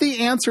not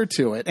the answer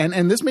to it,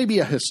 and this may be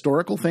a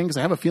historical thing because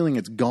I have a feeling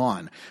it's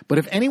gone, but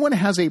if anyone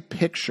has a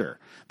picture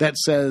that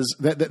says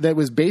that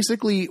was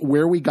basically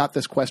where we got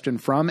this question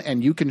from,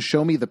 and you can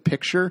show me the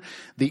picture,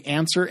 the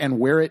answer, and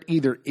where it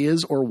either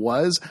is or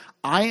was,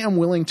 I am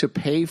willing to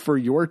pay for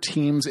your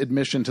team's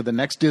admission to the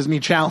next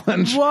Disney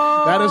Challenge.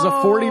 Whoa. That is a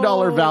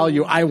 $40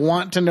 value. I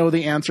want to know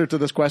the answer to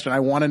this question. I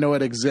want to know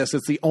it exists.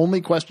 It's the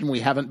only question we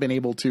haven't been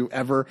able to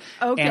ever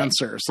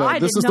answer. So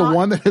this is the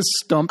one that has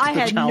stumped the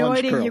challenge crew. I had no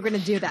idea you were going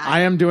to do that.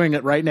 I am doing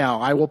it right now.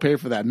 I will pay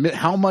for that.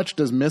 How much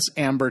does Miss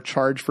Amber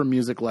charge for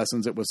music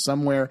lessons? It was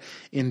somewhere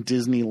in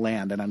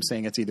Disneyland, and I'm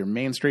saying it's either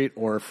Main Street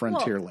or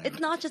Frontierland. Well, it's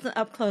not just an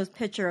up-close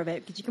picture of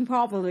it, because you can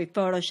probably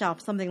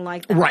Photoshop something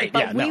like that. Right,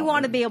 but we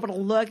want to be able to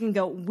look and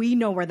go, we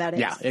know where that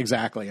is. Yeah,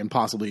 exactly, and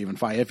possibly even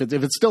find. If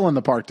it's still in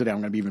the park today, I'm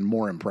going to be even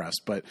more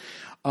impressed. But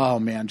oh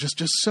man, just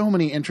so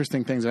many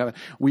interesting things happen.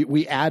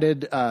 We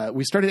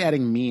started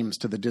adding memes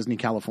to the Disney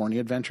California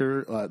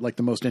Adventure, like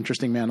the most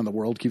interesting man in the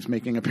world keeps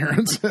making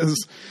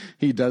appearances.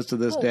 He does to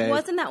this day.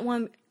 Wasn't that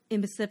one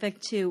in specific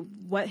to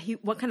what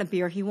kind of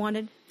beer he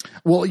wanted?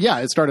 Well, yeah,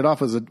 it started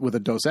off with a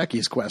Dos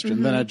Equis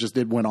question. Mm-hmm. Then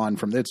it went on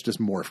from it's just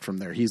morphed from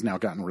there. He's now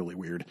gotten really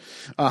weird.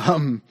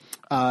 Do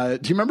you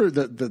remember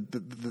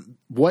the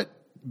what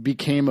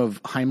became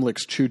of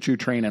Heimlich's Choo Choo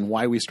Train and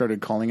why we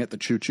started calling it the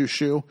Choo Choo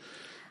Shoe?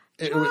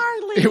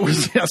 It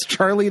was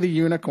Charlie the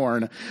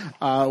Unicorn.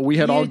 We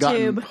had all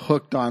gotten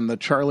hooked on the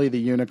Charlie the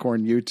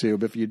Unicorn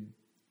YouTube. If you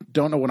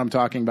don't know what I'm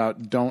talking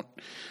about, don't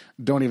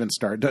Don't even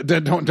start.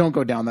 Don't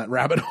go down that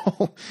rabbit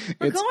hole.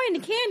 We're going to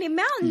Candy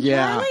Mountain,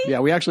 yeah, Charlie. yeah.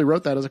 We actually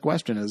wrote that as a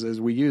question as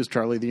we used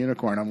Charlie the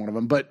Unicorn on one of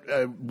them. But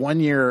one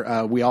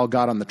year we all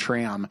got on the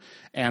tram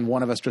and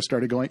one of us just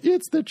started going,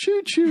 "It's the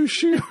choo choo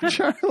shoo,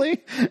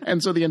 Charlie."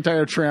 And so the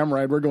entire tram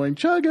ride we're going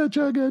chugga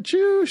chugga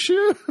choo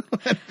shoo,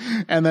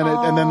 and then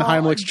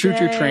Heimlich's choo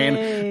choo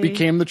train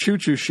became the choo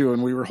choo shoo,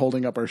 and we were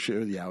holding up our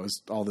shoe. Yeah, it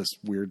was all this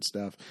weird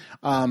stuff.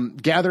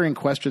 Gathering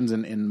questions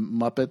in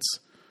Muppets.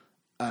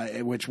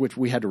 Which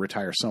we had to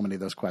retire so many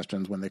of those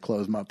questions when they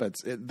closed Muppets.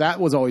 That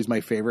was always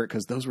my favorite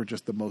because those were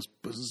just the most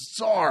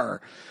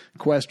bizarre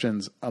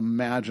questions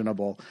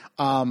imaginable.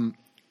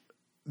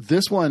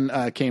 This one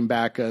came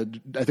back. I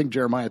think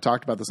Jeremiah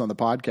talked about this on the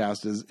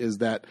podcast. Is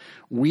that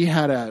we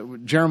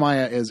had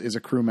Jeremiah is a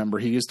crew member.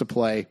 He used to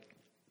play.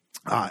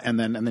 And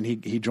then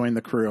he joined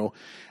the crew,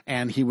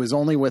 and he was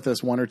only with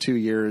us 1 or 2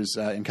 years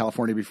in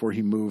California before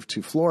he moved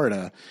to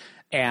Florida.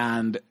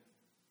 And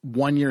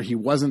 1 year he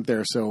wasn't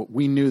there, so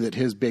we knew that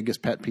his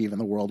biggest pet peeve in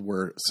the world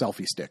were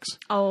selfie sticks.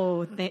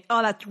 Oh,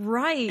 that's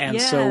right. And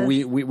yes. so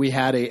we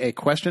had a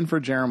question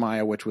for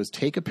Jeremiah, which was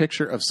take a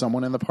picture of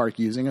someone in the park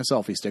using a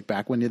selfie stick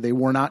back when they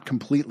were not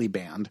completely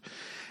banned,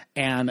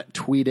 and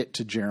tweet it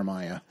to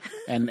Jeremiah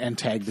and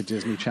tag the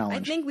Disney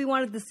Challenge. I think we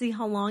wanted to see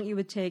how long it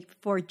would take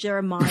for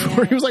Jeremiah.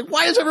 He was like,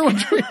 why is everyone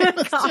tweeting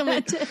this to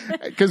me?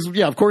 Because,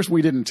 yeah, of course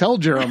we didn't tell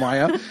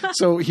Jeremiah.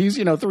 So he's,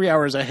 3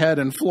 hours ahead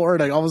in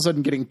Florida, all of a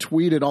sudden getting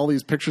tweeted all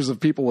these pictures of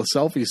people with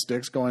selfie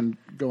sticks going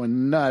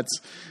nuts.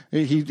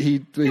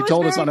 He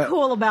told us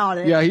cool about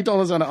it. Yeah, he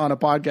told us on a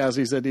podcast,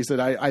 he said,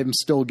 I'm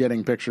still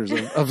getting pictures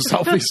of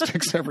selfie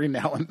sticks every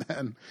now and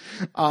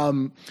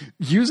then.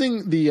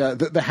 Using the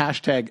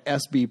hashtag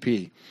SBP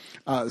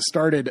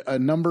started a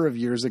number of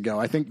years ago.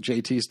 I think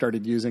JT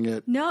started using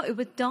it. No, it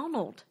was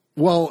Donald.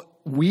 Well,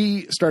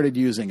 we started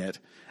using it,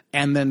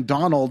 and then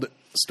Donald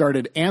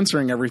started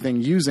answering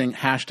everything using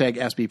hashtag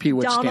SBP,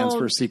 which stands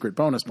for secret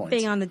bonus points.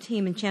 Being on the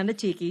team Enchanted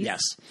Tiki.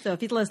 Yes. So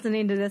if he's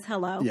listening to this,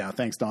 hello. Yeah,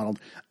 thanks, Donald.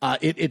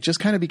 It just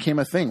kind of became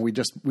a thing. We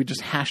just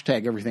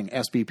hashtag everything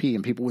SBP,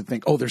 and people would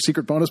think, oh, there's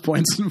secret bonus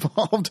points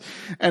involved,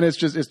 and it's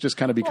just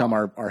kind of become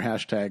our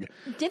hashtag.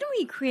 Didn't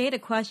we create a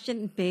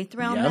question based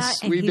around that?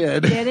 Yes, and we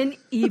did. Didn't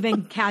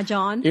even catch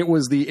on. It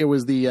was the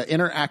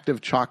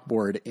interactive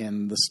chalkboard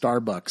in the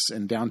Starbucks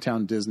in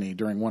downtown Disney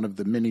during one of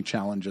the mini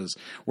challenges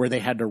where they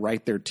had to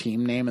write their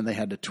team name and they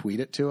had to tweet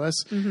it to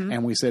us. Mm-hmm.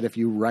 And we said, if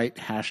you write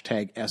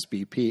hashtag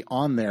SBP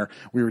on there,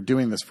 we were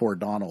doing this for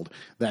Donald,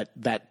 that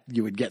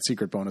you would get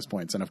secret bonus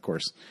points. And of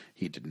course,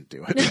 he didn't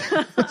do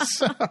it.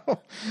 So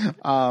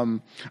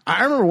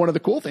I remember one of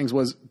the cool things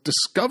was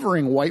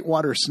discovering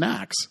Whitewater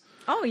Snacks.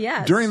 Oh,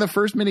 yes. During the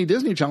first mini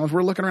Disney challenge,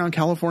 we're looking around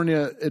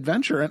California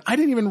Adventure, and I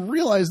didn't even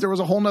realize there was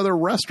a whole nother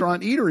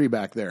restaurant eatery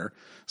back there.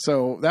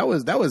 So that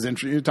was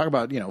interesting. You talk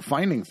about,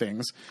 finding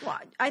things. Well,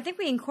 I think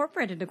we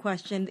incorporated a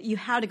question that you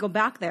had to go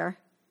back there.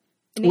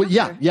 Well,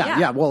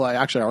 yeah. Well,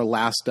 actually, our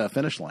last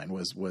finish line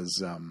was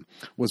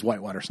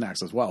Whitewater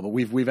Snacks as well. But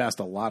we've asked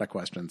a lot of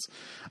questions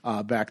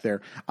back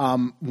there.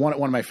 One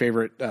of my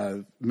favorite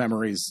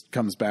memories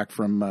comes back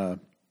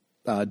from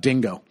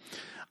Dingo.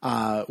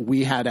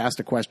 We had asked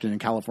a question in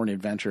California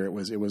Adventure. It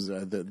was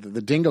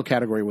the Dingo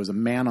category was a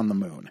man on the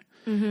moon.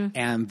 Mm-hmm.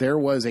 And there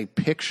was a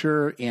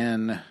picture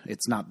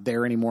it's not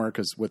there anymore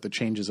because with the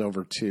changes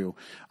over to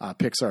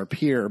Pixar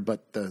Pier,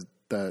 but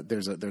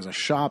there's a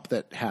shop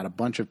that had a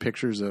bunch of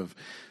pictures of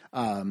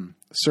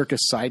circus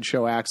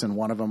sideshow acts, and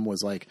one of them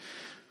was like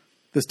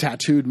this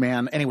tattooed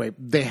man. Anyway,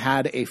 they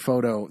had a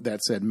photo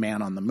that said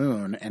 "Man on the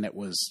Moon," and it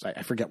was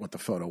I forget what the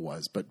photo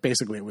was, but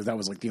basically that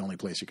was like the only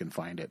place you can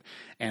find it.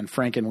 And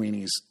Frank and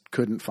Weenies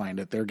couldn't find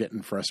it. They're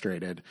getting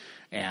frustrated,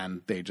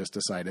 and they just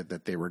decided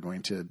that they were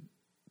going to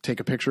take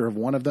a picture of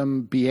one of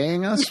them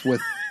BAing us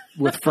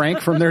with Frank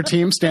from their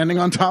team standing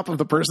on top of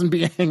the person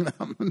BAing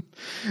them.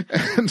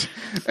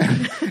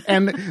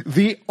 And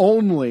the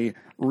only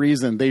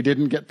reason they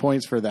didn't get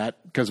points for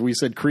that, because we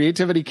said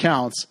creativity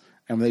counts,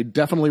 and they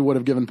definitely would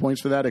have given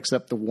points for that,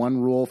 except the one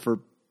rule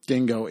for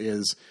Dingo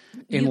is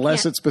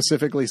unless it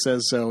specifically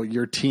says so,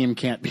 your team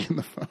can't be in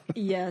the photo.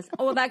 Yes.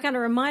 Oh, well, that kind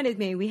of reminded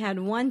me. We had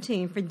one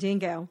team for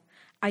Dingo.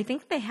 I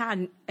think they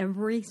had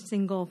every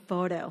single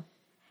photo.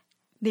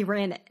 They were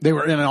in it. They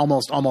were in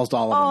almost all of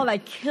them. Oh,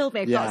 that killed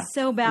me. I felt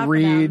so bad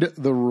Read for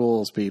them. the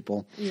rules,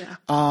 people. Yeah.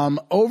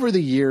 Over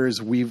the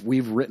years,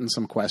 we've written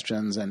some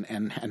questions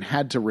and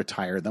had to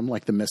retire them,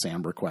 like the Miss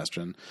Amber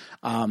question,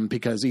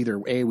 because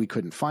either A, we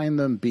couldn't find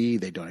them, B,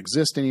 they don't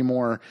exist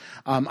anymore.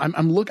 I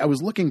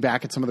was looking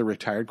back at some of the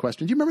retired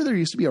questions. Do you remember there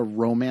used to be a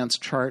romance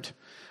chart?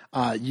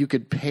 You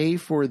could pay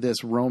for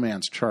this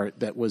romance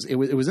chart that was in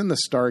the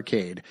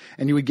Starcade,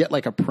 and you would get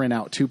like a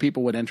printout. Two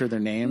people would enter their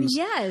names,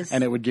 yes,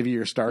 and it would give you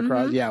your star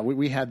cross. Mm-hmm. Yeah,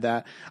 we had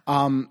that.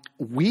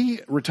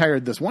 We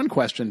retired this one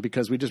question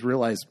because we just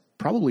realized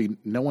probably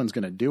no one's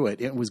going to do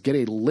it. It was get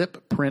a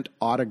lip print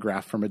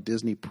autograph from a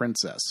Disney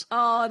princess.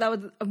 Oh, that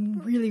was I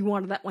really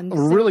wanted that one.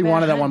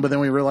 Wanted that one, but then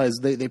we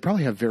realized they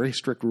probably have very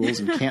strict rules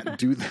and can't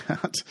do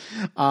that.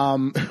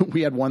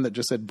 We had one that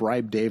just said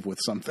bribe Dave with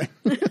something.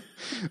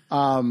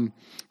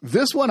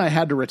 This one I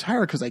had to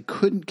retire because I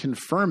couldn't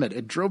confirm it.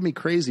 It drove me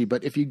crazy.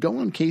 But if you go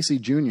on Casey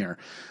Jr.,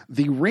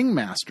 the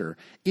ringmaster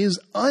is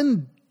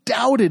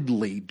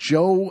undoubtedly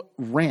Joe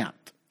Ranft.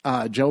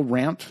 Joe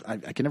Ranft,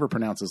 I can never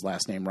pronounce his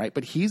last name right,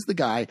 but he's the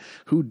guy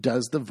who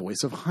does the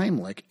voice of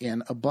Heimlich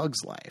in A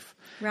Bug's Life.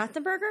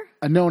 Ratzenberger?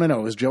 No,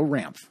 it was Joe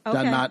Ranft,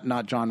 Okay.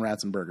 not John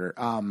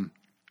Ratzenberger.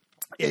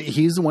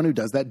 He's the one who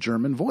does that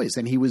German voice,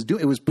 and it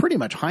was pretty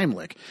much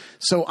Heimlich.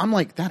 So I'm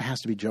like, that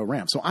has to be Joe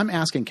Ranft. So I'm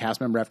asking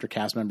cast member after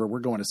cast member. We're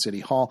going to City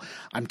Hall.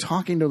 I'm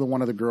talking to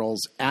one of the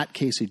girls at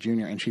Casey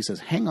Jr., and she says,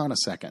 hang on a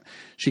second.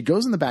 She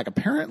goes in the back.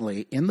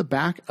 Apparently, in the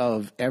back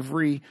of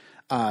every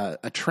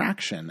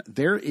attraction,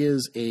 there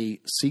is a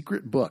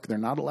secret book. They're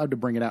not allowed to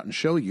bring it out and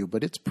show you,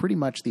 but it's pretty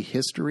much the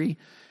history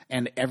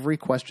and every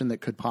question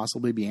that could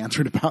possibly be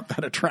answered about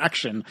that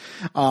attraction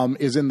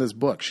is in this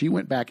book. She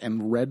went back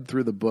and read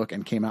through the book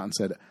and came out and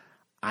said,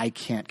 I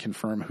can't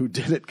confirm who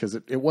did it because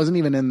it wasn't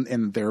even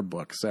in their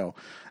book. So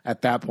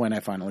at that point, I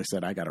finally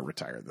said, I got to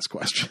retire this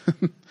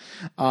question.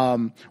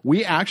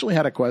 We actually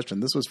had a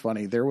question. This was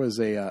funny. There was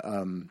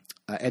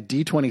at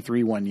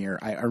D23 one year,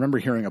 I remember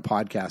hearing a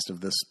podcast of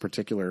this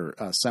particular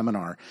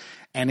seminar,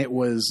 and it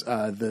was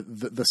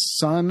the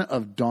son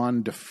of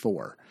Don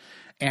DeFore.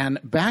 And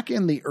back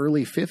in the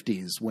early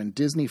 50s, when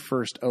Disney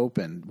first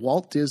opened,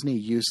 Walt Disney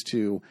used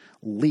to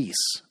lease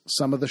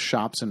some of the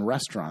shops and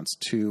restaurants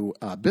to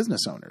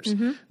business owners.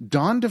 Mm-hmm.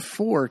 Don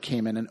DeFore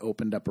came in and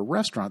opened up a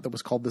restaurant that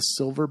was called the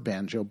Silver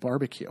Banjo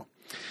Barbecue.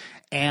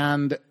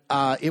 And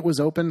it was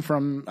open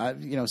from,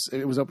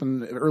 it was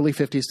open early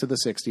 50s to the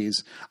 60s.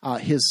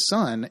 His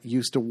son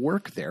used to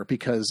work there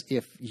because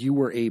if you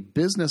were a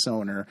business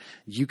owner,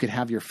 you could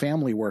have your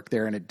family work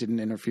there and it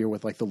didn't interfere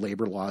with like the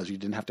labor laws. You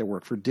didn't have to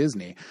work for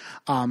Disney.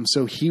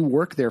 So he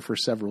worked there for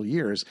several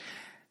years.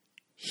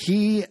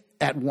 He,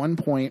 at one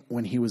point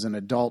when he was an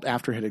adult,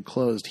 after it had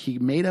closed, he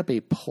made up a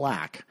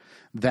plaque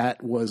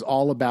that was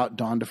all about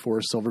Don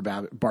DeFore's Silver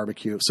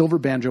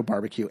Banjo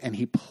Barbecue, and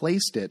he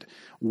placed it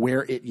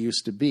where it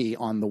used to be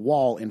on the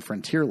wall in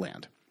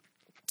Frontierland.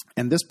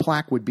 And this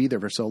plaque would be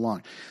there for so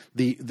long.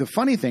 The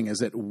funny thing is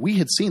that we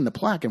had seen the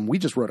plaque and we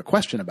just wrote a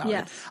question about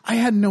it. I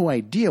had no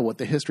idea what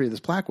the history of this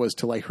plaque was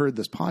till I heard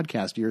this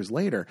podcast years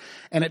later.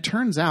 And it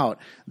turns out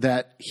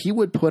that he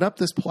would put up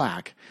this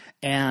plaque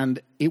and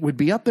it would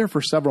be up there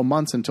for several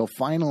months until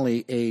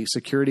finally a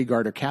security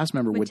guard or cast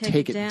member would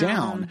take it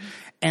down.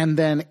 And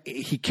then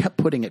he kept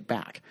putting it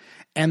back.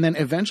 And then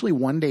eventually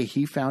one day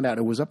he found out,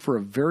 it was up for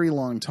a very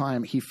long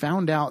time, he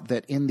found out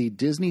that in the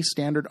Disney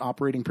Standard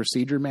Operating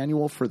Procedure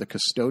Manual for the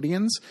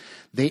custodians,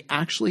 they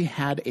actually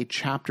had a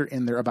chapter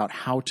in there about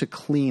how to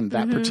clean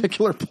that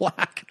particular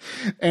plaque.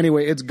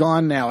 Anyway, it's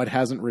gone now. It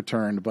hasn't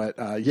returned. But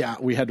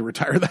we had to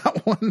retire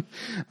that one,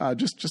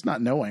 just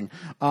not knowing.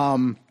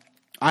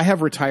 I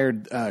have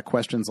retired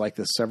questions like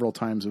this several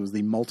times. It was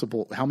the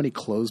multiple, how many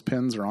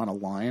clothespins are on a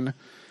line?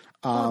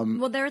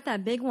 Well, there's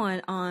that big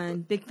one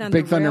on Big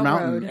Thunder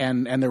Mountain,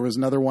 and there was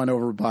another one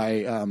over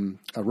by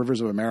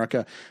Rivers of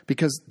America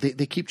because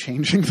they keep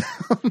changing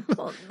them.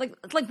 Well,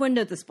 it's like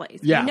window displays.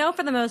 Yeah.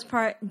 For the most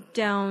part,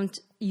 don't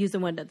use a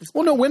window display.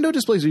 Well, no, window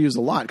displays are used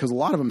a lot because a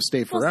lot of them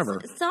stay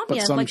forever. Some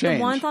change. The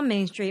ones on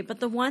Main Street, but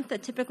the ones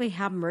that typically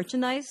have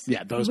merchandise,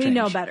 those we change.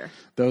 know better.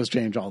 Those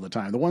change all the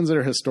time. The ones that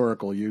are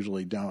historical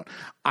usually don't.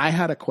 I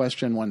had a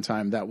question one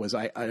time that was,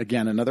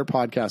 again, another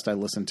podcast I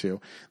listened to.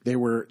 They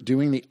were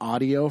doing the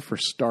audio for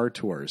Star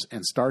Tours,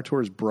 and Star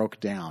Tours broke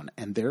down,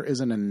 and there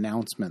is an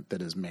announcement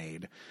that is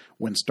made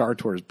when Star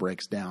Tours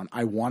breaks down.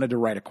 I wanted to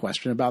write a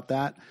question about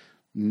that.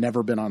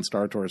 Never been on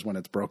Star Tours when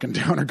it's broken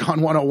down or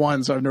gone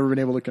 101, so I've never been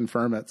able to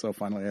confirm it. So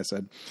finally I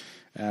said,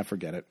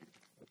 forget it.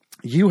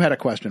 You had a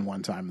question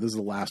one time. This is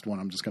the last one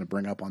I'm just going to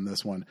bring up on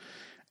this one.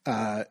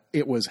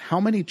 It was,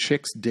 how many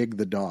chicks dig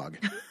the dog?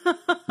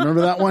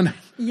 Remember that one?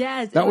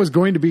 Yes. That was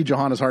going to be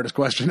Johanna's hardest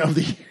question of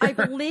the year. I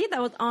believe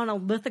that was on a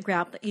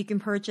lithograph that you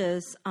can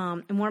purchase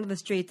in one of the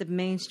streets of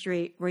Main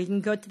Street, where you can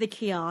go to the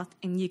kiosk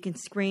and you can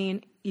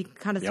you can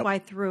kind of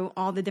swipe through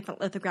all the different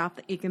lithographs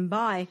that you can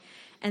buy.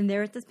 And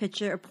there's this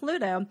picture of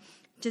Pluto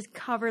just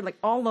covered like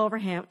all over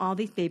him, all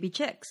these baby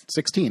chicks.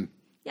 16.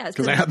 Yes.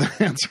 Because I had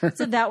the answer.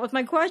 So that was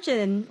my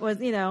question was,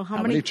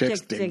 how many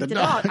chicks dig the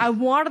dog? I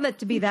wanted it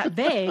to be that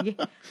vague,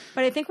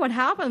 but I think what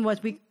happened was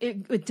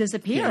it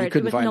disappeared.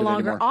 It was no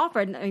longer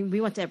offered. I mean,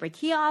 we went to every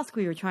kiosk.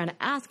 We were trying to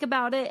ask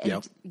about it, and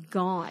it's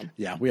gone.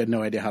 Yeah, we had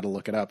no idea how to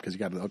look it up because you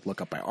got to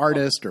look up by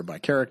artist or by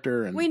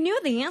character. And we knew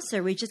the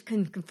answer. We just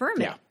couldn't confirm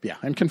it. Yeah.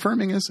 And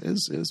confirming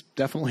is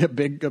definitely a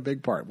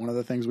big part. One of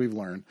the things we've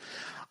learned.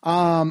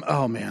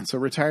 Oh man. So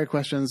retired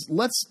questions.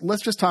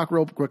 Let's just talk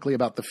real quickly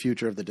about the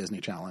future of the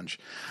Disney Challenge.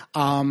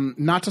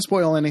 Not to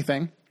spoil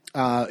anything.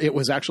 It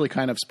was actually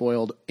kind of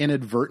spoiled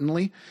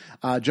inadvertently.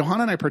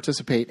 Johanna and I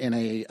participate in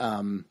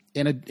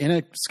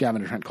a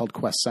scavenger hunt called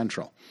Quest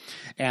Central,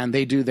 and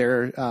they do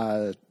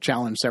their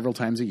challenge several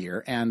times a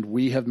year. And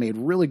we have made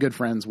really good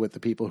friends with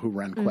the people who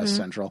run Quest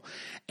Central.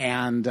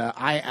 And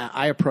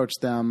I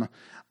approached them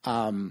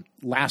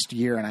last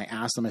year, and I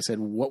asked them, I said,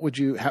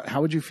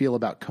 how would you feel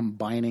about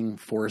combining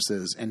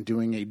forces and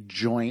doing a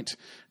joint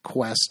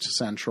Quest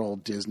Central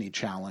Disney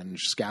Challenge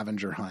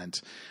scavenger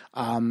hunt?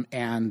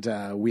 And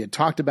we had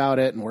talked about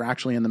it, and we're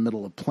actually in the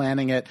middle of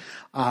planning it.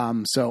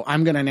 So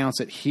I'm going to announce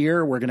it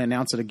here. We're going to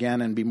announce it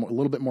again and be a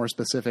little bit more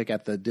specific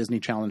at the Disney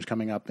Challenge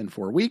coming up in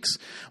 4 weeks.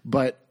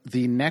 But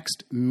the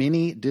next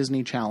mini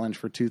Disney Challenge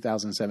for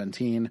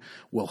 2017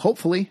 will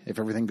hopefully, if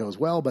everything goes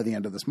well by the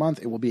end of this month,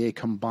 it will be a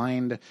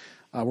combined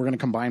we're going to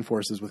combine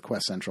forces with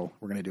Quest Central.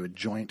 We're going to do a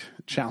joint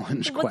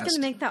challenge quest. What's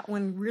going to make that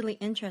one really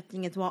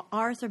interesting is while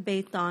ours are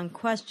based on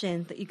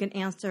questions that you can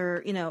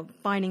answer,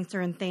 finding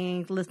certain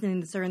things,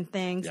 listening to certain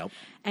things,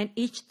 and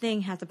each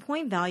thing has a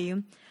point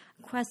value.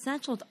 Quest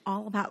Central is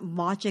all about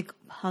logic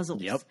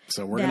puzzles. Yep.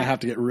 So we're going to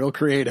have to get real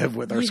creative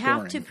with our scoring.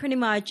 You have to pretty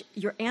much,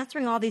 you're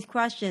answering all these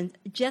questions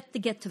just to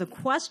get to the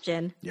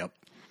question. Yep.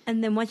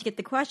 And then once you get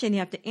the question, you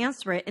have to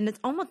answer it. And it's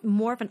almost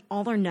more of an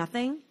all or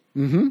nothing.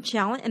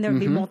 Challenge, and there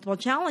would be multiple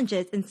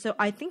challenges, and so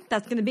I think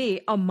that's going to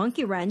be a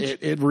monkey wrench.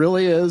 It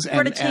really is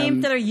for the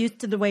teams that are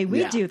used to the way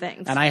we do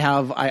things. And I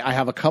have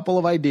a couple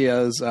of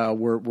ideas.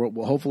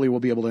 We'll hopefully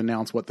we'll be able to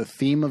announce what the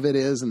theme of it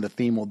is, and the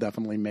theme will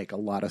definitely make a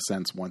lot of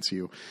sense once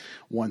you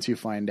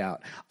find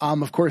out.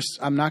 Of course,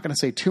 I'm not going to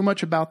say too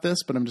much about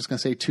this, but I'm just going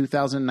to say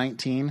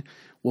 2019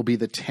 will be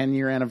the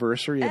 10-year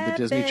anniversary of the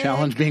Disney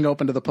Challenge being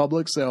open to the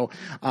public. So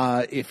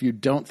if you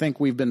don't think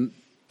we've been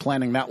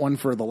planning that one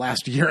for the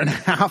last year and a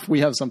half,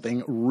 we have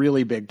something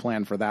really big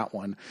planned for that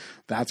one.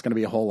 That's going to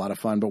be a whole lot of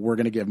fun, but we're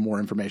going to give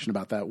more information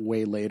about that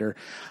way later.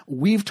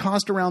 We've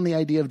tossed around the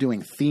idea of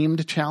doing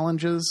themed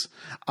challenges,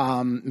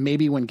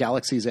 maybe when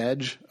Galaxy's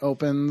Edge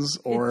opens,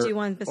 or do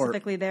one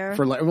specifically there.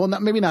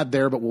 Maybe not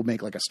there, but we'll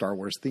make like a Star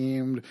Wars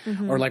themed,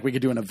 or like we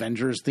could do an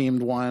Avengers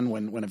themed one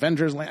when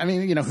Avengers Land. I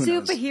mean, who knows?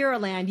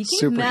 Superhero Land. You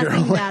keep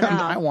messing that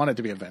up. I want it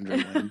to be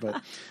Avengers Land,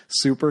 but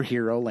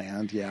Superhero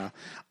Land, yeah.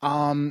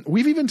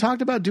 We've even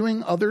talked about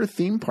doing other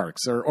theme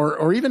parks,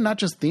 or even not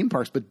just theme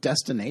parks, but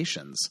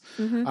destinations.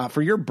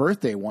 For your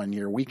birthday one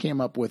year, we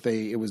came up with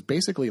it was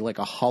basically like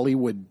a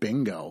Hollywood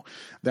bingo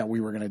that we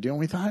were going to do. And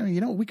we thought,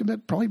 we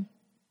could probably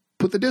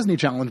put the Disney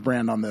Challenge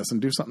brand on this and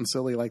do something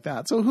silly like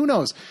that. So who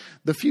knows?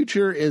 The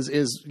future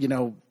is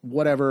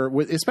whatever,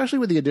 especially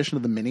with the addition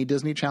of the mini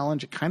Disney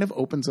Challenge, it kind of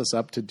opens us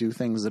up to do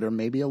things that are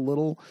maybe a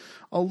little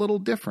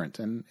different.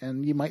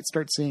 And you might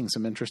start seeing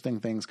some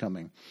interesting things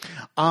coming.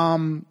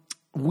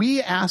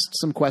 We asked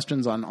some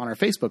questions on our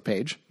Facebook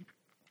page.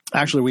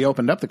 Actually, we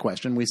opened up the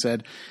question. We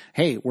said,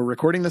 hey, we're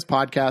recording this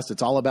podcast.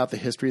 It's all about the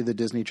history of the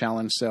Disney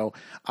Challenge. So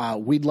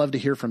we'd love to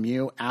hear from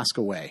you. Ask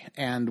away.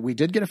 And we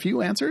did get a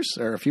few answers,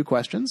 or a few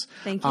questions.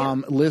 Thank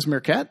you. Liz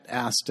Merquette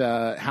asked,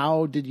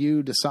 how did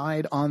you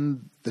decide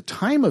on the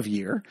time of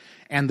year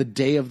and the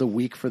day of the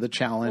week for the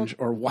challenge,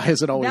 or why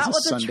is it always a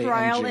Sunday? That was a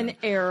trial and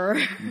error.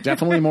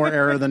 Definitely more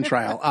error than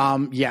trial.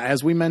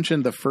 As we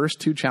mentioned, the first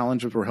two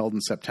challenges were held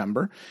in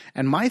September,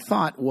 and my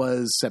thought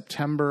was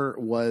September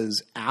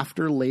was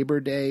after Labor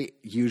Day.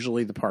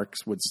 Usually the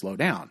parks would slow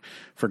down,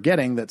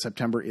 forgetting that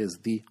September is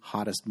the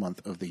hottest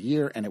month of the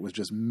year, and it was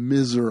just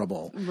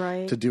miserable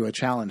to do a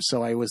challenge.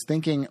 So I was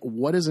thinking,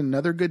 what is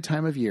another good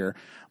time of year?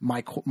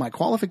 My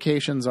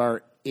qualifications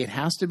are, it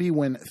has to be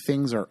when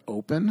things are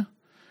open.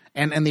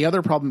 And the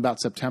other problem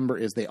about September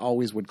is they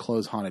always would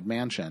close Haunted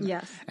Mansion.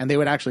 Yes. And they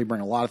would actually bring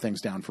a lot of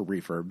things down for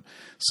refurb.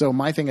 So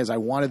my thing is, I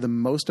wanted the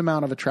most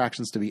amount of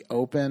attractions to be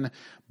open,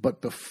 but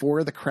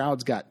before the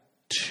crowds got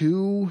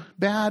too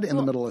bad in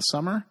the middle of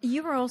summer.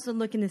 You were also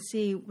looking to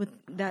see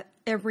that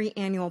every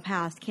annual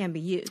pass can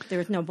be used.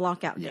 There's no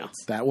blockout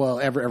dates.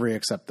 Every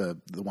except the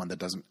one that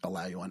doesn't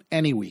allow you on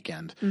any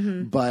weekend.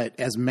 But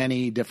as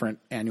many different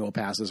annual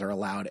passes are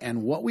allowed.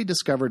 And what we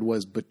discovered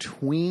was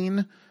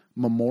between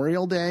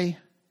Memorial Day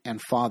and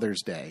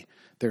Father's Day,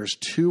 there's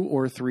 2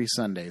 or 3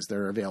 Sundays that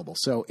are available.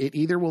 So it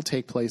either will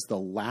take place the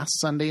last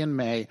Sunday in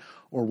May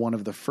or one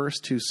of the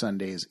first 2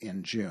 Sundays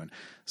in June.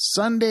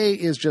 Sunday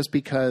is just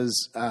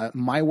because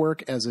my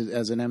work as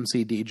an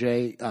MC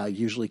DJ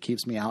usually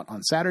keeps me out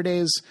on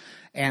Saturdays.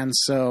 And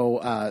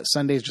so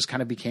Sundays just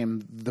kind of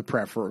became the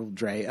preferable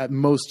day.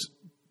 Most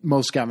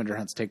scavenger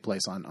hunts take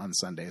place on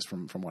Sundays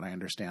from what I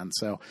understand.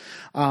 So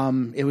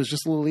it was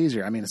just a little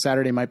easier. I mean, a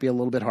Saturday might be a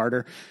little bit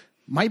harder.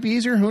 Might be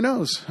easier. Who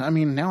knows? I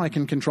mean, now I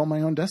can control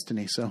my own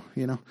destiny. So,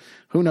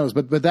 who knows?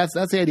 But that's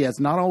the idea. It's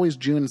not always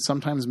June,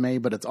 sometimes May,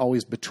 but it's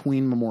always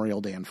between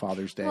Memorial Day and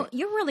Father's Day. Well,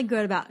 you're really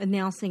good about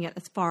announcing it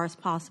as far as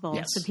possible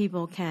so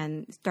people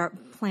can start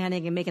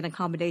planning and making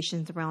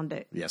accommodations around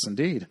it. Yes,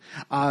 indeed.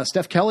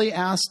 Steph Kelly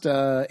asked,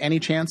 any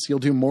chance you'll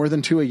do more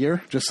than 2 a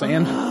year? Just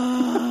saying.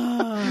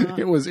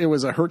 It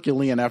was a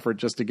Herculean effort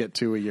just to get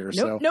 2 a year.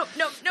 Nope.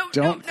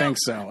 Don't think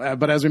so.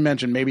 But as we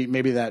mentioned,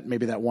 maybe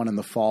that one in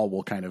the fall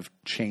will kind of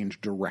change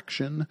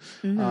direction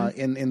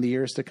in the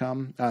years to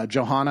come.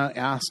 Johanna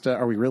asked,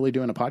 "Are we really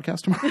doing a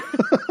podcast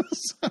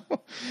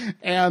tomorrow?"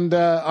 And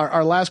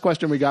our last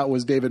question we got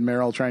was David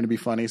Merrill trying to be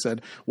funny.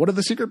 Said, "What are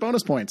the secret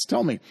bonus points?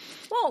 Tell me."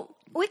 Well,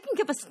 we can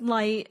give a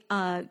slight,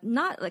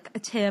 not like a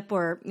tip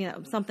or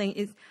something.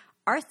 Is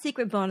our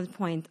secret bonus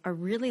points are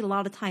really a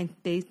lot of times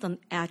based on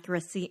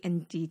accuracy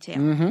and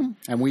detail.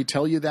 And we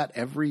tell you that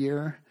every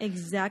year.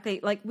 Exactly.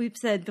 Like we've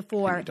said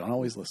before, You don't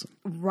always listen.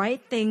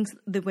 write things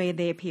the way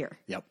they appear.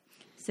 Yep.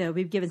 So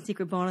we've given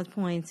secret bonus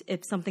points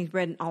if something's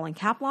written all in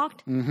cap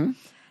locked.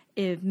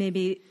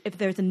 If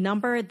there's a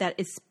number that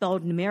is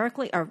spelled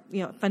numerically or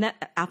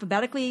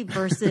alphabetically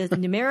versus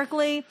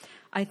numerically.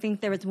 I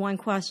think there was one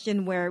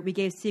question where we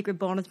gave secret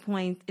bonus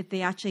points if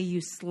they actually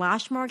use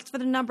slash marks for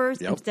the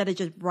numbers instead of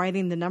just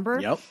writing the number.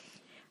 Yep.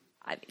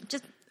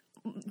 Just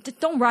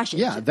don't rush it.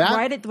 Yeah, Just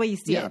write it the way you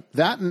see it.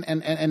 That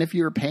and if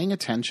you're paying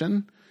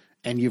attention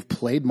and you've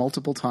played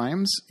multiple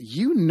times,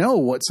 you know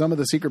what some of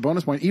the secret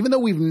bonus points, even though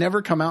we've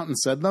never come out and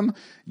said them,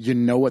 you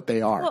know what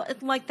they are. Well,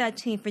 it's like that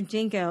team for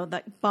Jinko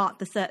that bought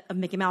the set of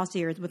Mickey Mouse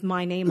ears with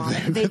my name on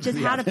it. They just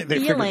had a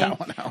feeling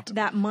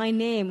that my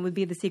name would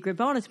be the secret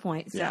bonus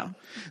point. So. Yeah.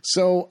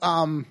 So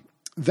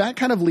that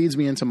kind of leads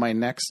me into my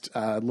next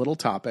little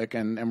topic,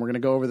 and we're going to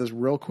go over this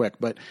real quick,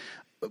 but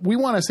we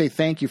want to say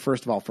thank you,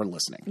 first of all, for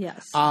listening.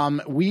 Yes.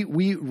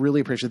 We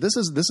really appreciate it. This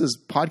is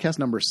podcast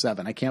number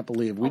 7. I can't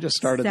believe we just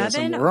started 7? this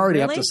and we're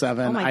already up to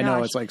 7. Oh my I know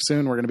gosh. it's like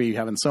soon we're going to be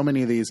having so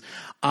many of these.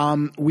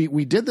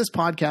 We did this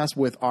podcast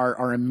with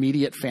our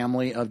immediate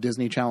family of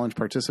Disney Challenge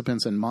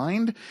participants in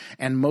mind.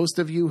 And most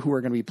of you who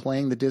are going to be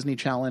playing the Disney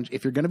Challenge,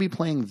 if you're going to be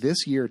playing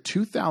this year,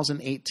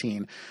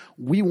 2018,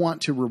 we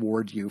want to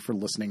reward you for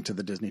listening to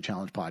the Disney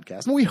Challenge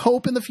podcast. And we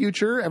hope in the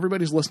future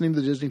everybody's listening to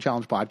the Disney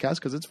Challenge podcast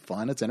because it's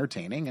fun, it's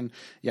entertaining, and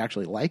you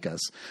actually like us.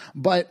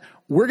 But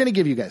we're going to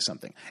give you guys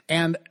something.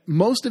 And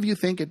most of you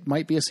think it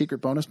might be a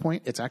secret bonus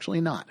point. It's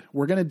actually not.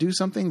 We're going to do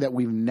something that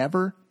we've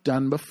never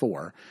done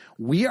before.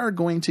 We are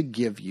going to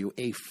give you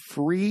a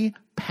free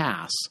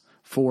pass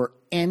for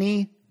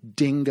any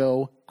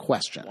Dingo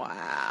question.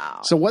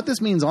 Wow. So what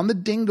this means on the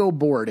Dingo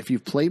board, if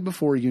you've played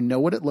before, you know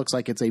what it looks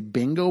like. It's a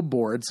bingo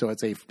board. So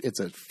it's a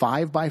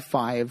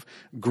 5x5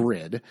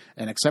 grid.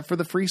 And except for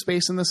the free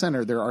space in the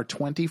center, there are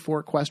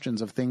 24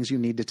 questions of things you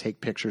need to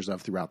take pictures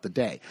of throughout the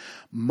day.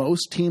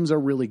 Most teams are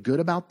really good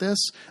about this.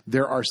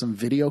 There are some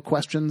video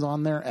questions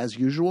on there as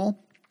usual.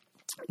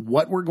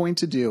 What we're going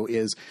to do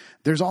is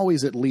there's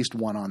always at least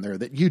one on there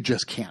that you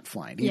just can't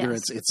find. Either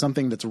it's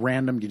something that's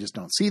random you just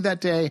don't see that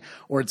day,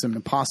 or it's an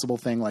impossible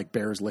thing like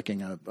bears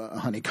licking a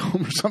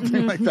honeycomb or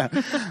something like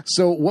that.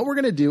 So what we're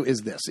going to do is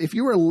this. If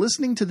you are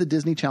listening to the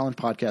Disney Challenge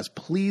podcast,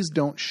 please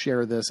don't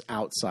share this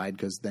outside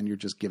because then you're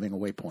just giving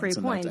away points.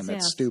 And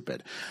that's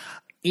stupid.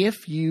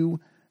 If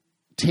you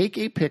take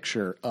a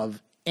picture of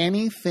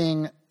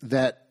anything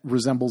that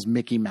resembles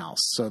Mickey Mouse.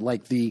 So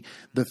like the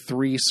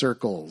 3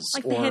 circles.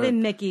 Like the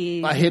hidden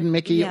Mickey. A hidden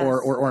Mickey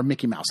or a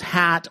Mickey Mouse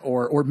hat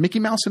or Mickey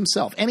Mouse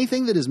himself.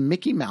 Anything that is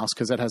Mickey Mouse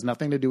because that has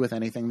nothing to do with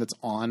anything that's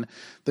on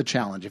the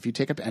challenge. If you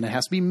take and it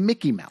has to be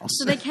Mickey Mouse.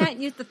 So they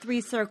can't use the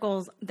 3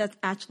 circles that's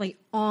actually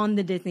on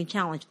the Disney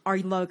Challenge, our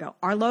logo.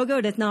 Our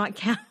logo does not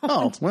count.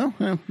 Oh, well.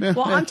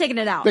 Well, I'm taking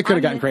it out. They could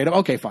have gotten creative.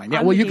 Okay, fine.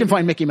 Yeah, well, you can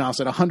find Mickey Mouse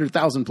at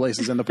 100,000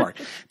 places in the park.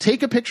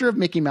 Take a picture of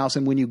Mickey Mouse,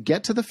 and when you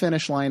get to the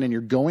finish line and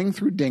you're going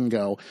through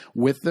Dingo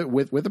with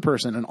the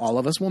person, and all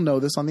of us will know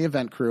this on the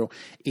event crew,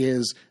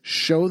 is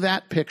show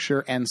that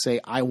picture and say,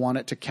 I want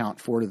it to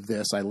count for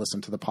this. I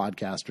listened to the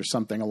podcast or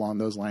something along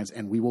those lines,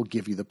 and we will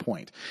give you the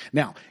point.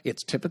 Now,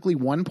 it's typically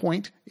 1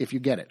 point if you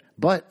get it.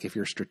 But if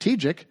you're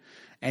strategic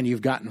and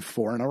you've gotten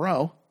 4 in a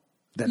row,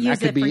 then use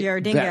that could be for your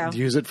Dingo.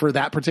 use it for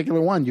that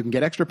particular one. You can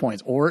get extra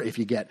points. Or if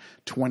you get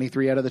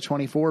 23 out of the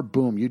 24,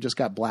 boom, you just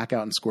got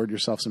blackout and scored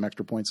yourself some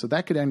extra points. So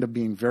that could end up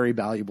being very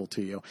valuable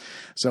to you.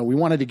 So we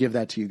wanted to give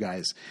that to you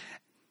guys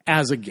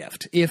as a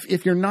gift.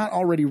 If you're not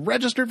already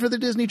registered for the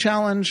Disney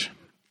Challenge,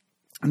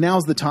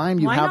 now's the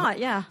time. Why not?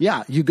 Yeah.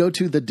 Yeah. You go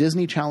to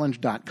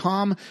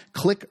thedisneychallenge.com,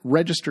 click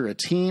register a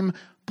team.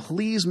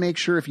 Please make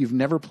sure if you've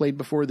never played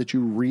before that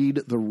you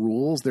read the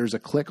rules. There's a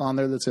click on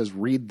there that says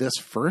read this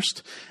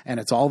first, and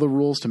it's all the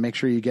rules to make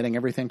sure you're getting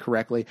everything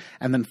correctly.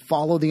 And then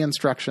follow the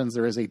instructions.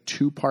 There is a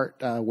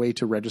 2-part way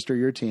to register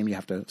your team. You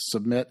have to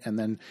submit, and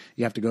then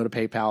you have to go to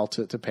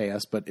PayPal to pay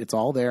us. But it's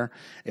all there.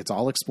 It's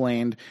all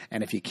explained.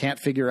 And if you can't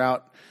figure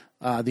out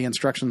the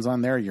instructions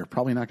on there, you're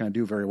probably not going to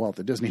do very well at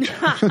the Disney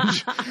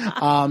Challenge.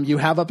 You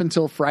have up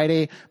until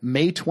Friday,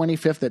 May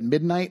 25th at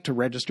midnight to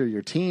register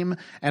your team.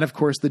 And of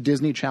course, the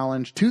Disney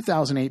Challenge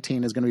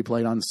 2018 is going to be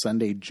played on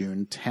Sunday,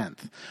 June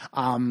 10th.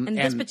 And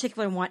this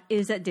particular one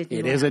is at Disneyland.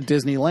 It is at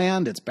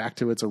Disneyland. It's back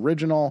to its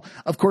original.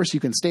 Of course, you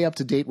can stay up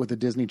to date with the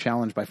Disney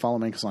Challenge by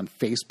following us on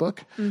Facebook,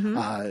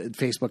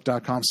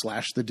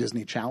 facebook.com/the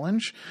Disney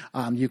Challenge.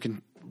 You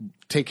can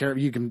take care of,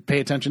 you can pay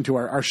attention to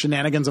our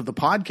shenanigans of the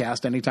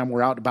podcast anytime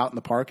we're out about in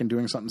the park and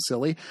doing something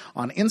silly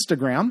on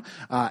Instagram,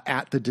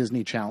 at the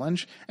Disney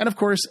Challenge. And of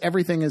course,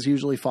 everything is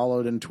usually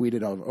followed and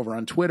tweeted over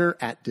on Twitter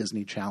at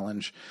Disney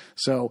Challenge.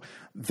 So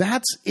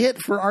that's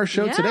it for our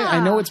show today. I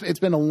know it's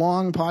been a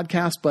long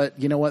podcast, but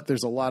you know what?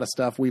 There's a lot of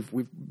stuff. We've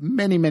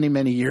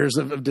many years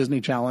of Disney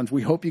Challenge.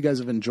 We hope you guys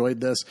have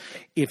enjoyed this.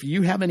 If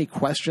you have any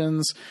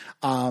questions,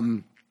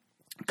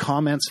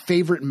 comments,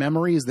 favorite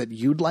memories that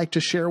you'd like to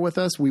share with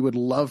us. We would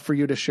love for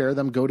you to share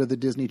them. Go to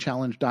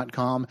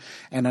thedisneychallenge.com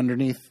and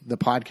underneath the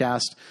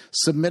podcast,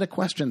 submit a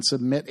question,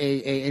 submit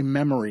a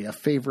memory, a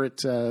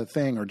favorite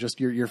thing, or just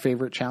your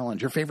favorite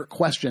challenge, your favorite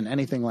question,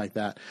 anything like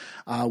that.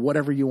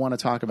 Whatever you want to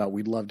talk about,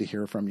 we'd love to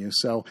hear from you.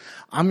 So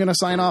I'm going to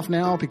sign off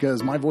now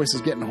because my voice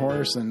is getting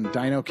hoarse and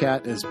Dino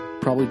Cat is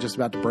probably just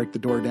about to break the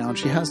door down.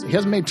 He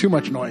hasn't made too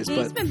much noise, but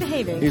he's been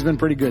behaving. He's been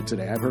pretty good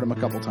today. I've heard him a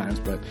couple times.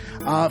 But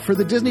for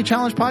the Disney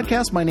Challenge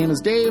podcast, my name is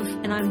Dave.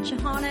 And I'm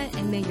Chahana,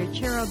 and may your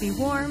churro be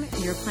warm,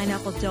 and your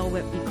pineapple Dole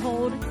Whip be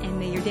cold, and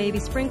may your day be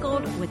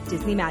sprinkled with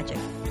Disney magic.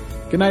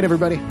 Good night,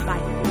 everybody.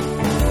 Bye.